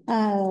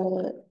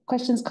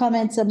 Questions,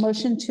 comments, a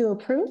motion to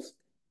approve?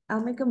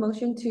 I'll make a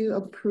motion to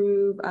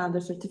approve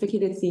the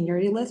certificated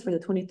seniority list for the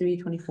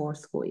 23-24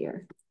 school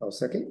year. I'll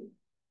second.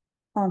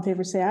 All in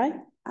favor, say aye.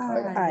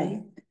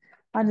 Aye.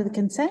 On to the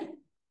consent.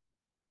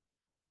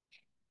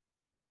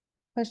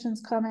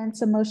 Questions,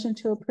 comments, a motion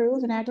to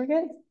approve in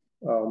aggregate?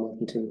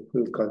 Motion to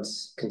approve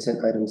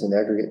consent items in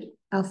aggregate.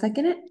 I'll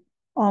second it.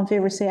 All in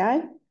favor, say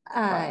aye.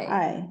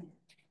 Aye.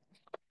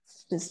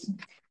 Just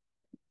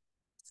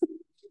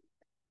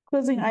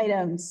closing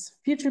items,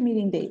 future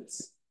meeting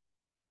dates.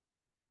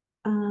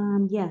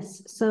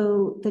 Yes,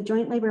 so the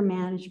Joint Labor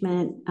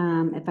Management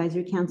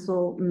Advisory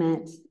Council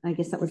met, I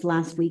guess that was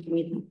last week.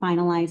 We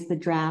finalized the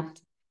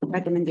draft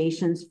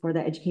recommendations for the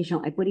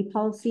educational equity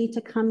policy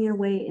to come your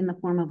way in the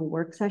form of a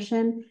work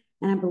session.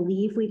 And I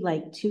believe we'd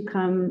like to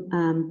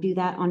come do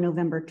that on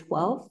November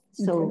 12th.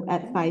 So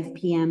at 5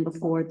 p.m.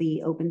 before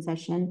the open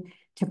session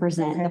to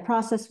present the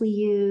process we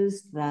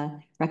use, the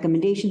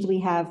recommendations we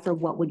have for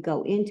what would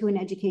go into an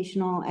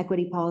educational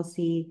equity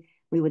policy.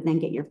 We would then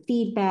get your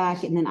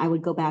feedback, and then I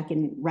would go back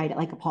and write it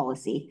like a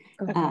policy.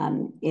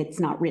 It's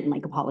not written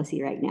like a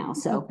policy right now,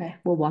 so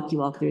we'll walk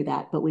you all through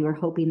that. But we were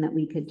hoping that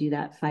we could do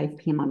that 5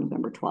 p.m. on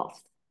November 12th.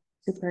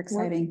 Super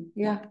exciting.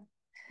 Yeah.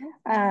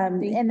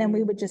 And then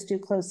we would just do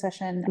closed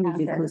session We do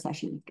after. closed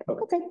session.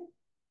 Okay.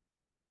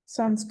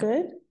 Sounds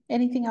good.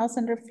 Anything else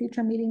under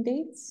future meeting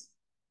dates?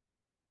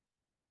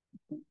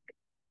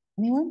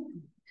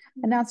 Anyone?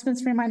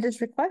 Announcements,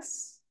 reminders,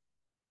 requests?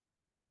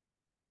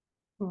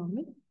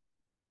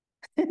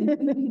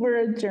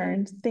 We're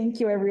adjourned. Thank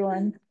you,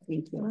 everyone.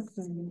 Thank you.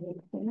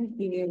 Thank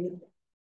you.